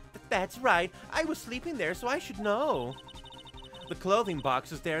all. That's right. I was sleeping there, so I should know. The clothing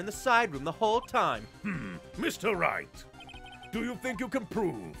box was there in the side room the whole time. Mr. Wright, do you think you can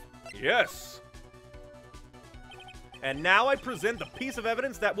prove? Yes. And now I present the piece of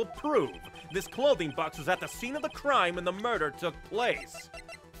evidence that will prove this clothing box was at the scene of the crime when the murder took place.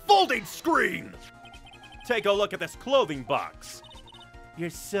 Folding screen! Take a look at this clothing box. You're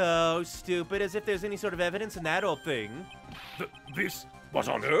so stupid, as if there's any sort of evidence in that old thing. This? What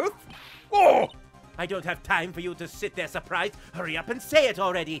on earth? Oh! I don't have time for you to sit there surprised. Hurry up and say it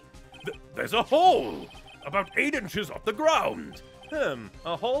already. There's a hole! About 8 inches off the ground.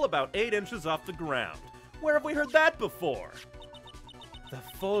 A hole about 8 inches off the ground. Where have we heard that before? The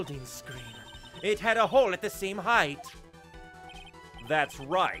folding screen. It had a hole at the same height. That's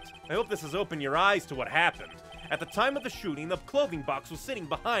right. I hope this has opened your eyes to what happened. At the time of the shooting, the clothing box was sitting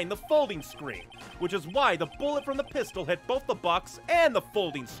behind the folding screen, which is why the bullet from the pistol hit both the box and the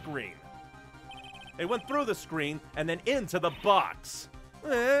folding screen. It went through the screen and then into the box.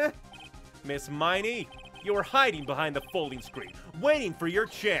 Miss Miney, you were hiding behind the folding screen, waiting for your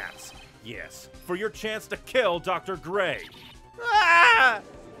chance. Yes, for your chance to kill Dr. Gray. Ah!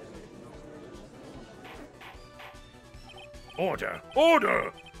 Order!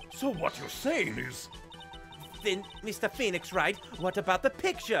 Order! So what you're saying is... Then, Mr. Phoenix Wright, what about the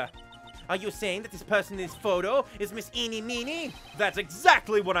picture? Are you saying that this person in this photo is Miss Eeny Meeny? That's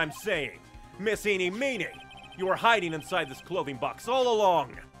exactly what I'm saying. Miss Eeny Meeny, you were hiding inside this clothing box all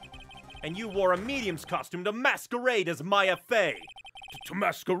along. And you wore a medium's costume to masquerade as Maya Fey. To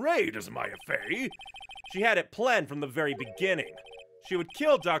masquerade as Maya Fey? She had it planned from the very beginning. She would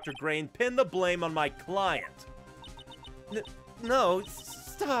kill Dr. Gray and pin the blame on my client. No,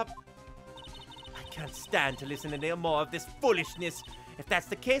 stop. I can't stand to listen to any more of this foolishness. If that's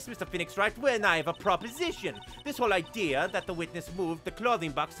the case, Mr. Phoenix Wright, well, then I have a proposition. This whole idea that the witness moved the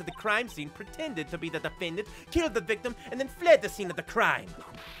clothing box to the crime scene, pretended to be the defendant, killed the victim, and then fled the scene of the crime.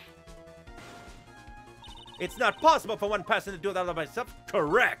 It's not possible for one person to do that all by himself.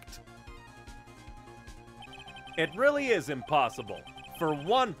 Correct. It really is impossible for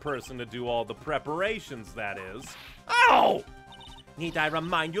one person to do all the preparations, that is. Ow! Need I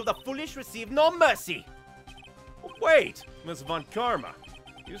remind you, the foolish receive no mercy. Wait, Miss Von Karma.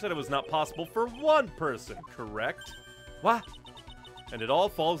 You said it was not possible for one person, correct? What? And it all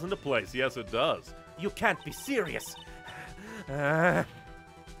falls into place. Yes, it does. You can't be serious.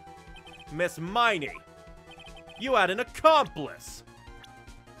 Miss Miney, you had an accomplice.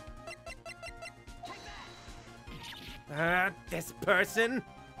 This person?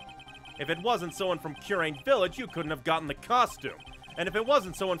 If it wasn't someone from Curane Village, you couldn't have gotten the costume. And if it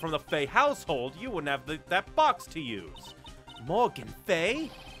wasn't someone from the Fey household, you wouldn't have that box to use. Morgan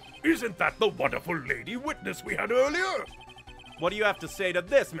Fey? Isn't that the wonderful lady witness we had earlier? What do you have to say to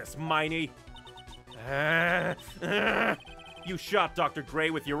this, Miss Miney? You shot Dr. Gray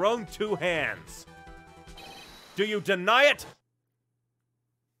with your own 2 hands. Do you deny it?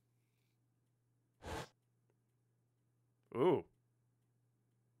 Ooh.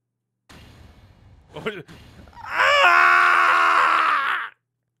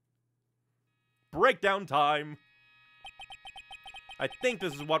 Breakdown time. I think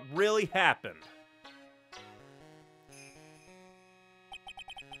this is what really happened.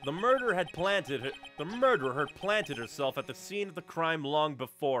 The murderer had planted herself at the scene of the crime long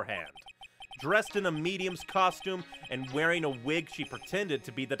beforehand. Dressed in a medium's costume and wearing a wig, she pretended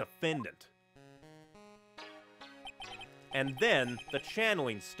to be the defendant. And then the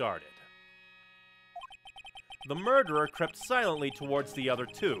channeling started. The murderer crept silently towards the other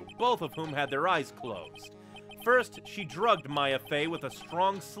two, both of whom had their eyes closed. First, she drugged Maya Fey with a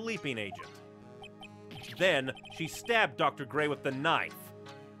strong sleeping agent. Then, she stabbed Dr. Gray with the knife,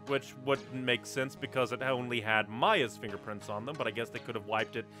 which wouldn't make sense because it only had Maya's fingerprints on them, but I guess they could have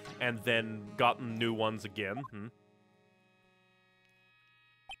wiped it and then gotten new ones again.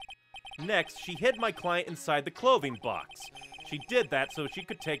 Next, she hid my client inside the clothing box. She did that so she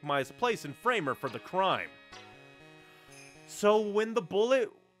could take Maya's place and frame her for the crime. So when the bullet...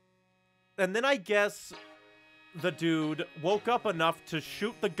 And then I guess the dude woke up enough to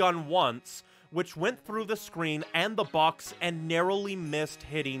shoot the gun once, which went through the screen and the box and narrowly missed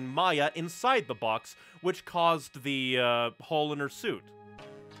hitting Maya inside the box, which caused the hole in her suit.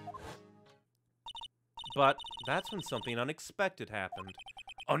 But that's when something unexpected happened.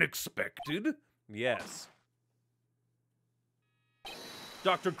 Unexpected? Yes.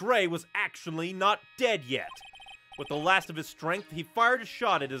 Dr. Gray was actually not dead yet. With the last of his strength, he fired a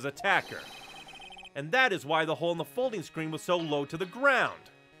shot at his attacker. And that is why the hole in the folding screen was so low to the ground.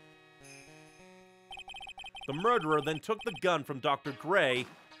 The murderer then took the gun from Dr. Gray,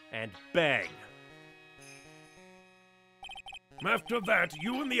 and bang. After that,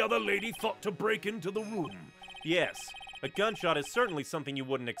 you and the other lady thought to break into the room. Yes, a gunshot is certainly something you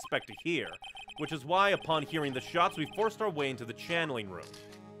wouldn't expect to hear, which is why, upon hearing the shots, we forced our way into the channeling room.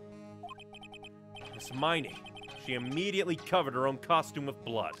 Miss Miney, she immediately covered her own costume with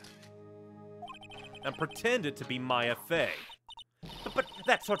blood, and pretended to be Maya Fey. But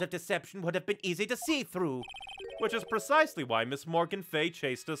that sort of deception would have been easy to see through. Which is precisely why Miss Morgan Fey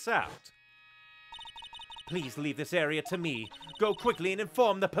chased us out. Please leave this area to me. Go quickly and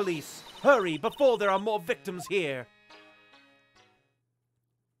inform the police. Hurry, before there are more victims here.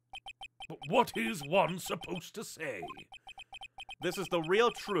 But what is one supposed to say? This is the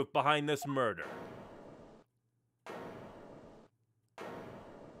real truth behind this murder.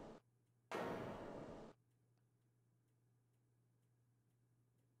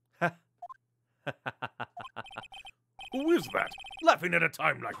 Who is that, laughing at a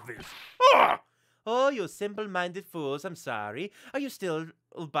time like this? Ah! Oh, you simple-minded fools, I'm sorry. Are you still,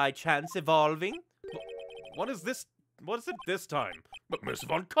 by chance, evolving? What is this? What is it this time? But Miss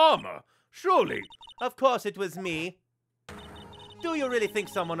Von Karma, surely. Of course it was me. Do you really think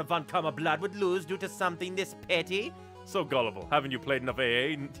someone of Von Karma blood would lose due to something this petty? So gullible. Haven't you played enough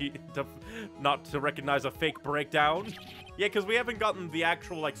AA not to recognize a fake breakdown? Yeah, because we haven't gotten the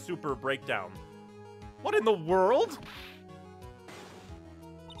actual, like, super breakdown. What in the world?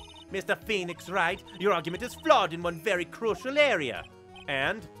 Mr. Phoenix Wright, your argument is flawed in one very crucial area.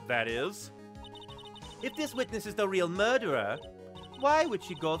 And that is? If this witness is the real murderer, why would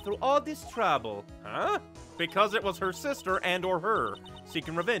she go through all this trouble? Huh? Because it was her sister and or her,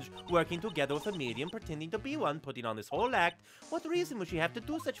 seeking revenge. Working together with a medium, pretending to be one, putting on this whole act. What reason would she have to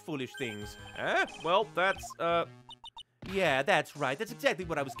do such foolish things? Well, that's, Yeah, that's right. That's exactly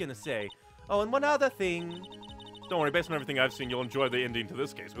what I was gonna say. Oh, and one other thing. Don't worry, based on everything I've seen, you'll enjoy the ending to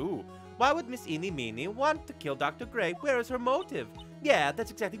this case. Ooh. Why would Miss Eeny Meeny want to kill Dr. Gray? Where is her motive? Yeah,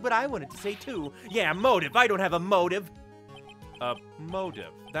 that's exactly what I wanted to say, too. Yeah, motive. I don't have a motive.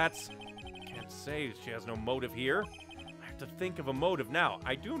 Motive. That's... Can't say she has no motive here. I have to think of a motive now.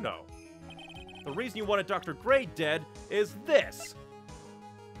 I do know. The reason you wanted Dr. Gray dead is this.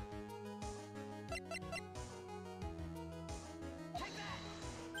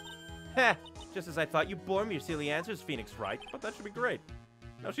 Heh, just as I thought. You bore me your silly answers, Phoenix Wright. But that should be great.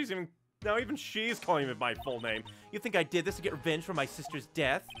 Now even she's calling me my full name. You think I did this to get revenge for my sister's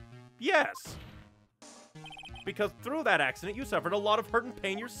death? Yes. Because through that accident, you suffered a lot of hurt and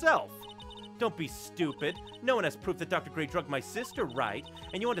pain yourself. Don't be stupid. No one has proof that Dr. Gray drugged my sister, right?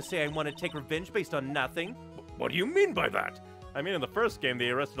 And you want to say I want to take revenge based on nothing? What do you mean by that? I mean, in the first game, they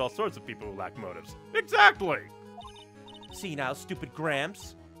arrested all sorts of people who lack motives. Exactly! See now, stupid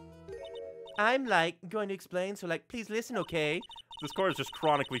Gramps. I'm, going to explain, so, please listen, okay? This chorus just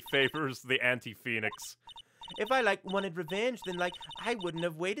chronically favors the anti-Phoenix. If I, wanted revenge, then, I wouldn't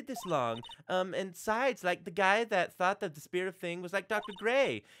have waited this long. And besides, the guy that thought that the spirit thing was like Dr.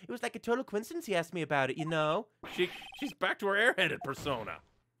 Gray. It was like a total coincidence he asked me about it, you know? She's back to her airheaded persona.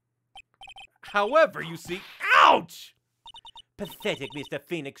 However, you see... Ouch! Pathetic, Mr.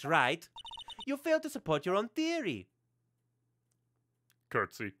 Phoenix Wright. You failed to support your own theory.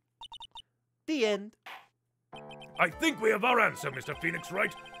 Curtsy. The end. I think we have our answer, Mr. Phoenix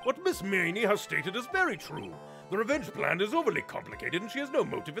Wright. What Miss Miney has stated is very true. The revenge plan is overly complicated and she has no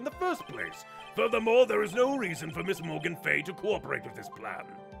motive in the first place. Furthermore, there is no reason for Miss Morgan Fay to cooperate with this plan.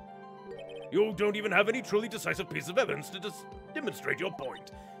 You don't even have any truly decisive piece of evidence to demonstrate your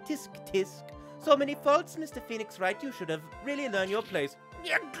point. Tisk, tisk. So many faults, Mr. Phoenix Wright. You should have really learned your place.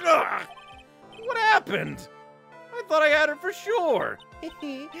 What happened? I thought I had her for sure.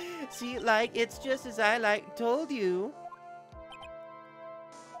 See, like, it's just as I, told you.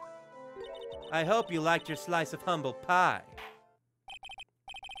 I hope you liked your slice of humble pie.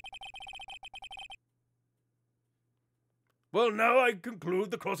 Well, now I conclude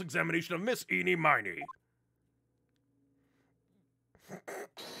the cross-examination of Miss Miney.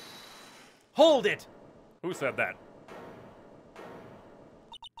 Hold it! Who said that?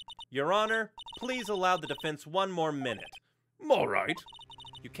 Your Honor, please allow the defense one more minute. All right.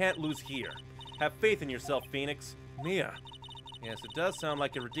 You can't lose here. Have faith in yourself, Phoenix. Mia. Yes, it does sound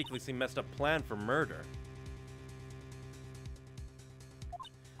like a ridiculously messed up plan for murder.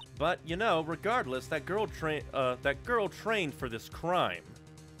 But, you know, regardless, that girl trained for this crime.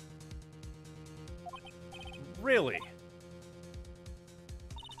 Really?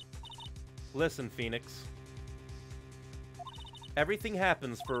 Listen, Phoenix. Everything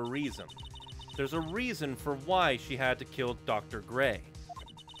happens for a reason. There's a reason for why she had to kill Dr. Gray.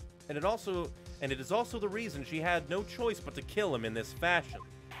 And it is also the reason she had no choice but to kill him in this fashion.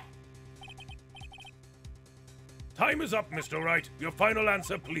 Time is up, Mr. Wright. Your final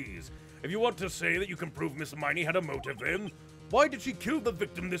answer, please. If you want to say that you can prove Miss Miney had a motive, then why did she kill the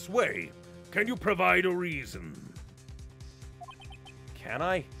victim this way? Can you provide a reason? Can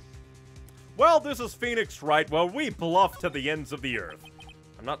I? Well, this is Phoenix Wright. Well, we bluff to the ends of the earth.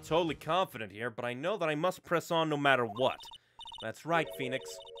 I'm not totally confident here, but I know that I must press on no matter what. That's right, Phoenix.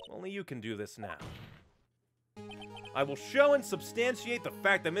 Only you can do this now. I will show and substantiate the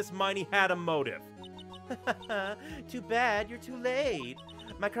fact that Miss Miney had a motive. Too bad, you're too late.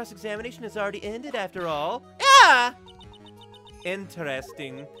 My cross-examination has already ended after all. Ah!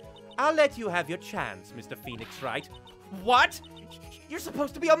 Interesting. I'll let you have your chance, Mr. Phoenix Wright. What? You're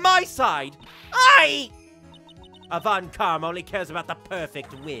supposed to be on my side! Von Karma only cares about the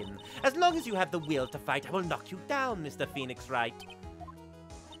perfect win. As long as you have the will to fight, I will knock you down, Mr. Phoenix Wright.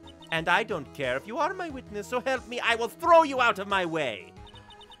 And I don't care if you are my witness, so help me, I will throw you out of my way.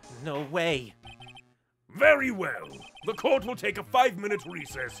 No way. Very well. The court will take a 5-minute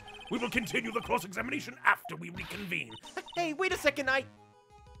recess. We will continue the cross-examination after we reconvene. Hey, wait a second,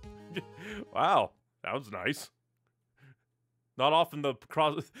 Wow, that was nice. Not often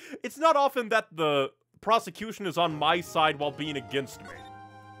it's not often that the prosecution is on my side while being against me.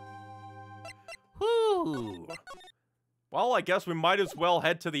 Whew. Well, I guess we might as well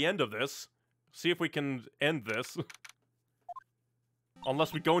head to the end of this. See if we can end this.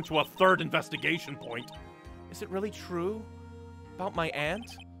 Unless we go into a third investigation point. Is it really true? About my aunt?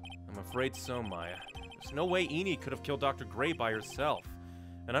 I'm afraid so, Maya. There's no way Enid could have killed Dr. Gray by herself.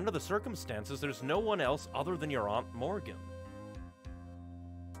 And under the circumstances, there's no one else other than your Aunt Morgan.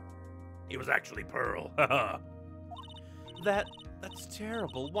 It was actually Pearl. That's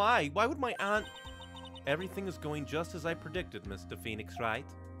terrible. Why? Why would my aunt... Everything is going just as I predicted, Mr. Phoenix Wright.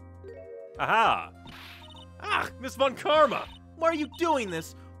 Aha! Ah, Miss Von Karma! Why are you doing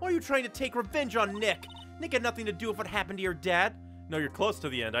this? Why are you trying to take revenge on Nick? Nick had nothing to do with what happened to your dad. No, you're close to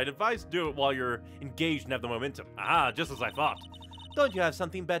the end. I'd advise do it while you're engaged and have the momentum. Ah, just as I thought. Don't you have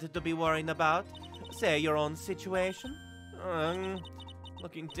something better to be worrying about? Say your own situation?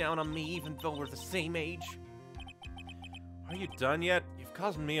 Looking down on me even though we're the same age. Are you done yet? You've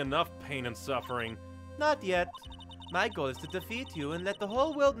caused me enough pain and suffering. Not yet. My goal is to defeat you and let the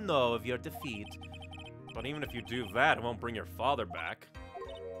whole world know of your defeat. But even if you do that, it won't bring your father back.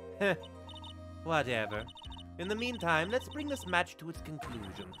 Heh. Whatever. In the meantime, let's bring this match to its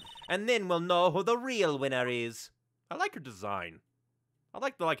conclusion. And then we'll know who the real winner is. I like her design. I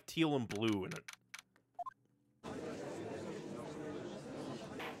like the teal and blue in it.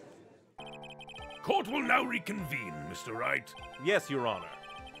 Court will now reconvene, Mr. Wright. Yes, Your Honor.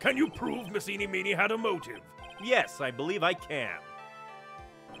 Can you prove Miss Miney had a motive? Yes, I believe I can.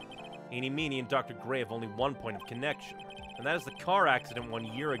 Miney and Dr. Gray have only one point of connection, and that is the car accident 1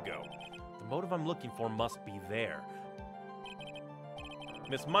 year ago. The motive I'm looking for must be there.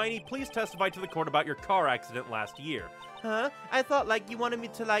 Miss Miney, please testify to the court about your car accident last year. Huh? I thought, you wanted me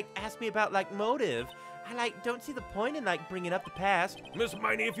to, ask me about, motive. I, don't see the point in, bringing up the past. Miss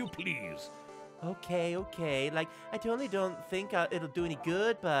Miney, if you please. Okay. I totally don't think it'll do any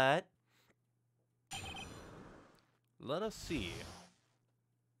good, but... Let us see.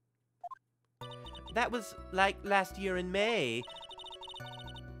 That was, like, last year in May.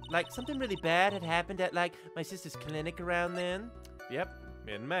 Like, something really bad had happened at, like, my sister's clinic around then. Yep,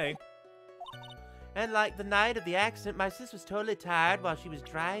 in May. And, like, the night of the accident, my sister was totally tired while she was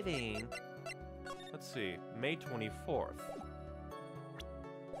driving. Let's see, May 24th.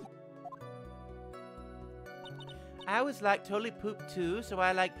 I was, like, totally pooped too, so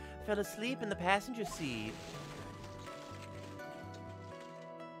I, like, fell asleep in the passenger seat.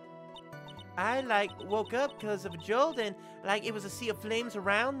 I, like, woke up because of a jolt and, like, it was a sea of flames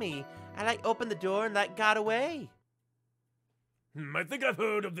around me. I, like, opened the door and, like, got away. I think I've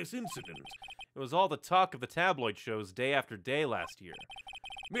heard of this incident. It was all the talk of the tabloid shows day after day last year.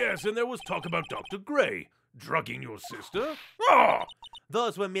 Yes, and there was talk about Dr. Gray drugging your sister. Ah!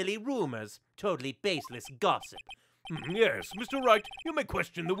 Those were merely rumors. Totally baseless gossip. Yes, Mr. Wright, you may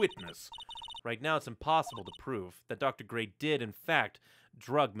question the witness. Right now, it's impossible to prove that Dr. Gray did, in fact,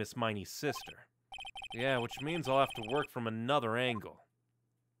 drug Miss Miney's sister. Yeah, which means I'll have to work from another angle.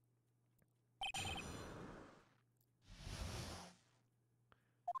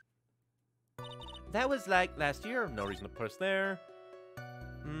 That was, like, last year. No reason to push there.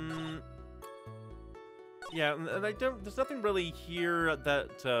 Yeah, and there's nothing really here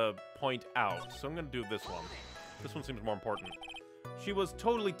that to point out, so I'm gonna do this one. This one seems more important. She was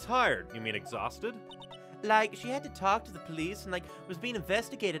totally tired. You mean exhausted? Like, she had to talk to the police and, like, was being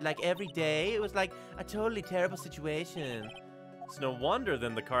investigated, like, every day. It was, like, a totally terrible situation. It's no wonder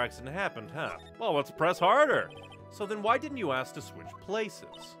then the car accident happened, huh? Well, let's press harder. So then why didn't you ask to switch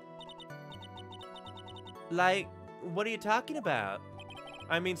places? Like, what are you talking about?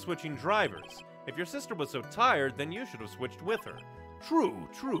 I mean switching drivers. If your sister was so tired, then you should have switched with her. True,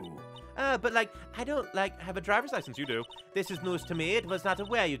 true. But, like, I don't, like, have a driver's license. You do. This is news to me. It was not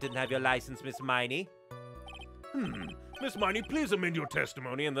aware you didn't have your license, Miss Miney. Miss Miney, please amend your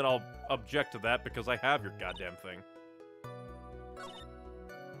testimony. And then I'll object to that because I have your goddamn thing.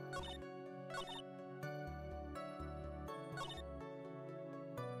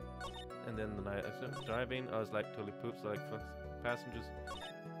 And then the night I was driving, I was like totally poops, like passengers.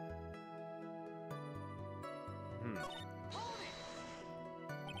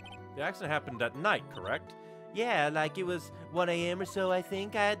 The accident happened at night, correct? Yeah, like, it was 1 a.m. or so, I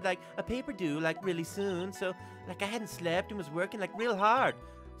think. I had, like, a paper due, like, really soon, so, like, I hadn't slept and was working, like, real hard.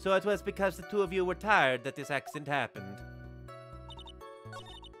 So it was because the two of you were tired that this accident happened.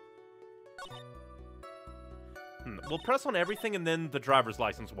 We'll press on everything and then the driver's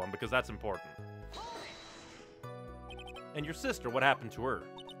license one, because that's important. And your sister, what happened to her?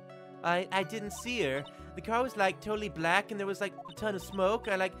 I didn't see her. The car was, like, totally black and there was, like, a ton of smoke.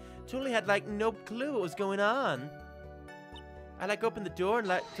 I, like, totally had, like, no clue what was going on. I, like, opened the door and,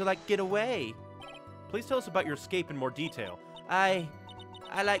 like, to, like, get away. Please tell us about your escape in more detail. I,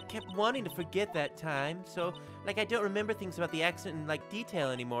 like, kept wanting to forget that time, so, like, I don't remember things about the accident in, like, detail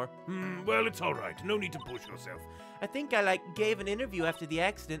anymore. Well, it's all right. No need to push yourself. I think I, like, gave an interview after the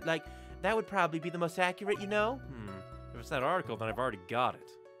accident. Like, that would probably be the most accurate, you know? If it's that article, then I've already got it.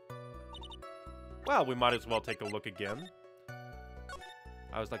 Well, we might as well take a look again.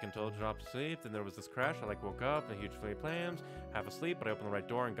 I was like in total drop to sleep, then there was this crash. I like woke up, a huge flame of flames, half asleep, but I opened the right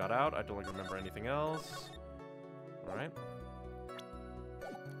door and got out. I don't like remember anything else. Alright.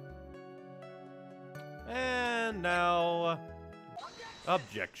 And now...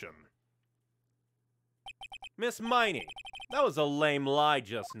 Objection. Miss Miney, that was a lame lie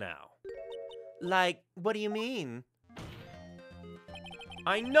just now. Like, what do you mean?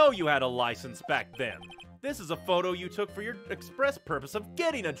 I know you had a license back then. This is a photo you took for your express purpose of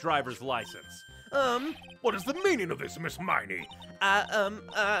getting a driver's license. What is the meaning of this, Miss Miney?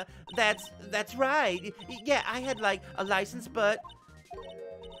 That's right. Yeah, I had, like, a license, but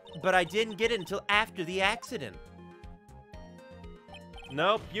I didn't get it until after the accident.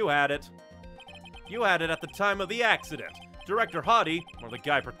 Nope, you had it. You had it at the time of the accident. Director Hottie, or the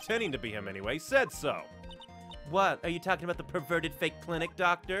guy pretending to be him anyway, said so. What, are you talking about the perverted fake clinic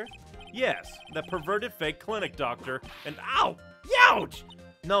doctor? Yes, the perverted fake clinic doctor, and ow! Ouch!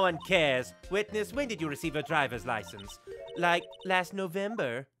 No one cares. Witness, when did you receive a driver's license? Like, last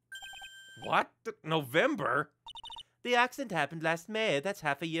November. What? November? The accident happened last May. That's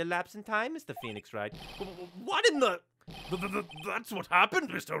half a year lapse in time, Mr. Phoenix Wright. What in the... That's what happened,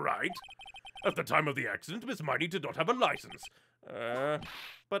 Mr. Wright. At the time of the accident, Miss Miney did not have a license.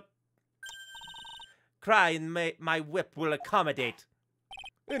 But... Cry and my whip will accommodate.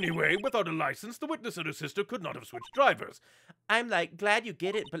 Anyway, without a license, the witness and her sister could not have switched drivers. I'm, like, glad you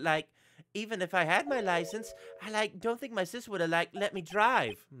get it, but, like, even if I had my license, I, like, don't think my sister would have, like, let me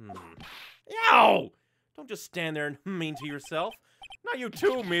drive. Ow! Don't just stand there and mean to yourself. Not you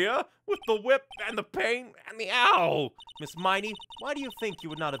too, Mia, with the whip and the pain and the ow. Miss Miney, why do you think you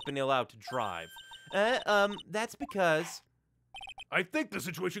would not have been allowed to drive? That's because... I think the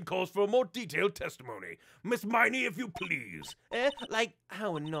situation calls for a more detailed testimony. Miss Miney, if you please. Like,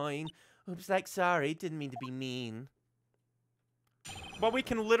 how annoying. Oops, like, sorry, didn't mean to be mean. Well, we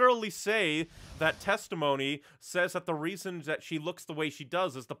can literally say that testimony says that the reason that she looks the way she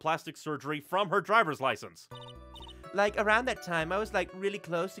does is the plastic surgery from her driver's license. Like, around that time, I was, like, really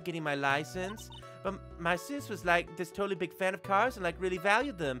close to getting my license. But my sis was, like, this totally big fan of cars and, like, really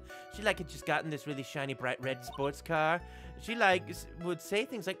valued them. She, like, had just gotten this really shiny, bright red sports car. She, like, would say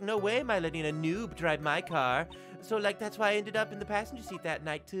things like, no way am I letting a noob drive my car. So, like, that's why I ended up in the passenger seat that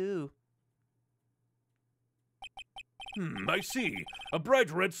night, too. I see. A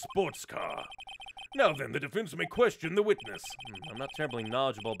bright red sports car. Now then, the defense may question the witness. I'm not terribly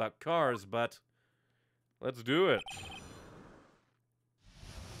knowledgeable about cars, but let's do it.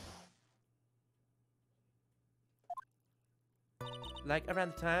 Like,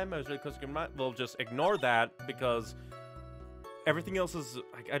 around the time, I was really close to getting my... We'll just ignore that because everything else is...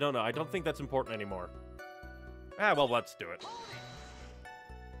 I don't know. I don't think that's important anymore. Ah, well, let's do it.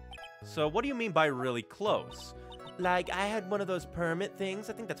 So, what do you mean by really close? Like, I had one of those permit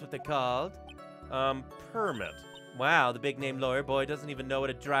things. I think that's what they're called. Permit. Wow, the big-name lawyer boy doesn't even know what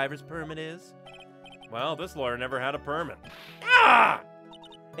a driver's permit is. Well, this lawyer never had a permit. Ah!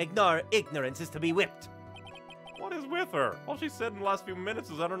 Ignore ignorance is to be whipped. What is with her? All she said in the last few minutes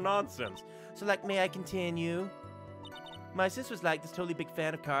is utter nonsense. So, like, may I continue? My sis was, like, this totally big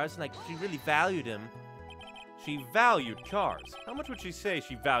fan of cars, and, like, she really valued him. She valued cars. How much would she say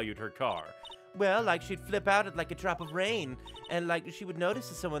she valued her car? Well, like, she'd flip out at, like, a drop of rain, and, like, she would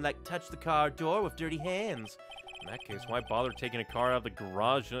notice if someone, like, touched the car door with dirty hands. In that case, why bother taking a car out of the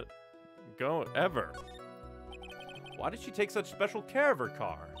garage ever? Why did she take such special care of her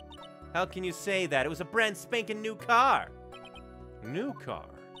car? How can you say that? It was a brand spanking new car. New car?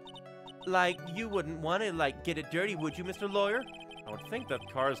 Like, you wouldn't want to, like, get it dirty, would you, Mr. Lawyer? I would think that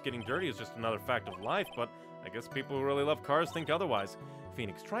cars getting dirty is just another fact of life, but I guess people who really love cars think otherwise.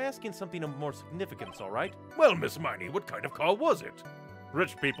 Phoenix, try asking something of more significance, all right? Well, Miss Miney, what kind of car was it?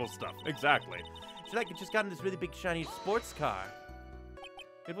 Rich people stuff, exactly. She, like, had just gotten this really big, shiny sports car.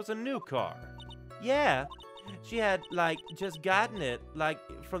 It was a new car. Yeah. She had, like, just gotten it, like,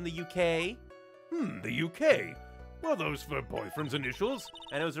 from the UK. The UK? Were those for boyfriend's initials?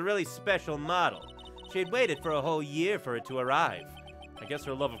 And it was a really special model. She had waited for a whole year for it to arrive. I guess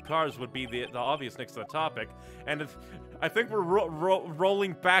her love of cars would be the obvious next to the topic. And I think we're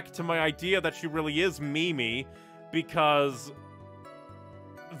rolling back to my idea that she really is Mimi, because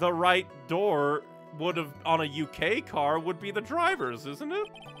the right door would have, on a UK car, would be the driver's, isn't it?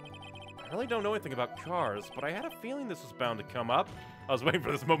 I really don't know anything about cars, but I had a feeling this was bound to come up. I was waiting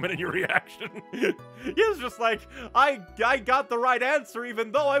for this moment in your reaction. He was just like, I got the right answer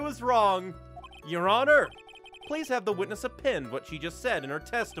even though I was wrong. Your Honor, please have the witness append what she just said in her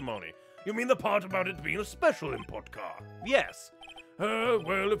testimony. You mean the part about it being a special import car? Yes.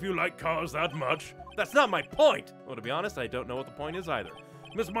 Well, if you like cars that much. That's not my point. Well, to be honest, I don't know what the point is either.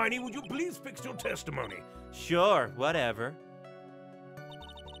 Miss Miney, would you please fix your testimony? Sure, whatever.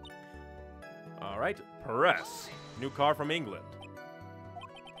 All right, press. New car from England.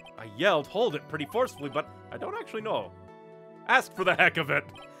 I yelled, hold it, pretty forcefully, but I don't actually know. Ask for the heck of it.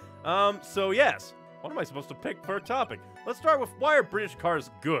 So yes. What am I supposed to pick for a topic? Let's start with, why are British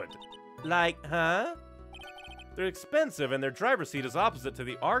cars good? Like, huh? They're expensive and their driver's seat is opposite to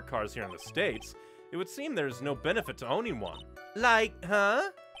the R cars here in the States. It would seem there's no benefit to owning one. Like,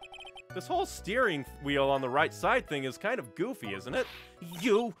 huh? This whole steering wheel on the right side thing is kind of goofy, isn't it?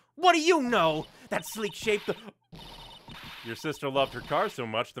 You? What do you know? That sleek shape... Your sister loved her car so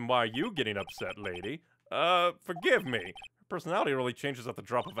much, then why are you getting upset, lady? Forgive me. Her personality really changes at the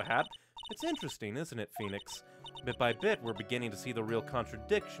drop of a hat. It's interesting, isn't it, Phoenix? Bit by bit, we're beginning to see the real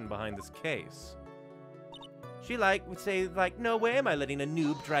contradiction behind this case. She, like, would say, like, no way am I letting a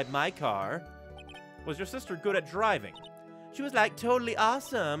noob drive my car. Was your sister good at driving? She was, like, totally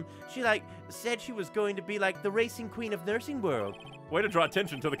awesome. She, like, said she was going to be, like, the racing queen of nursing world. Way to draw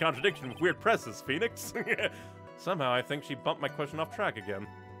attention to the contradiction with weird presses, Phoenix. Somehow, I think she bumped my question off track again.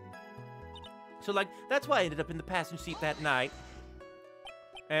 So, like, that's why I ended up in the passenger seat that night.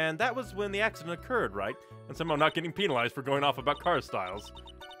 And that was when the accident occurred, right? And somehow not getting penalized for going off about car styles.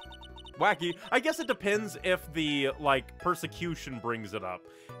 Wacky. I guess it depends if the, like, persecution brings it up.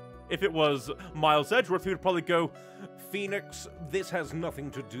 If it was Miles Edgeworth, he would probably go, Phoenix, this has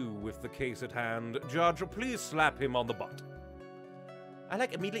nothing to do with the case at hand. Judge, please slap him on the butt. I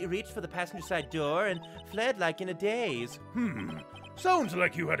immediately reached for the passenger side door and fled in a daze. Sounds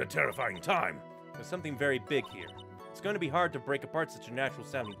like you had a terrifying time. There's something very big here. It's going to be hard to break apart such a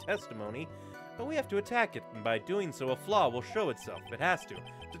natural-sounding testimony, but we have to attack it, and by doing so, a flaw will show itself. It has to.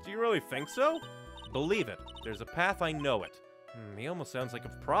 Do you really think so? Believe it. There's a path, I know it. He almost sounds like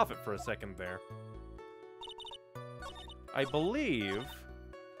a prophet for a second there. I believe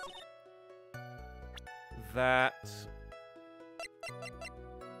that...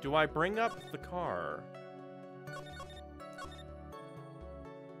 Do I bring up the car?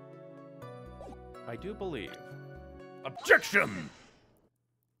 I do believe. Objection!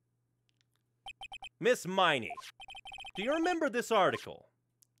 Miss Miney, do you remember this article?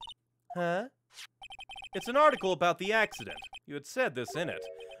 Huh? It's an article about the accident. You had said this in it.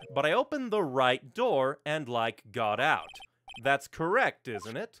 But I opened the right door and, got out. That's correct,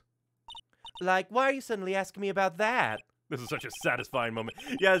 isn't it? Why are you suddenly asking me about that? This is such a satisfying moment.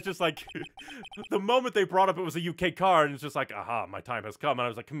 Yeah, it's just the moment they brought up it was a UK car, and it's just aha, my time has come. And I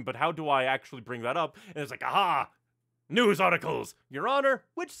was like, but how do I actually bring that up? And it's aha! News articles! Your Honor,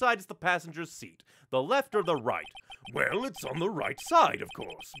 which side is the passenger's seat? The left or the right? Well, it's on the right side, of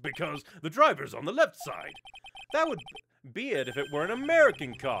course, because the driver's on the left side. That would be it if it were an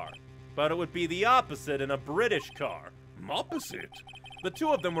American car. But it would be the opposite in a British car. Opposite? The two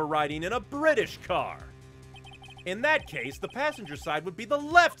of them were riding in a British car. In that case, the passenger side would be the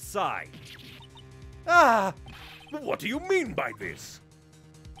left side. Ah! What do you mean by this?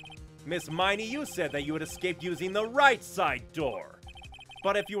 Miss Miney, you said that you had escaped using the right side door.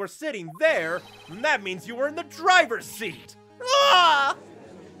 But if you were sitting there, then that means you were in the driver's seat. Ah!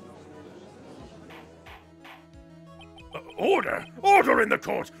 Order! Order in the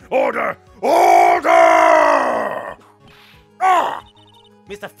court! Order! Order! Ah!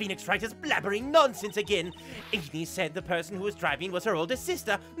 Mr. Phoenix Wright is blabbering nonsense again. Miney said the person who was driving was her older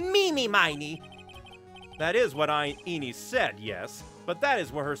sister, Miney. That is what Eney said, yes. But that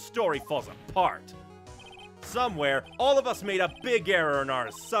is where her story falls apart. Somewhere, all of us made a big error in our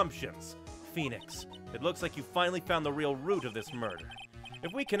assumptions. Phoenix, it looks like you finally found the real root of this murder.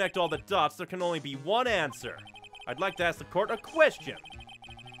 If we connect all the dots, there can only be one answer. I'd like to ask the court a question.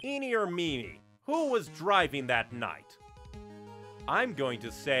 Eney or Mimi, who was driving that night? I'm going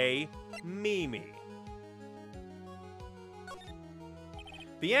to say Mimi.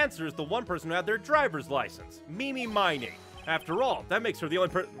 The answer is the one person who had their driver's license, Mimi Miney. After all, that makes her the only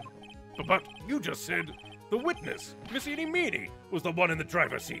person. But you just said the witness, Miss Eney Meany, was the one in the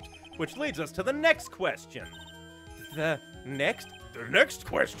driver's seat. Which leads us to the next question. The next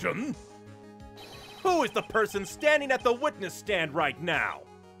question? Who is the person standing at the witness stand right now?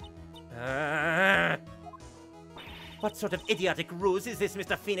 What sort of idiotic ruse is this,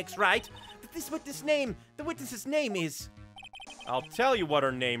 Mr. Phoenix Wright? The witness's name is... I'll tell you what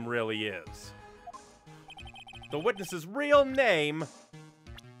her name really is. The witness's real name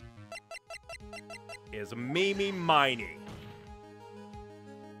is Mimi Miney.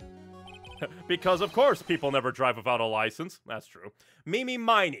 Because, of course, people never drive without a license. That's true. Mimi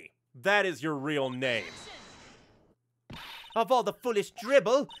Miney. That is your real name. Of all the foolish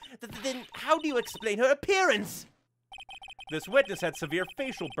dribble, then how do you explain her appearance? This witness had severe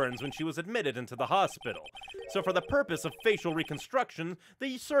facial burns when she was admitted into the hospital. So for the purpose of facial reconstruction,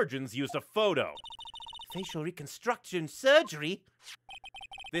 the surgeons used a photo. Facial reconstruction surgery?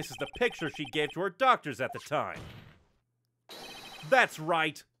 This is the picture she gave to her doctors at the time. That's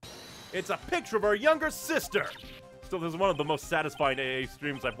right. It's a picture of her younger sister. Still, this is one of the most satisfying AA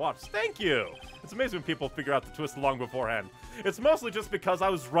streams I've watched. Thank you. It's amazing when people figure out the twist long beforehand. It's mostly just because I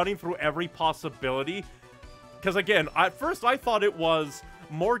was running through every possibility. Because again, at first I thought it was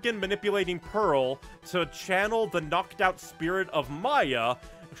Morgan manipulating Pearl to channel the knocked out spirit of Maya,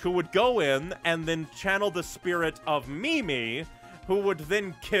 who would go in and then channel the spirit of Mimi, who would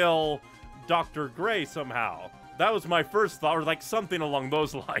then kill Dr. Gray somehow. That was my first thought, or something along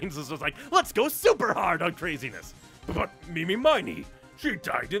those lines. It's just let's go super hard on craziness. But Mimi Miney, she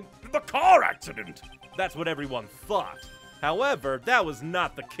died in the car accident. That's what everyone thought. However, that was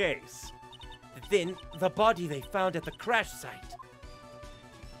not the case. Then the body they found at the crash site.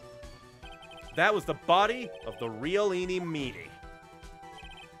 That was the body of the real Eney Meany.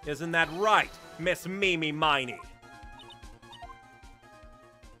 Isn't that right, Miss Mimi Miney?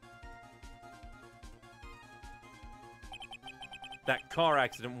 That car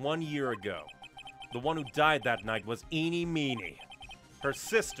accident 1 year ago. The one who died that night was Eney Meany. Her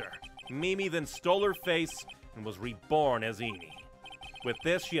sister, Mimi, then stole her face and was reborn as Eney. With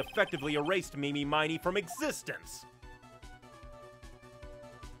this, she effectively erased Mimi Miney from existence.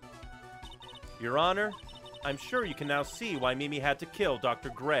 Your Honor, I'm sure you can now see why Mimi had to kill Dr.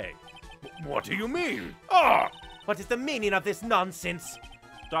 Gray. What do you mean? What is the meaning of this nonsense?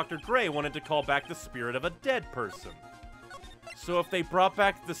 Dr. Gray wanted to call back the spirit of a dead person. So if they brought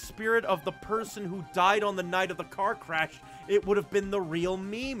back the spirit of the person who died on the night of the car crash, it would have been the real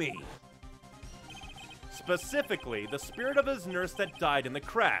Mimi. Specifically, the spirit of his nurse that died in the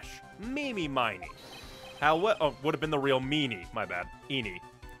crash, Mimi Miney. Would have been the real Meanie, my bad, Eenie.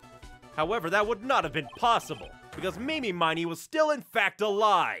 However, that would not have been possible, because Mimi Miney was still in fact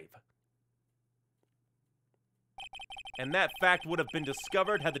alive. And that fact would have been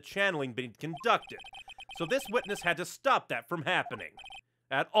discovered had the channeling been conducted. So this witness had to stop that from happening.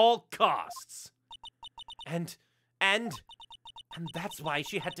 At all costs. And that's why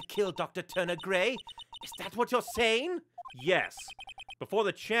she had to kill Dr. Turner Gray? Is that what you're saying? Yes. Before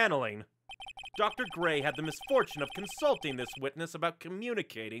the channeling, Dr. Gray had the misfortune of consulting this witness about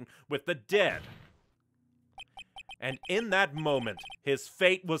communicating with the dead. And in that moment, his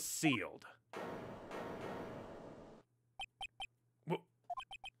fate was sealed.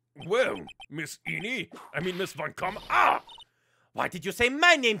 Well, Miss Von Karma. Why did you say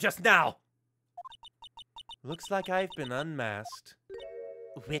my name just now? Looks like I've been unmasked.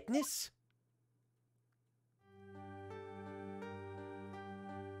 Witness?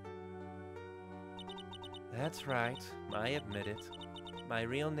 That's right, I admit it. My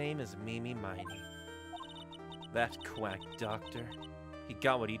real name is Mimi Miney. That quack doctor, he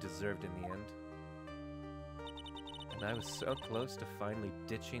got what he deserved in the end. And I was so close to finally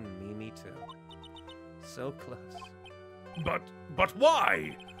ditching Mimi too. So close. But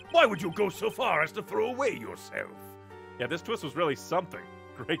why? Why would you go so far as to throw away yourself? Yeah, this twist was really something.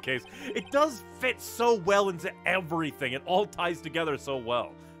 Great case. It does fit so well into everything. It all ties together so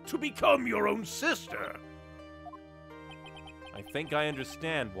well. To become your own sister. I think I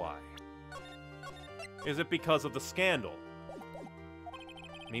understand why. Is it because of the scandal?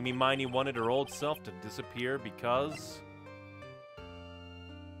 Mimi Miney wanted her old self to disappear because...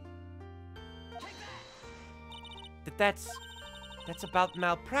 That's about the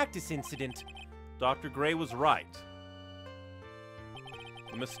malpractice incident. Dr. Gray was right.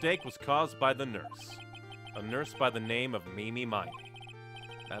 The mistake was caused by the nurse. A nurse by the name of Mimi Miney.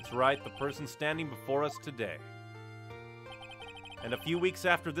 That's right, the person standing before us today. And a few weeks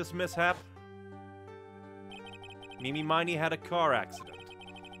after this mishap, Mimi Miney had a car accident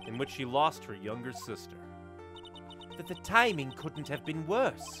in which she lost her younger sister. The timing couldn't have been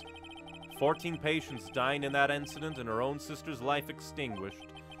worse. 14 patients dying in that incident and her own sister's life extinguished.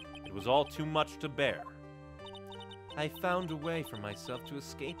 It was all too much to bear. I found a way for myself to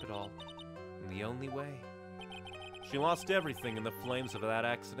escape it all. And the only way. She lost everything in the flames of that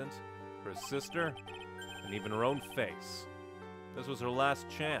accident. Her sister, and even her own face. This was her last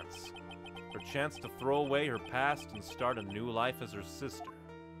chance. Her chance to throw away her past and start a new life as her sister.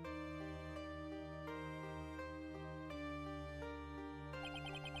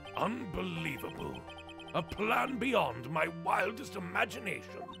 Unbelievable. A plan beyond my wildest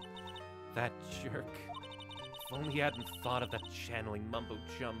imagination. That jerk. If only he hadn't thought of that channeling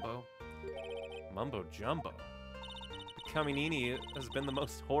mumbo-jumbo. Mumbo-jumbo? Becoming Eenie has been the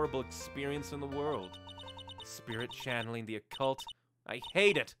most horrible experience in the world. Spirit channeling, the occult. I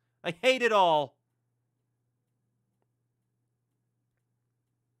hate it! I hate it all!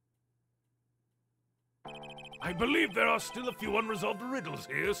 I believe there are still a few unresolved riddles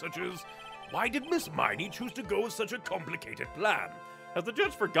here, such as, why did Miss Miney choose to go with such a complicated plan? Has the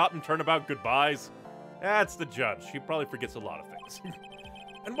judge forgotten turnabout goodbyes? That's the judge. He probably forgets a lot of things.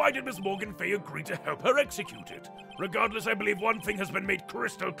 And why did Miss Morgan Fay agree to help her execute it? Regardless, I believe one thing has been made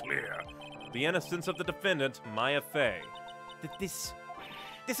crystal clear. The innocence of the defendant, Maya Fay. This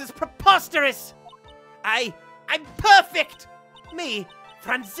is preposterous! I'm perfect! Me,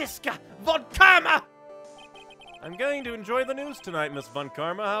 Franziska von Karma! I'm going to enjoy the news tonight, Miss Von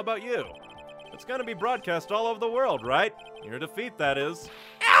Karma. How about you? It's going to be broadcast all over the world, right? Your defeat, that is.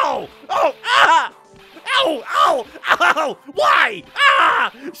 Ow! Oh! Ah! Ow! Ow! Ow! Why?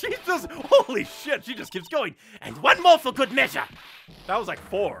 Ah! She just... Holy shit, she just keeps going. And one more for good measure. That was like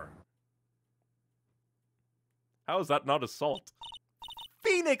 4. How is that not assault?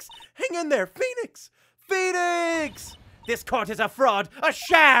 Phoenix! Hang in there, Phoenix! Phoenix! This court is a fraud, a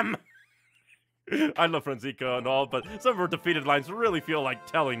sham! I love Franziska and all, but some of her defeated lines really feel like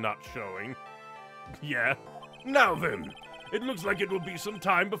telling, not showing. Yeah. Now then, it looks like it will be some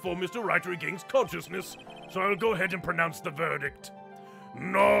time before Mr. Wright regains consciousness, so I'll go ahead and pronounce the verdict.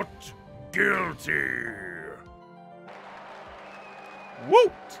 Not guilty.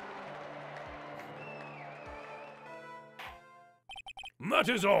 Woot! That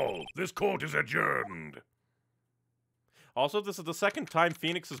is all. This court is adjourned. Also, this is the second time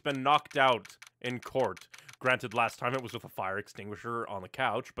Phoenix has been knocked out in court. Granted, last time it was with a fire extinguisher on the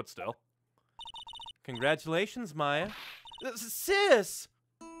couch, but still. Congratulations, Maya. Sis!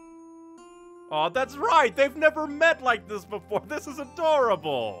 Oh, that's right! They've never met like this before! This is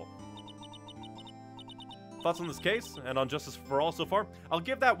adorable! Thoughts on this case, and on Justice for All so far? I'll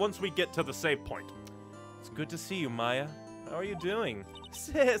give that once we get to the save point. It's good to see you, Maya. How are you doing?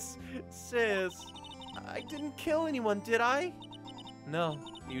 Sis! I didn't kill anyone, did I? No,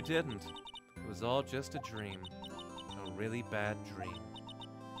 you didn't. It was all just a dream. A really bad dream.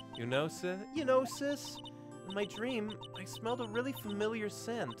 You know, sis? In my dream, I smelled a really familiar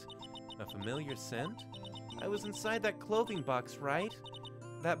scent. A familiar scent? I was inside that clothing box, right?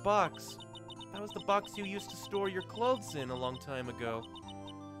 That box. That was the box you used to store your clothes in a long time ago.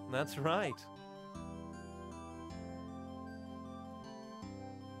 That's right.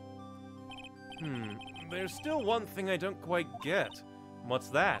 There's still one thing I don't quite get. What's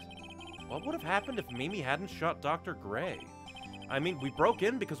that? What would have happened if Mimi hadn't shot Dr. Gray? I mean, we broke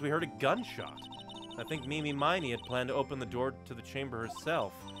in because we heard a gunshot. I think Mimi Miney had planned to open the door to the chamber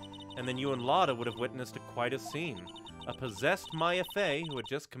herself, and then you and Lotta would have witnessed quite a scene. A possessed Maya Fey who had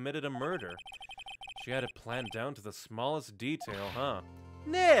just committed a murder. She had it planned down to the smallest detail, huh?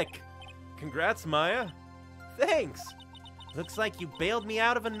 Nick! Congrats, Maya. Thanks. Looks like you bailed me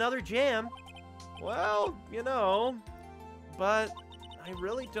out of another jam. Well, you know, but I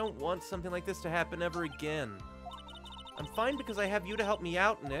really don't want something like this to happen ever again. I'm fine because I have you to help me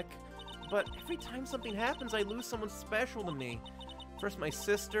out, Nick, but every time something happens, I lose someone special to me. First my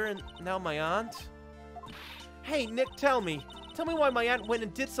sister, and now my aunt. Hey, Nick, tell me why my aunt went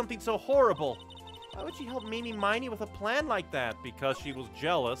and did something so horrible. Why would she help Mimi Miney with a plan like that? Because she was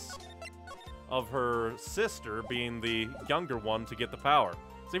jealous of her sister being the younger one to get the power.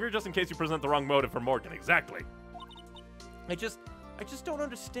 Save here just in case you present the wrong motive for Morgan. Exactly. I just don't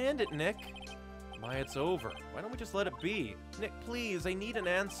understand it, Nick. Maya, it's over. Why don't we just let it be? Nick, please, I need an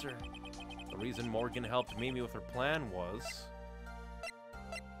answer. The reason Morgan helped Mimi with her plan was...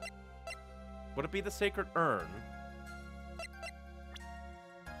 Would it be the sacred urn?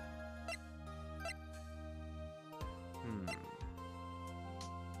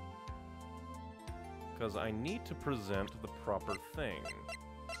 Because I need to present the proper thing.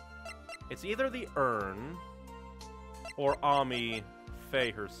 It's either the urn or Ami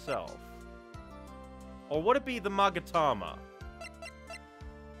Faye herself. Or would it be the Magatama?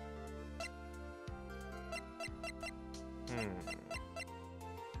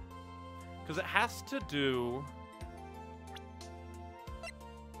 Because it has to do...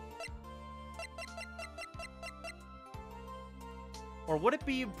 Or would it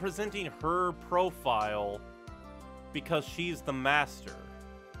be presenting her profile because she's the master?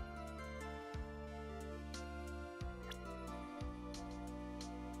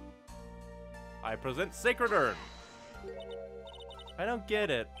 I present Sacred Urn. I don't get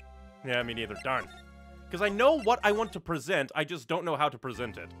it. Yeah, me neither. Darn. Because I know what I want to present, I just don't know how to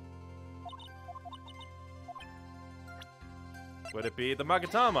present it. Would it be the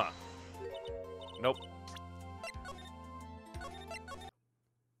Magatama? Nope.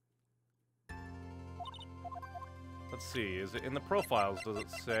 Let's see, is it in the profiles, does it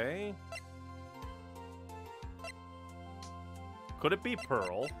say? Could it be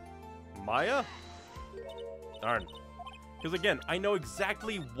Pearl? Maya? Darn. Because again, I know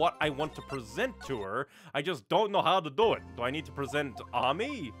exactly what I want to present to her, I just don't know how to do it. Do I need to present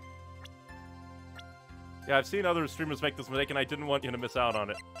Ami? Yeah, I've seen other streamers make this mistake and I didn't want you to miss out on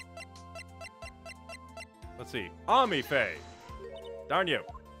it. Let's see. Ami Faye. Darn you.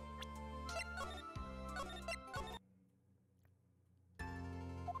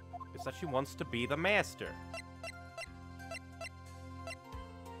 It's that she wants to be the master.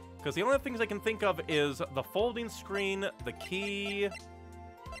 Because the only things I can think of is the folding screen, the key...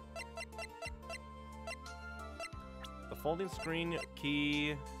 The folding screen,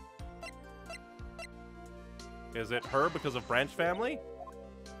 key... Is it her because of Branch Family?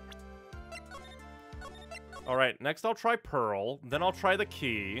 Alright, next I'll try Pearl, then I'll try the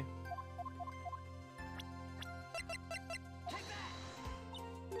key.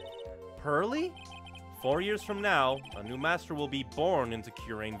 Pearly? 4 years from now, a new master will be born into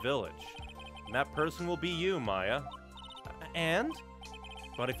Curain Village. And that person will be you, Maya. And?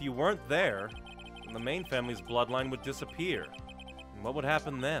 But if you weren't there, then the main family's bloodline would disappear. And what would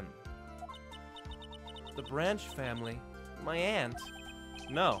happen then? The Branch family? My aunt?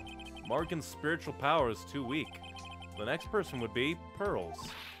 No. Morgan's spiritual power is too weak. The next person would be Pearl's.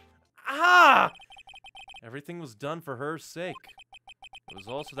 Ah! Everything was done for her sake. It was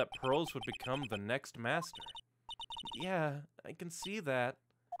also that Pearls would become the next master. Yeah, I can see that.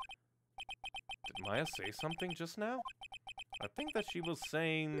 Did Maya say something just now? I think that she was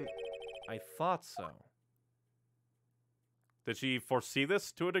saying, I thought so. Did she foresee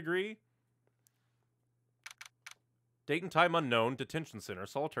this to a degree? Date and time unknown, detention center,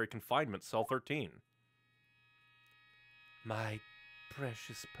 solitary confinement, cell 13. My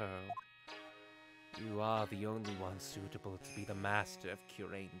precious Pearl, you are the only one suitable to be the master of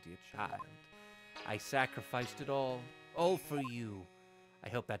curing, dear child. I sacrificed it all for you. I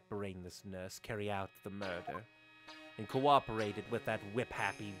hope that brainless nurse carried out the murder and cooperated with that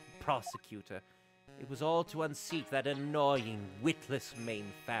whip-happy prosecutor. It was all to unseat that annoying, witless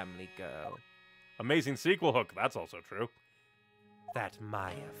main family girl. Amazing sequel hook, that's also true. That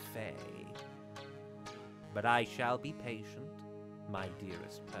Maya Fey. But I shall be patient, my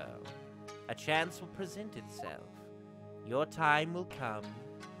dearest Pearl. A chance will present itself. Your time will come.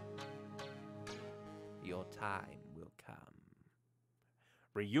 Your time will come.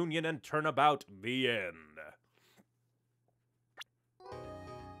 Reunion and Turnabout, the end.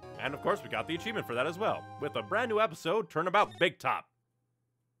 And of course, we got the achievement for that as well, with a brand new episode, Turnabout Big Top.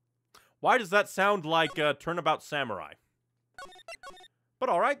 Why does that sound like Turnabout Samurai? But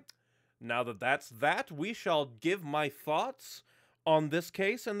alright, now that that's that, we shall give my thoughts on this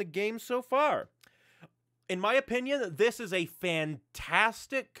case and the game so far. In my opinion, this is a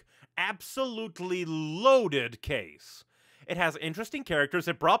fantastic, absolutely loaded case. It has interesting characters.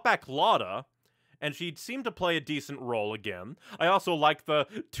 It brought back Lotta, and she seemed to play a decent role again. I also like the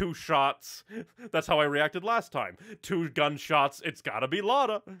 2 shots. That's how I reacted last time. 2 gunshots, it's gotta be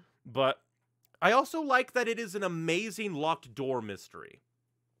Lotta. But I also like that it is an amazing locked door mystery.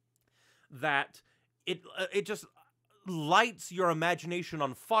 That it just lights your imagination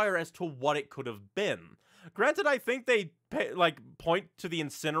on fire as to what it could have been. Granted, I think they point to the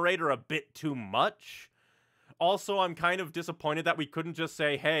incinerator a bit too much. Also, I'm kind of disappointed that we couldn't just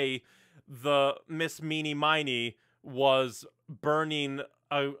say, hey, the Miss Miney was burning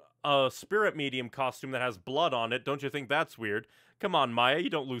a spirit medium costume that has blood on it. Don't you think that's weird? Come on, Maya,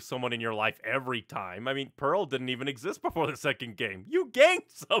 you don't lose someone in your life every time. I mean, Pearl didn't even exist before the second game. You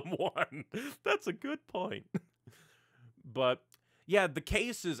ganked someone! That's a good point. But, yeah, the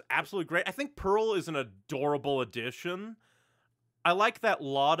case is absolutely great. I think Pearl is an adorable addition. I like that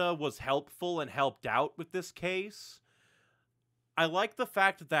Lotta was helpful and helped out with this case. I like the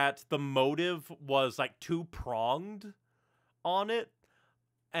fact that the motive was, like, 2-pronged on it.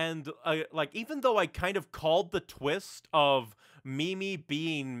 And, even though I kind of called the twist of Mimi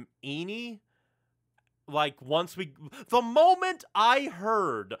being Eni, the moment I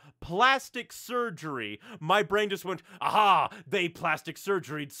heard plastic surgery, my brain just went, aha, they plastic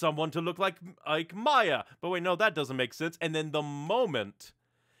surgeryed someone to look like Maya. But wait, no, that doesn't make sense. And then the moment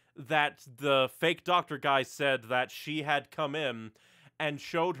that the fake doctor guy said that she had come in and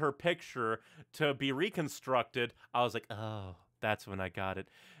showed her picture to be reconstructed, I was like, oh, that's when I got it.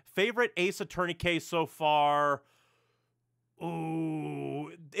 Favorite Ace Attorney case so far?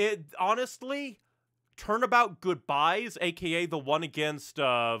 Ooh, honestly, Turnabout Goodbyes, aka the one against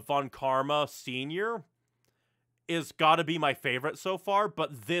Von Karma Sr., is gotta be my favorite so far,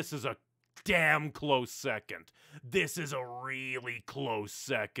 but this is a damn close second. This is a really close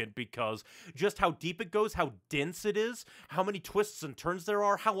second because just how deep it goes, how dense it is, how many twists and turns there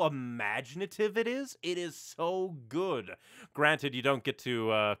are, how imaginative it is so good. Granted, you don't get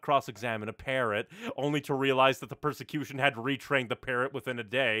to cross-examine a parrot, only to realize that the persecution had retrained the parrot within a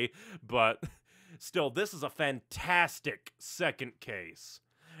day, but still, this is a fantastic second case.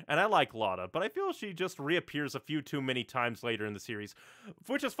 And I like Lotta, but I feel she just reappears a few too many times later in the series.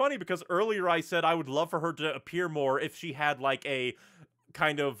 Which is funny because earlier I said I would love for her to appear more if she had like a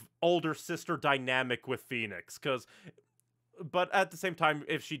kind of older sister dynamic with Phoenix. But at the same time,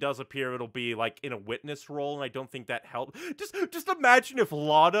 if she does appear, it'll be like in a witness role, and I don't think that helped. Just imagine if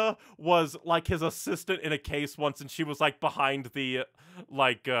Lotta was like his assistant in a case once, and she was like behind the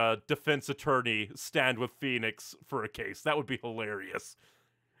defense attorney stand with Phoenix for a case. That would be hilarious.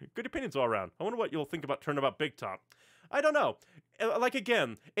 Good opinions all around. I wonder what you'll think about Turnabout Big Top. I don't know.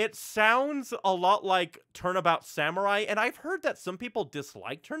 Again, it sounds a lot like Turnabout Samurai, and I've heard that some people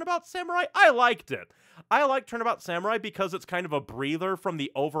dislike Turnabout Samurai. I liked it. I like Turnabout Samurai because it's kind of a breather from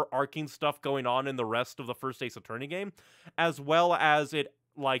the overarching stuff going on in the rest of the first Ace Attorney game, as well as it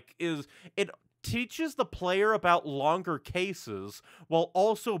teaches the player about longer cases while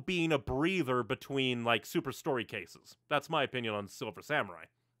also being a breather between super story cases. That's my opinion on Silver Samurai.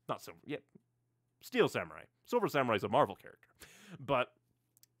 Not Silver, yeah, Steel Samurai. Silver Samurai is a Marvel character. But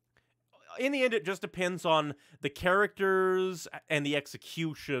in the end, it just depends on the characters and the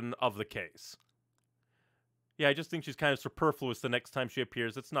execution of the case. Yeah, I just think she's kind of superfluous the next time she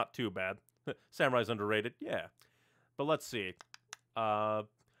appears. It's not too bad. Samurai's underrated, yeah. But let's see. But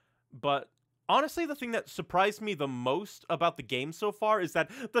honestly, the thing that surprised me the most about the game so far is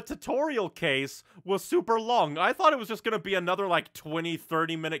that the tutorial case was super long. I thought it was just going to be another, like, 20,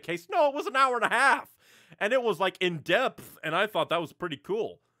 30-minute case. No, it was an hour and a half! And it was, like, in-depth, and I thought that was pretty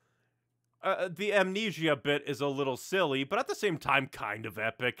cool. The amnesia bit is a little silly, but at the same time kind of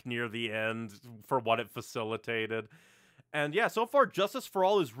epic near the end for what it facilitated. And yeah, so far, Justice for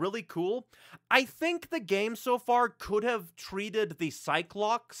All is really cool. I think the game so far could have treated the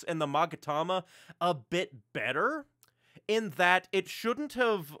Cyclops and the Magatama a bit better, in that it shouldn't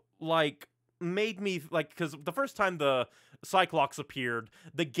have, like, made me, like, because the first time the Cyclops appeared,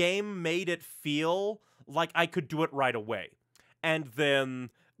 the game made it feel like I could do it right away. And then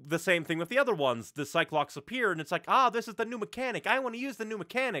the same thing with the other ones. The Cyclops appear, and it's like, this is the new mechanic. I want to use the new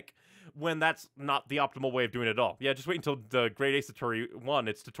mechanic. When that's not the optimal way of doing it at all. Yeah, just wait until the Great Ace Attorney 1.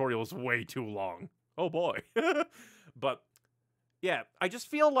 Its tutorial is way too long. Oh boy. But, yeah, I just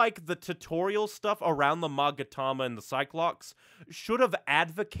feel like the tutorial stuff around the Magatama and the Cyclops should have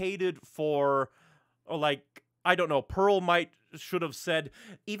advocated for, like, I don't know, Pearl should have said,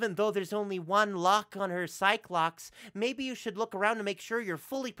 even though there's only one lock on her Cyclops, maybe you should look around to make sure you're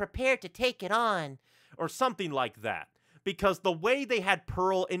fully prepared to take it on. Or something like that. Because the way they had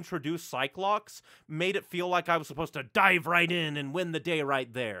Pearl introduce Cyclops made it feel like I was supposed to dive right in and win the day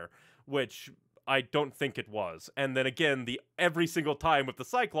right there. Which I don't think it was. And then again, every single time with the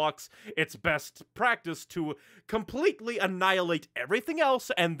Cyclops, it's best practice to completely annihilate everything else,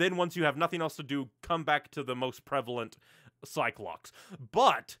 and then once you have nothing else to do, come back to the most prevalent Cyclops.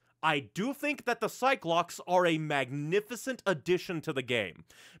 But I do think that the Cyclops are a magnificent addition to the game,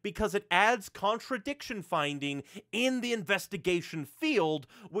 because it adds contradiction finding in the investigation field,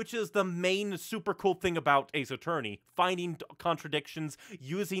 which is the main super cool thing about Ace Attorney, finding contradictions,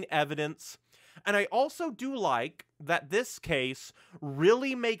 using evidence. And I also do like that this case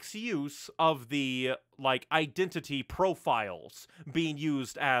really makes use of the, like, identity profiles being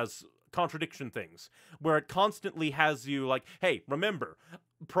used as contradiction things, where it constantly has you like, hey, remember,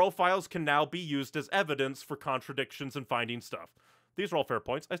 profiles can now be used as evidence for contradictions and finding stuff. These are all fair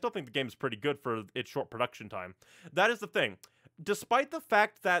points. I still think the game is pretty good for its short production time. That is the thing. Despite the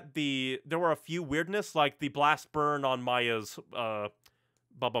fact that there were a few weirdness, like the blast burn on Maya's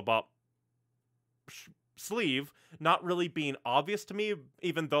sleeve not really being obvious to me,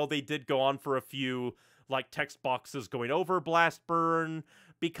 even though they did go on for a few, like, text boxes going over blast burn,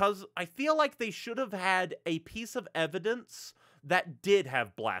 because I feel like they should have had a piece of evidence that did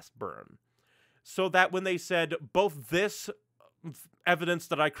have blast burn, so that when they said both this evidence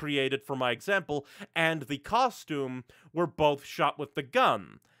that I created for my example and the costume were both shot with the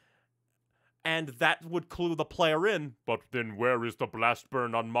gun, and that would clue the player in, but then where is the blast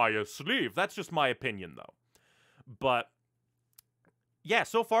burn on Maya's sleeve? That's just my opinion, though. But yeah,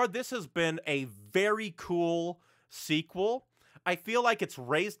 so far this has been a very cool sequel. I feel like it's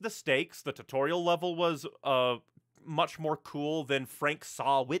raised the stakes. The tutorial level was much more cool than Frank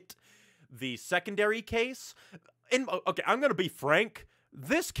saw it. The secondary case, okay, I'm gonna be frank.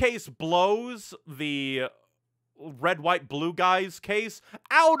 This case blows the red, white, blue guys case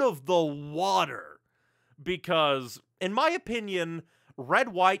out of the water, because in my opinion, red,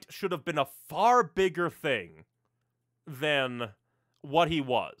 white should have been a far bigger thing than what he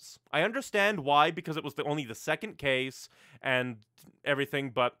was. I understand why, because it was only the second case and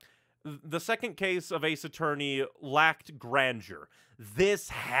everything, but the second case of Ace Attorney lacked grandeur. This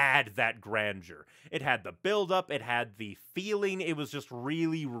had that grandeur. It had the build-up, it had the feeling, it was just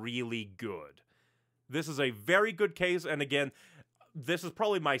really, really good. This is a very good case, and again, this is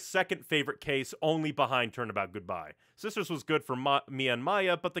probably my second favorite case, only behind Turnabout Goodbye. Sisters was good for Mia and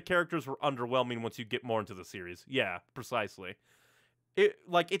Maya, but the characters were underwhelming once you get more into the series. Yeah, precisely.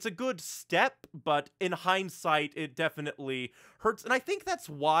 It's a good step, but in hindsight, it definitely hurts. And I think that's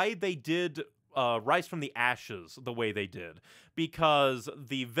why they did Rise from the Ashes the way they did. Because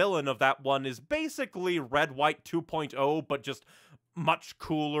the villain of that one is basically Red White 2.0, but just much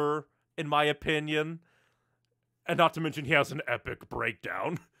cooler, in my opinion. And not to mention he has an epic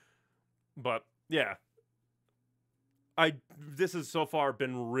breakdown. But, yeah. This has so far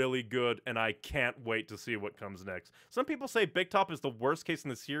been really good, and I can't wait to see what comes next. Some people say Big Top is the worst case in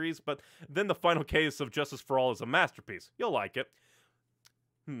the series, but then the final case of Justice for All is a masterpiece. You'll like it.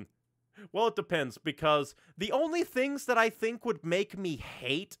 Well, it depends, because the only things that I think would make me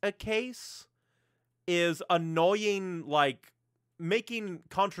hate a case is annoying, like, making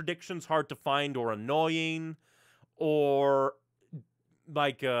contradictions hard to find or annoying, or,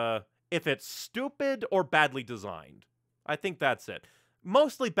 like, if it's stupid or badly designed. I think that's it.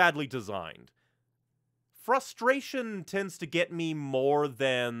 Mostly badly designed. Frustration tends to get me more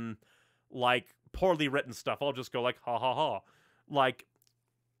than, like, poorly written stuff. I'll just go like, ha ha ha. Like,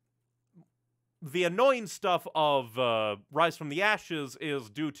 the annoying stuff of Rise from the Ashes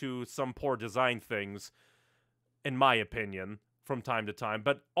is due to some poor design things, in my opinion, from time to time,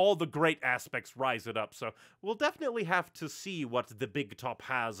 but all the great aspects rise it up, so we'll definitely have to see what the Big Top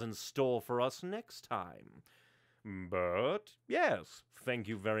has in store for us next time. But, yes, thank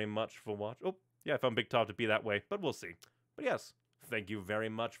you very much for watching. Oh, yeah, I found Big Top to be that way, but we'll see. But yes, thank you very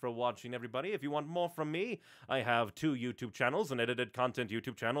much for watching, everybody. If you want more from me, I have 2 YouTube channels, an edited content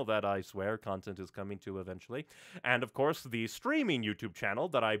YouTube channel that I swear content is coming to eventually, and of course the streaming YouTube channel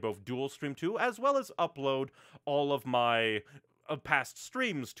that I both dual stream to, as well as upload all of my past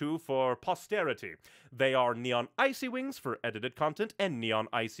streams to for posterity. They are Neon Icy Wings for edited content and Neon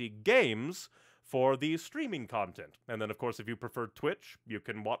Icy Games for the streaming content. And then, of course, if you prefer Twitch, you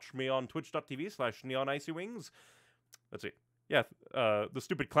can watch me on twitch.tv/neonicywings. Let's see. Yeah, the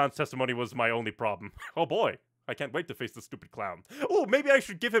stupid clown's testimony was my only problem. Oh boy, I can't wait to face the stupid clown. Oh, maybe I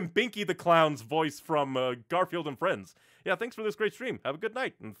should give him Binky the Clown's voice from Garfield and Friends. Yeah, thanks for this great stream. Have a good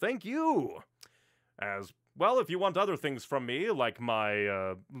night, and thank you! As well, if you want other things from me, like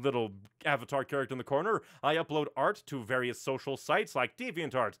my little avatar character in the corner, I upload art to various social sites like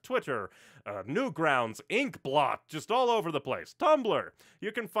DeviantArt, Twitter, Newgrounds, Inkblot, just all over the place. Tumblr.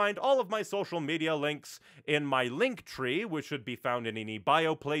 You can find all of my social media links in my link tree, which should be found in any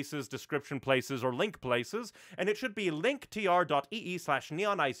bio places, description places, or link places, and it should be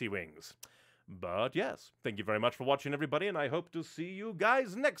linktr.ee/neonicywings. But yes, thank you very much for watching, everybody, and I hope to see you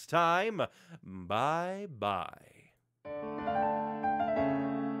guys next time. Bye-bye.